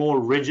to a more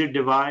rigid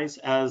device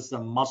as the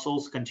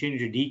muscles continue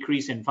to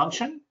decrease in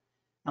function?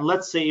 And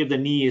let's say if the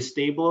knee is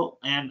stable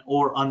and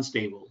or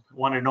unstable. I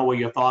want to know what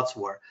your thoughts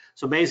were.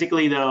 So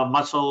basically the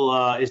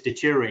muscle is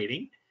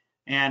deteriorating,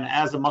 and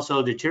as the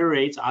muscle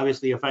deteriorates,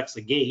 obviously affects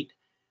the gait.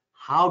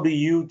 How do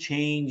you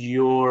change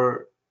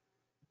your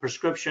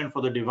prescription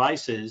for the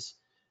devices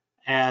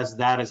as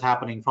that is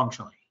happening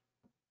functionally?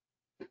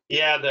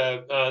 Yeah,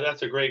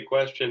 that's a great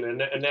question,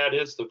 and that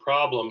is the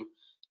problem,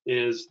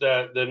 is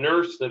that the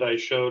nurse that I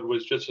showed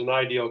was just an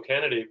ideal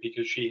candidate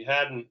because she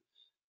hadn't,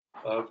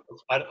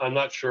 I'm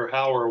not sure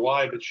how or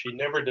why, but she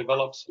never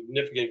developed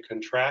significant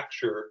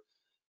contracture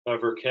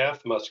of her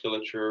calf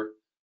musculature,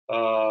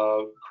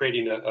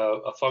 creating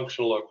a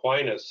functional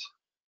equinus.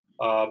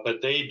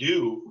 But they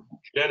do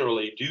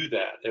generally do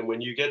that. And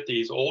when you get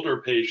these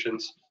older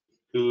patients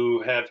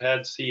who have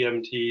had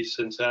CMT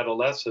since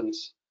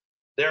adolescence,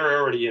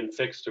 they're already in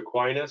fixed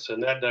equinus,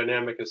 and that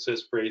dynamic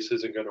assist brace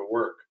isn't going to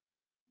work.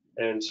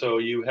 And so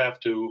you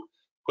have to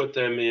put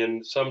them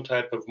in some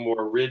type of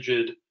more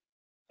rigid,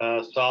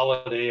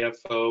 solid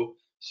AFO,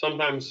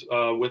 sometimes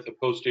with a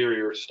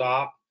posterior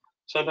stop,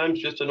 sometimes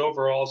just an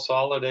overall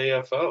solid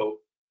AFO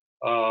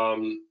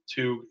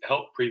to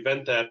help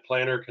prevent that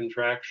plantar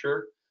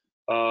contracture.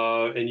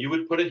 And you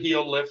would put a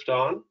heel lift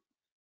on.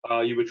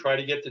 You would try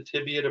to get the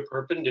tibia to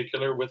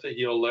perpendicular with a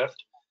heel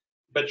lift.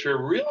 But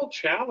your real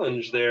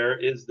challenge there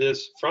is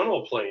this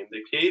frontal plane,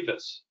 the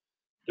cavus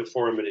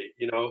deformity.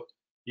 You know,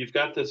 you've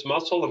got this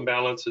muscle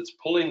imbalance that's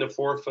pulling the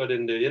forefoot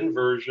into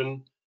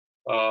inversion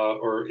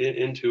or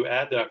into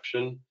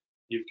adduction.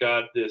 You've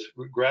got this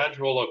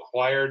gradual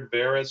acquired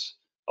varus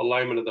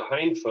alignment of the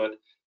hindfoot,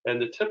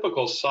 and the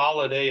typical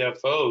solid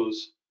AFOs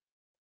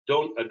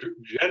don't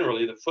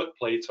generally, the foot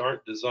plates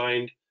aren't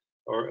designed,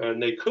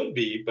 and they could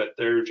be, but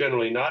they're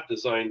generally not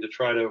designed to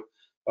try to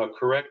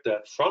correct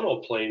that frontal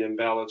plane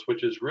imbalance,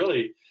 which is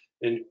really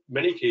in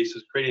many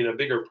cases creating a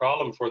bigger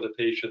problem for the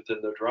patient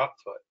than the drop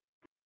foot.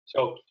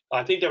 So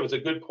I think that was a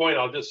good point.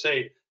 I'll just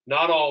say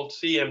not all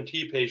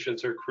CMT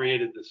patients are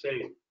created the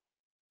same.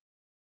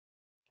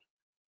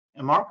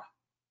 And Mark?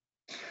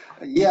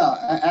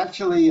 Yeah,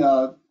 actually,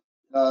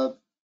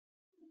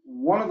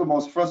 one of the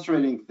most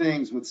frustrating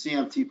things with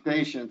CMT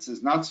patients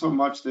is not so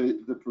much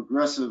the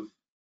progressive,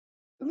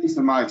 at least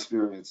in my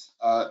experience,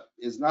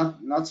 is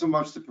not so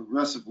much the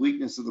progressive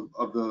weakness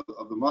of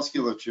the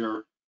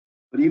musculature,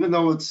 but even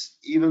though it's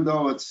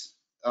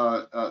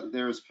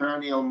there's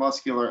perineal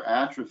muscular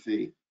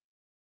atrophy,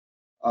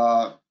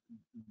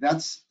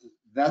 that's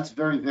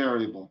very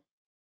variable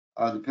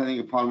depending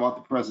upon what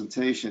the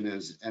presentation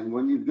is. And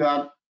when you've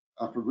got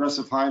a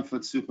progressive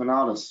hindfoot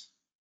supinatus,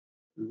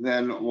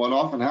 then what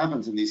often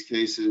happens in these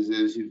cases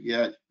is you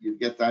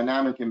get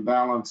dynamic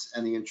imbalance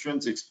and the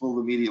intrinsics pull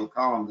the medial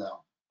column down.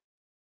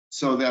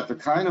 So that the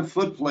kind of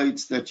foot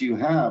plates that you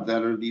have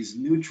that are these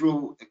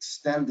neutral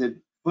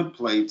extended foot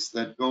plates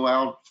that go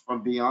out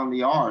from beyond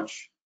the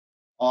arch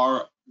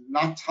are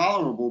not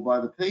tolerable by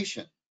the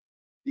patient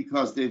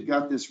because they've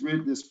got this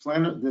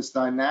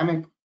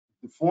dynamic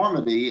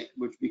deformity,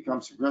 which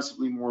becomes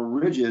progressively more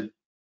rigid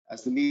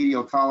as the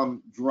medial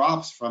column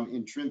drops from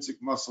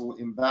intrinsic muscle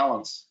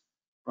imbalance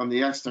from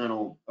the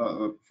external,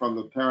 from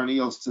the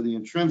perineals to the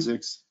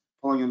intrinsics,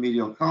 pulling the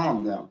medial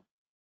column down.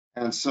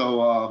 And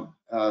so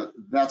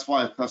that's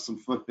why a custom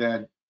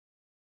footbed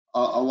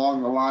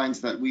along the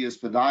lines that we as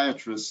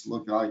podiatrists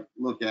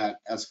look at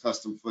as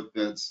custom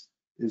footbeds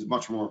is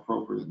much more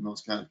appropriate in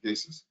those kind of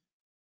cases.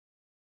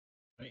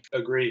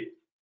 Agreed.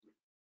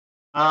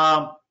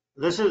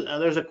 There's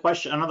a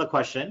question, another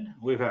question.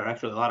 We've had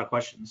actually a lot of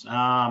questions.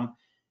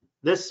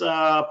 This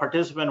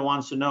participant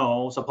wants to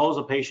know, suppose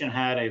a patient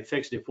had a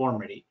fixed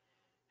deformity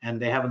and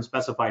they haven't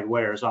specified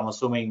where, so I'm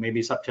assuming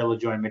maybe subtalar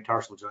joint,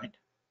 mid-tarsal joint.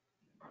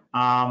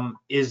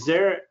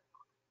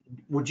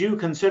 Would you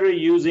consider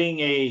using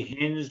a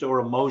hinged or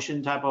a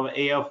motion type of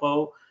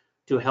AFO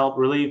to help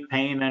relieve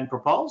pain and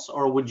propulse,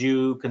 or would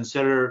you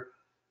consider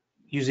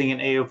using an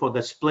AFO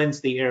that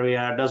splints the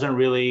area, doesn't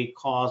really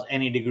cause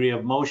any degree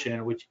of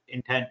motion, which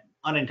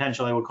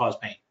unintentionally would cause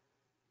pain?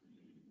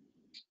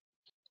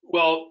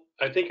 Well,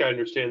 I think I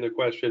understand the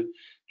question.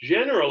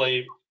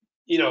 Generally,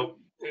 you know,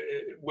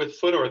 with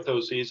foot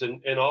orthoses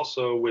and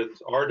also with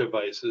our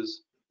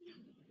devices,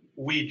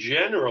 we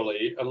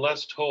generally,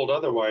 unless told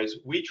otherwise,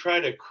 we try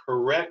to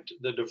correct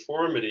the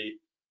deformity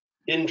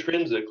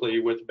intrinsically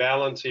with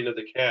balancing of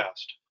the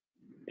cast.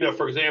 You know,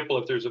 for example,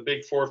 if there's a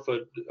big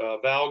forefoot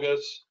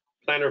valgus,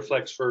 plantar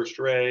flex first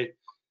ray,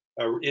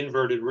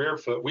 inverted rear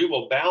foot, we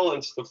will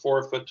balance the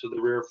forefoot to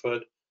the rear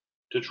foot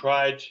to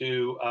try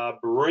to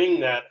bring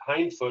that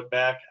hind foot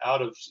back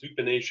out of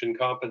supination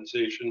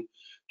compensation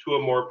to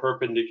a more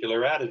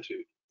perpendicular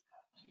attitude.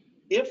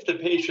 If the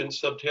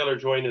patient's subtalar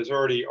joint is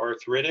already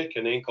arthritic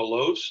and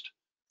ankylosed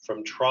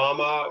from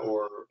trauma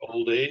or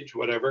old age,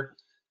 whatever,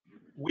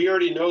 we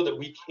already know that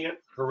we can't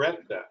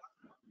correct that.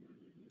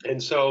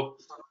 And so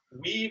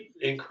we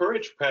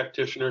encourage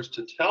practitioners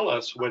to tell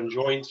us when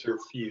joints are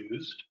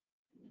fused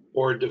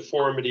or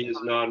deformity is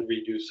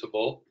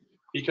non-reducible,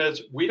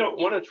 because we don't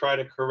want to try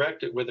to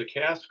correct it with a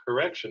cast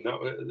correction.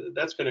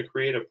 That's going to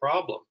create a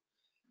problem.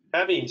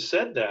 Having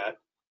said that,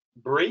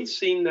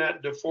 bracing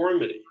that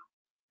deformity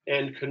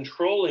and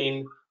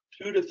controlling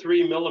 2 to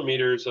 3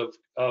 millimeters of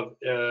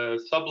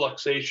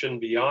subluxation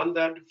beyond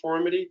that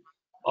deformity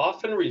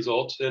often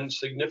results in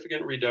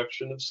significant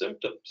reduction of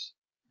symptoms.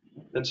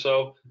 And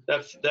so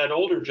that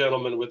older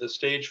gentleman with a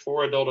stage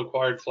 4 adult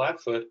acquired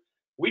flat foot,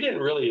 we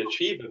didn't really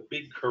achieve a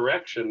big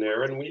correction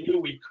there, and we knew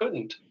we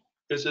couldn't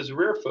because his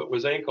rear foot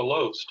was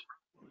ankylosed.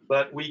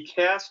 But we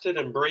casted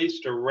and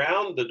braced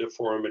around the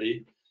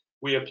deformity.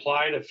 We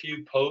applied a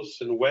few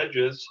posts and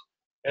wedges,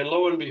 and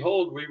lo and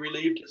behold, we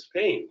relieved his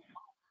pain.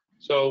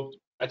 So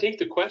I think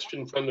the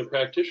question from the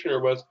practitioner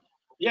was,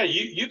 yeah,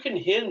 you can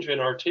hinge and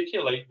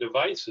articulate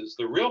devices.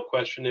 The real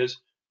question is,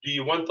 do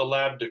you want the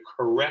lab to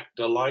correct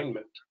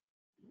alignment?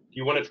 Do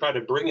you want to try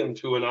to bring them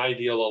to an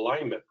ideal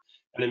alignment?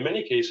 And in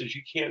many cases,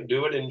 you can't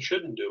do it and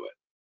shouldn't do it.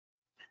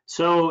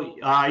 So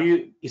are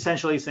you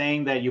essentially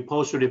saying that you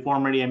post your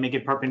deformity and make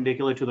it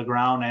perpendicular to the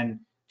ground and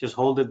just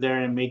hold it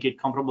there and make it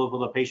comfortable for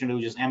the patient to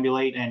just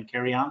ambulate and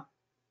carry on?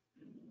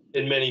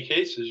 In many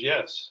cases,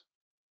 yes.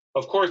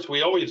 Of course,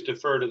 we always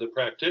defer to the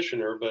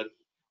practitioner, but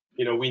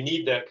we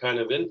need that kind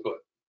of input.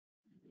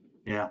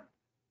 Yeah.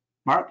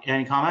 Mark,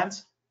 any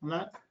comments on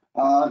that?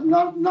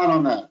 Not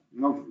on that.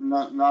 No,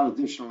 not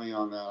additionally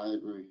on that. I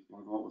agree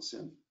with what was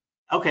said.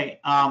 Okay.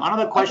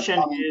 Another question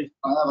is.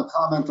 I have a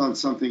comment on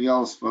something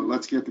else, but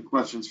let's get the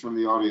questions from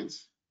the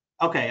audience.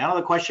 Okay.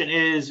 Another question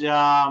is,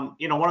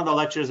 one of the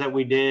lectures that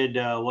we did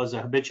was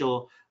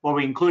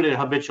we included a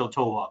habitual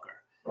toe walker.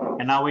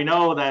 And now we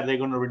know that they're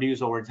going to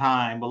reduce over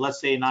time, but let's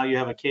say now you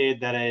have a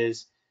kid that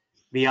is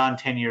beyond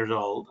 10 years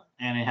old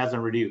and it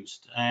hasn't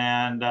reduced.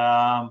 And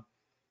now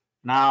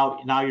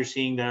you're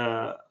seeing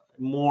the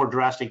more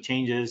drastic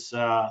changes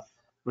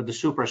with the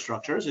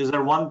superstructures. Is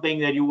there one thing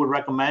that you would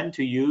recommend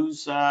to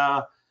use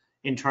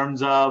in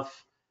terms of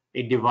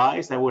a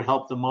device that would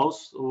help the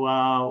most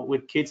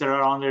with kids that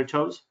are on their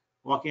toes,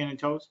 walking on their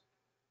toes?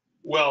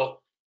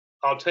 Well,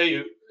 I'll tell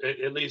you,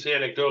 at least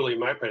anecdotally in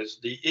my practice,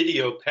 the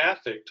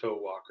idiopathic toe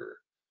walker,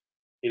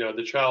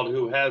 the child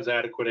who has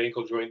adequate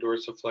ankle joint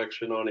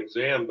dorsiflexion on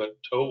exam, but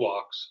toe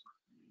walks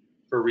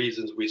for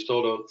reasons we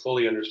still don't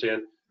fully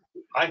understand.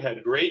 I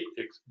had great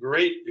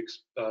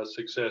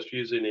success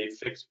using a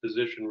fixed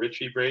position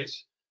Ritchie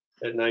brace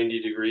at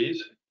 90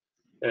 degrees,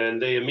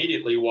 and they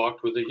immediately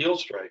walked with a heel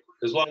strike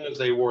as long as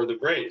they wore the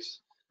brace.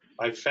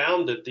 I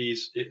found that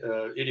these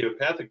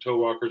idiopathic toe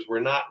walkers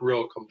were not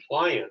real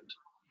compliant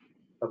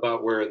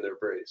about wearing their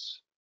brace.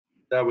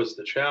 That was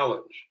the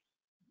challenge.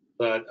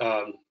 But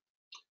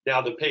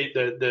now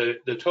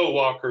the toe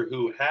walker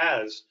who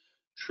has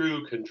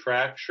true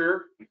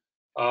contracture,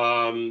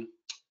 I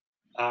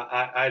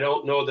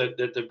don't know that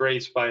the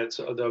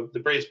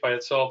brace by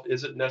itself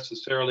isn't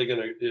necessarily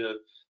going to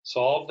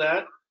solve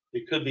that.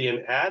 It could be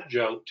an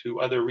adjunct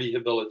to other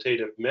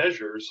rehabilitative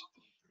measures,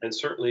 and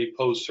certainly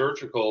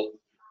post-surgical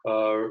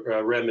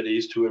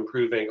remedies to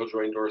improve ankle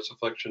joint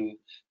dorsiflexion,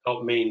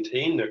 help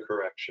maintain the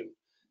correction.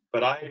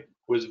 But I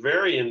was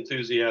very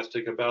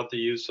enthusiastic about the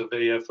use of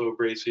AFO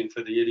bracing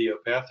for the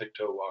idiopathic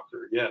toe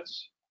walker.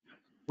 Yes.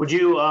 Would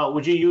you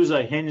use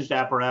a hinged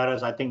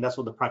apparatus? I think that's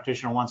what the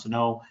practitioner wants to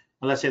know.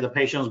 Let's say the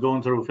patient is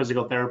going through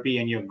physical therapy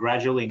and you're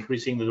gradually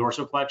increasing the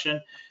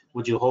dorsiflexion.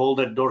 Would you hold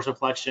the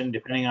dorsiflexion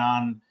depending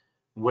on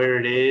where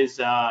it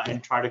is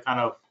and try to kind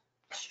of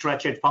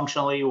stretch it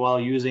functionally while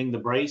using the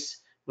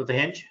brace with the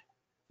hinge?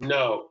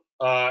 No,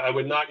 I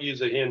would not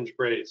use a hinge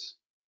brace.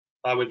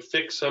 I would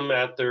fix them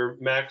at their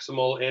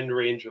maximal end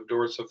range of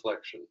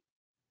dorsiflexion.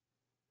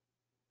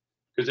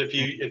 Because if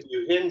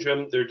you hinge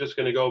them, they're just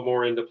going to go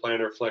more into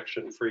plantar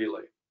flexion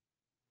freely.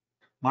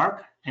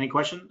 Mark, any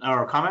questions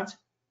or comments?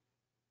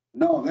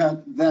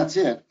 No, that's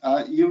it.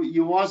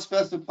 You are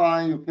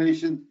specifying a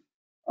patient,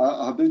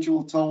 a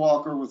habitual toe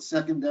walker with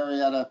secondary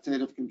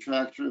adaptative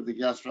contracture of the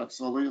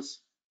gastrocsoleus.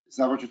 Is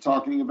that what you're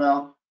talking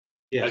about?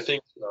 Yes. I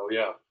think so,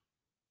 yeah.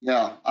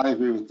 Yeah, I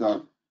agree with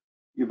Doug.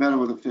 You're better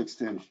with a fixed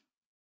hinge.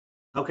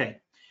 Okay.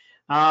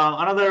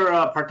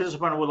 Another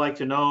participant would like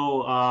to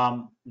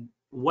know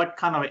what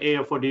kind of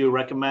AFO do you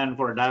recommend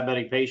for a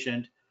diabetic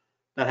patient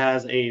that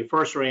has a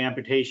first-ray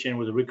amputation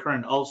with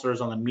recurrent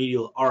ulcers on the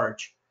medial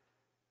arch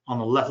on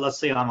the left, let's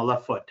say on the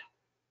left foot?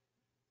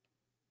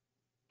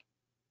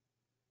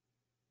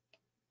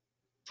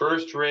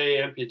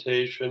 First-ray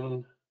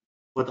amputation.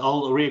 With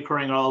all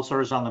reoccurring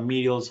ulcers on the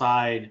medial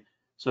side,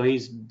 so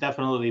he's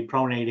definitely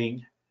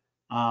pronating.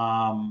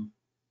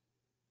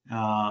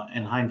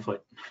 and hind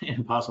foot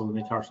and possibly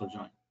metatarsal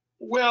joint.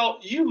 Well,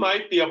 you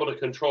might be able to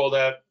control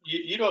that.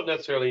 You don't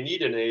necessarily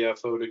need an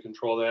AFO to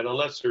control that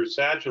unless there's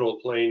sagittal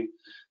plane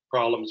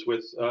problems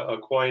with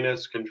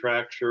equinus,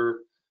 contracture,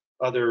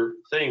 other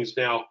things.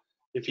 Now,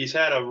 if he's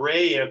had a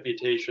ray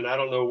amputation, I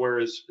don't know where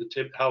his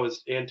tib, how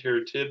his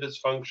anterior tib is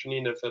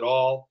functioning, if at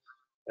all,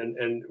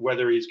 and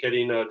whether he's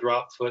getting a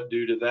drop foot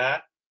due to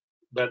that.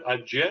 But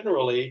I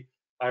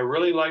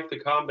really like the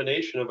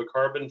combination of a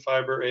carbon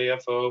fiber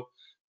AFO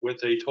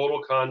with a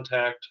total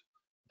contact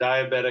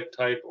diabetic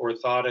type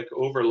orthotic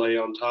overlay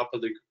on top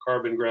of the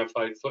carbon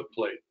graphite foot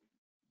plate.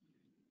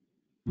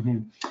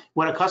 Mm-hmm.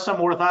 Would a custom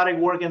orthotic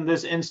work in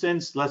this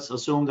instance? Let's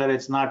assume that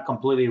it's not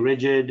completely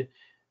rigid,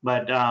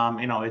 but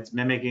you know, it's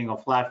mimicking a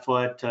flat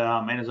foot,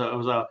 and it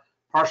was a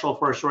partial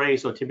first ray,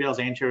 so tibialis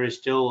anterior is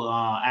still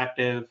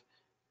active.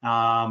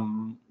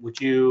 Can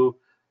you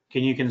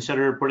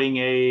consider putting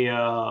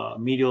a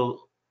medial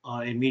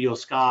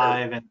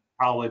skive and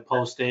probably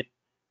post it?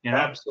 You know?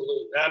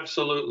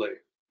 Absolutely.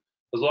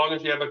 As long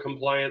as you have a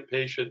compliant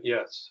patient,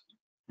 yes.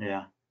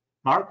 Yeah.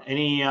 Mark,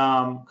 any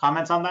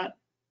comments on that?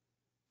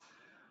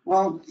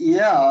 Well,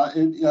 yeah,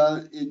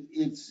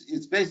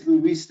 it's basically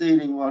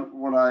restating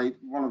one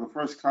of the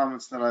first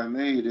comments that I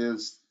made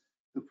is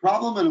the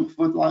problem in a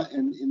foot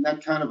in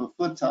that kind of a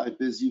foot type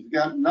is you've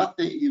got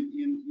nothing.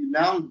 You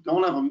now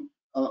don't have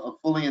a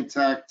fully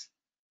intact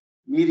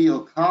medial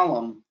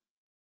column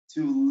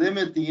to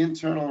limit the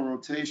internal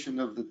rotation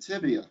of the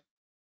tibia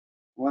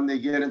when they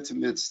get into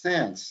mid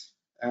stance,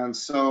 and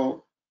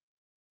so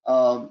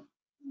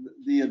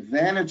the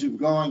advantage of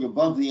going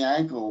above the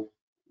ankle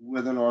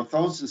with an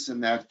orthosis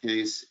in that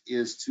case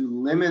is to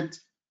limit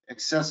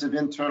excessive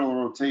internal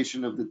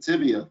rotation of the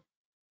tibia.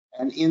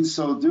 And in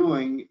so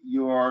doing,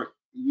 you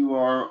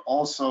are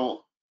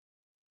also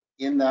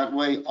in that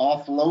way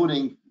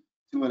offloading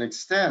to an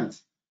extent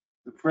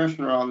the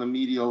pressure on the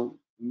medial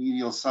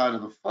side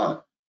of the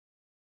foot.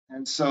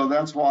 And so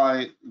that's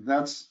why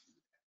that's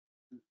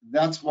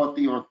what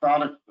the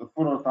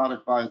foot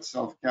orthotic by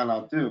itself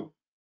cannot do.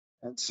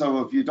 And so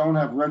if you don't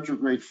have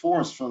retrograde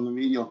force from the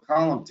medial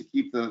column to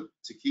keep the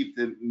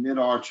mid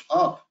arch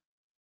up,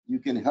 you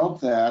can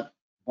help that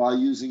by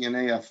using an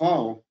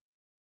AFO,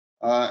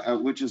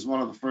 which is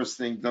one of the first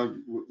things Doug,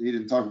 he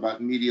didn't talk about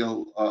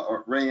medial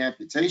or ray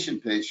amputation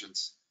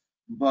patients,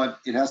 but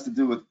it has to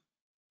do with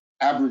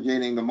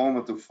abrogating the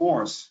moment of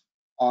force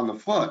on the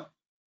foot,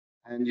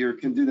 and you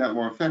can do that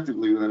more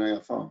effectively with an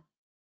AFO.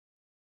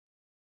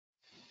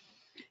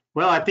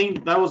 Well, I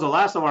think that was the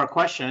last of our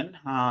question.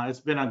 It's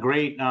been a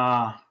great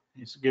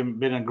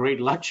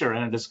lecture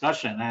and a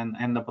discussion,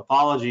 and the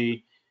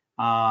pathology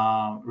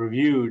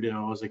reviewed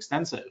was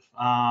extensive.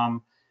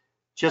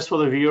 Just for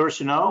the viewers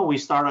to know, we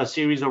start a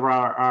series of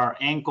our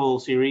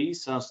ankle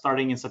series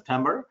starting in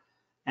September,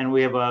 and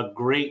we have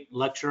great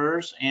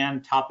lecturers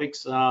and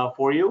topics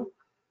for you.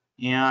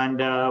 And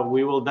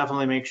we will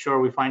definitely make sure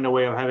we find a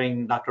way of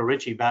having Dr.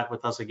 Ritchie back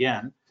with us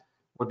again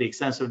with the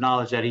extensive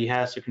knowledge that he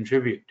has to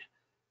contribute.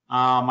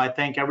 I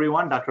thank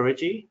everyone. Dr.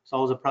 Ritchie, it's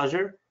always a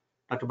pleasure.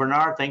 Dr.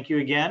 Bernard, thank you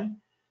again.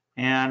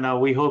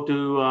 And we hope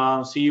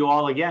to see you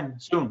all again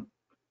soon.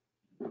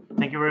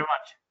 Thank you very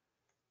much.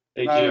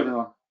 Thank Good night, you.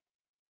 everyone.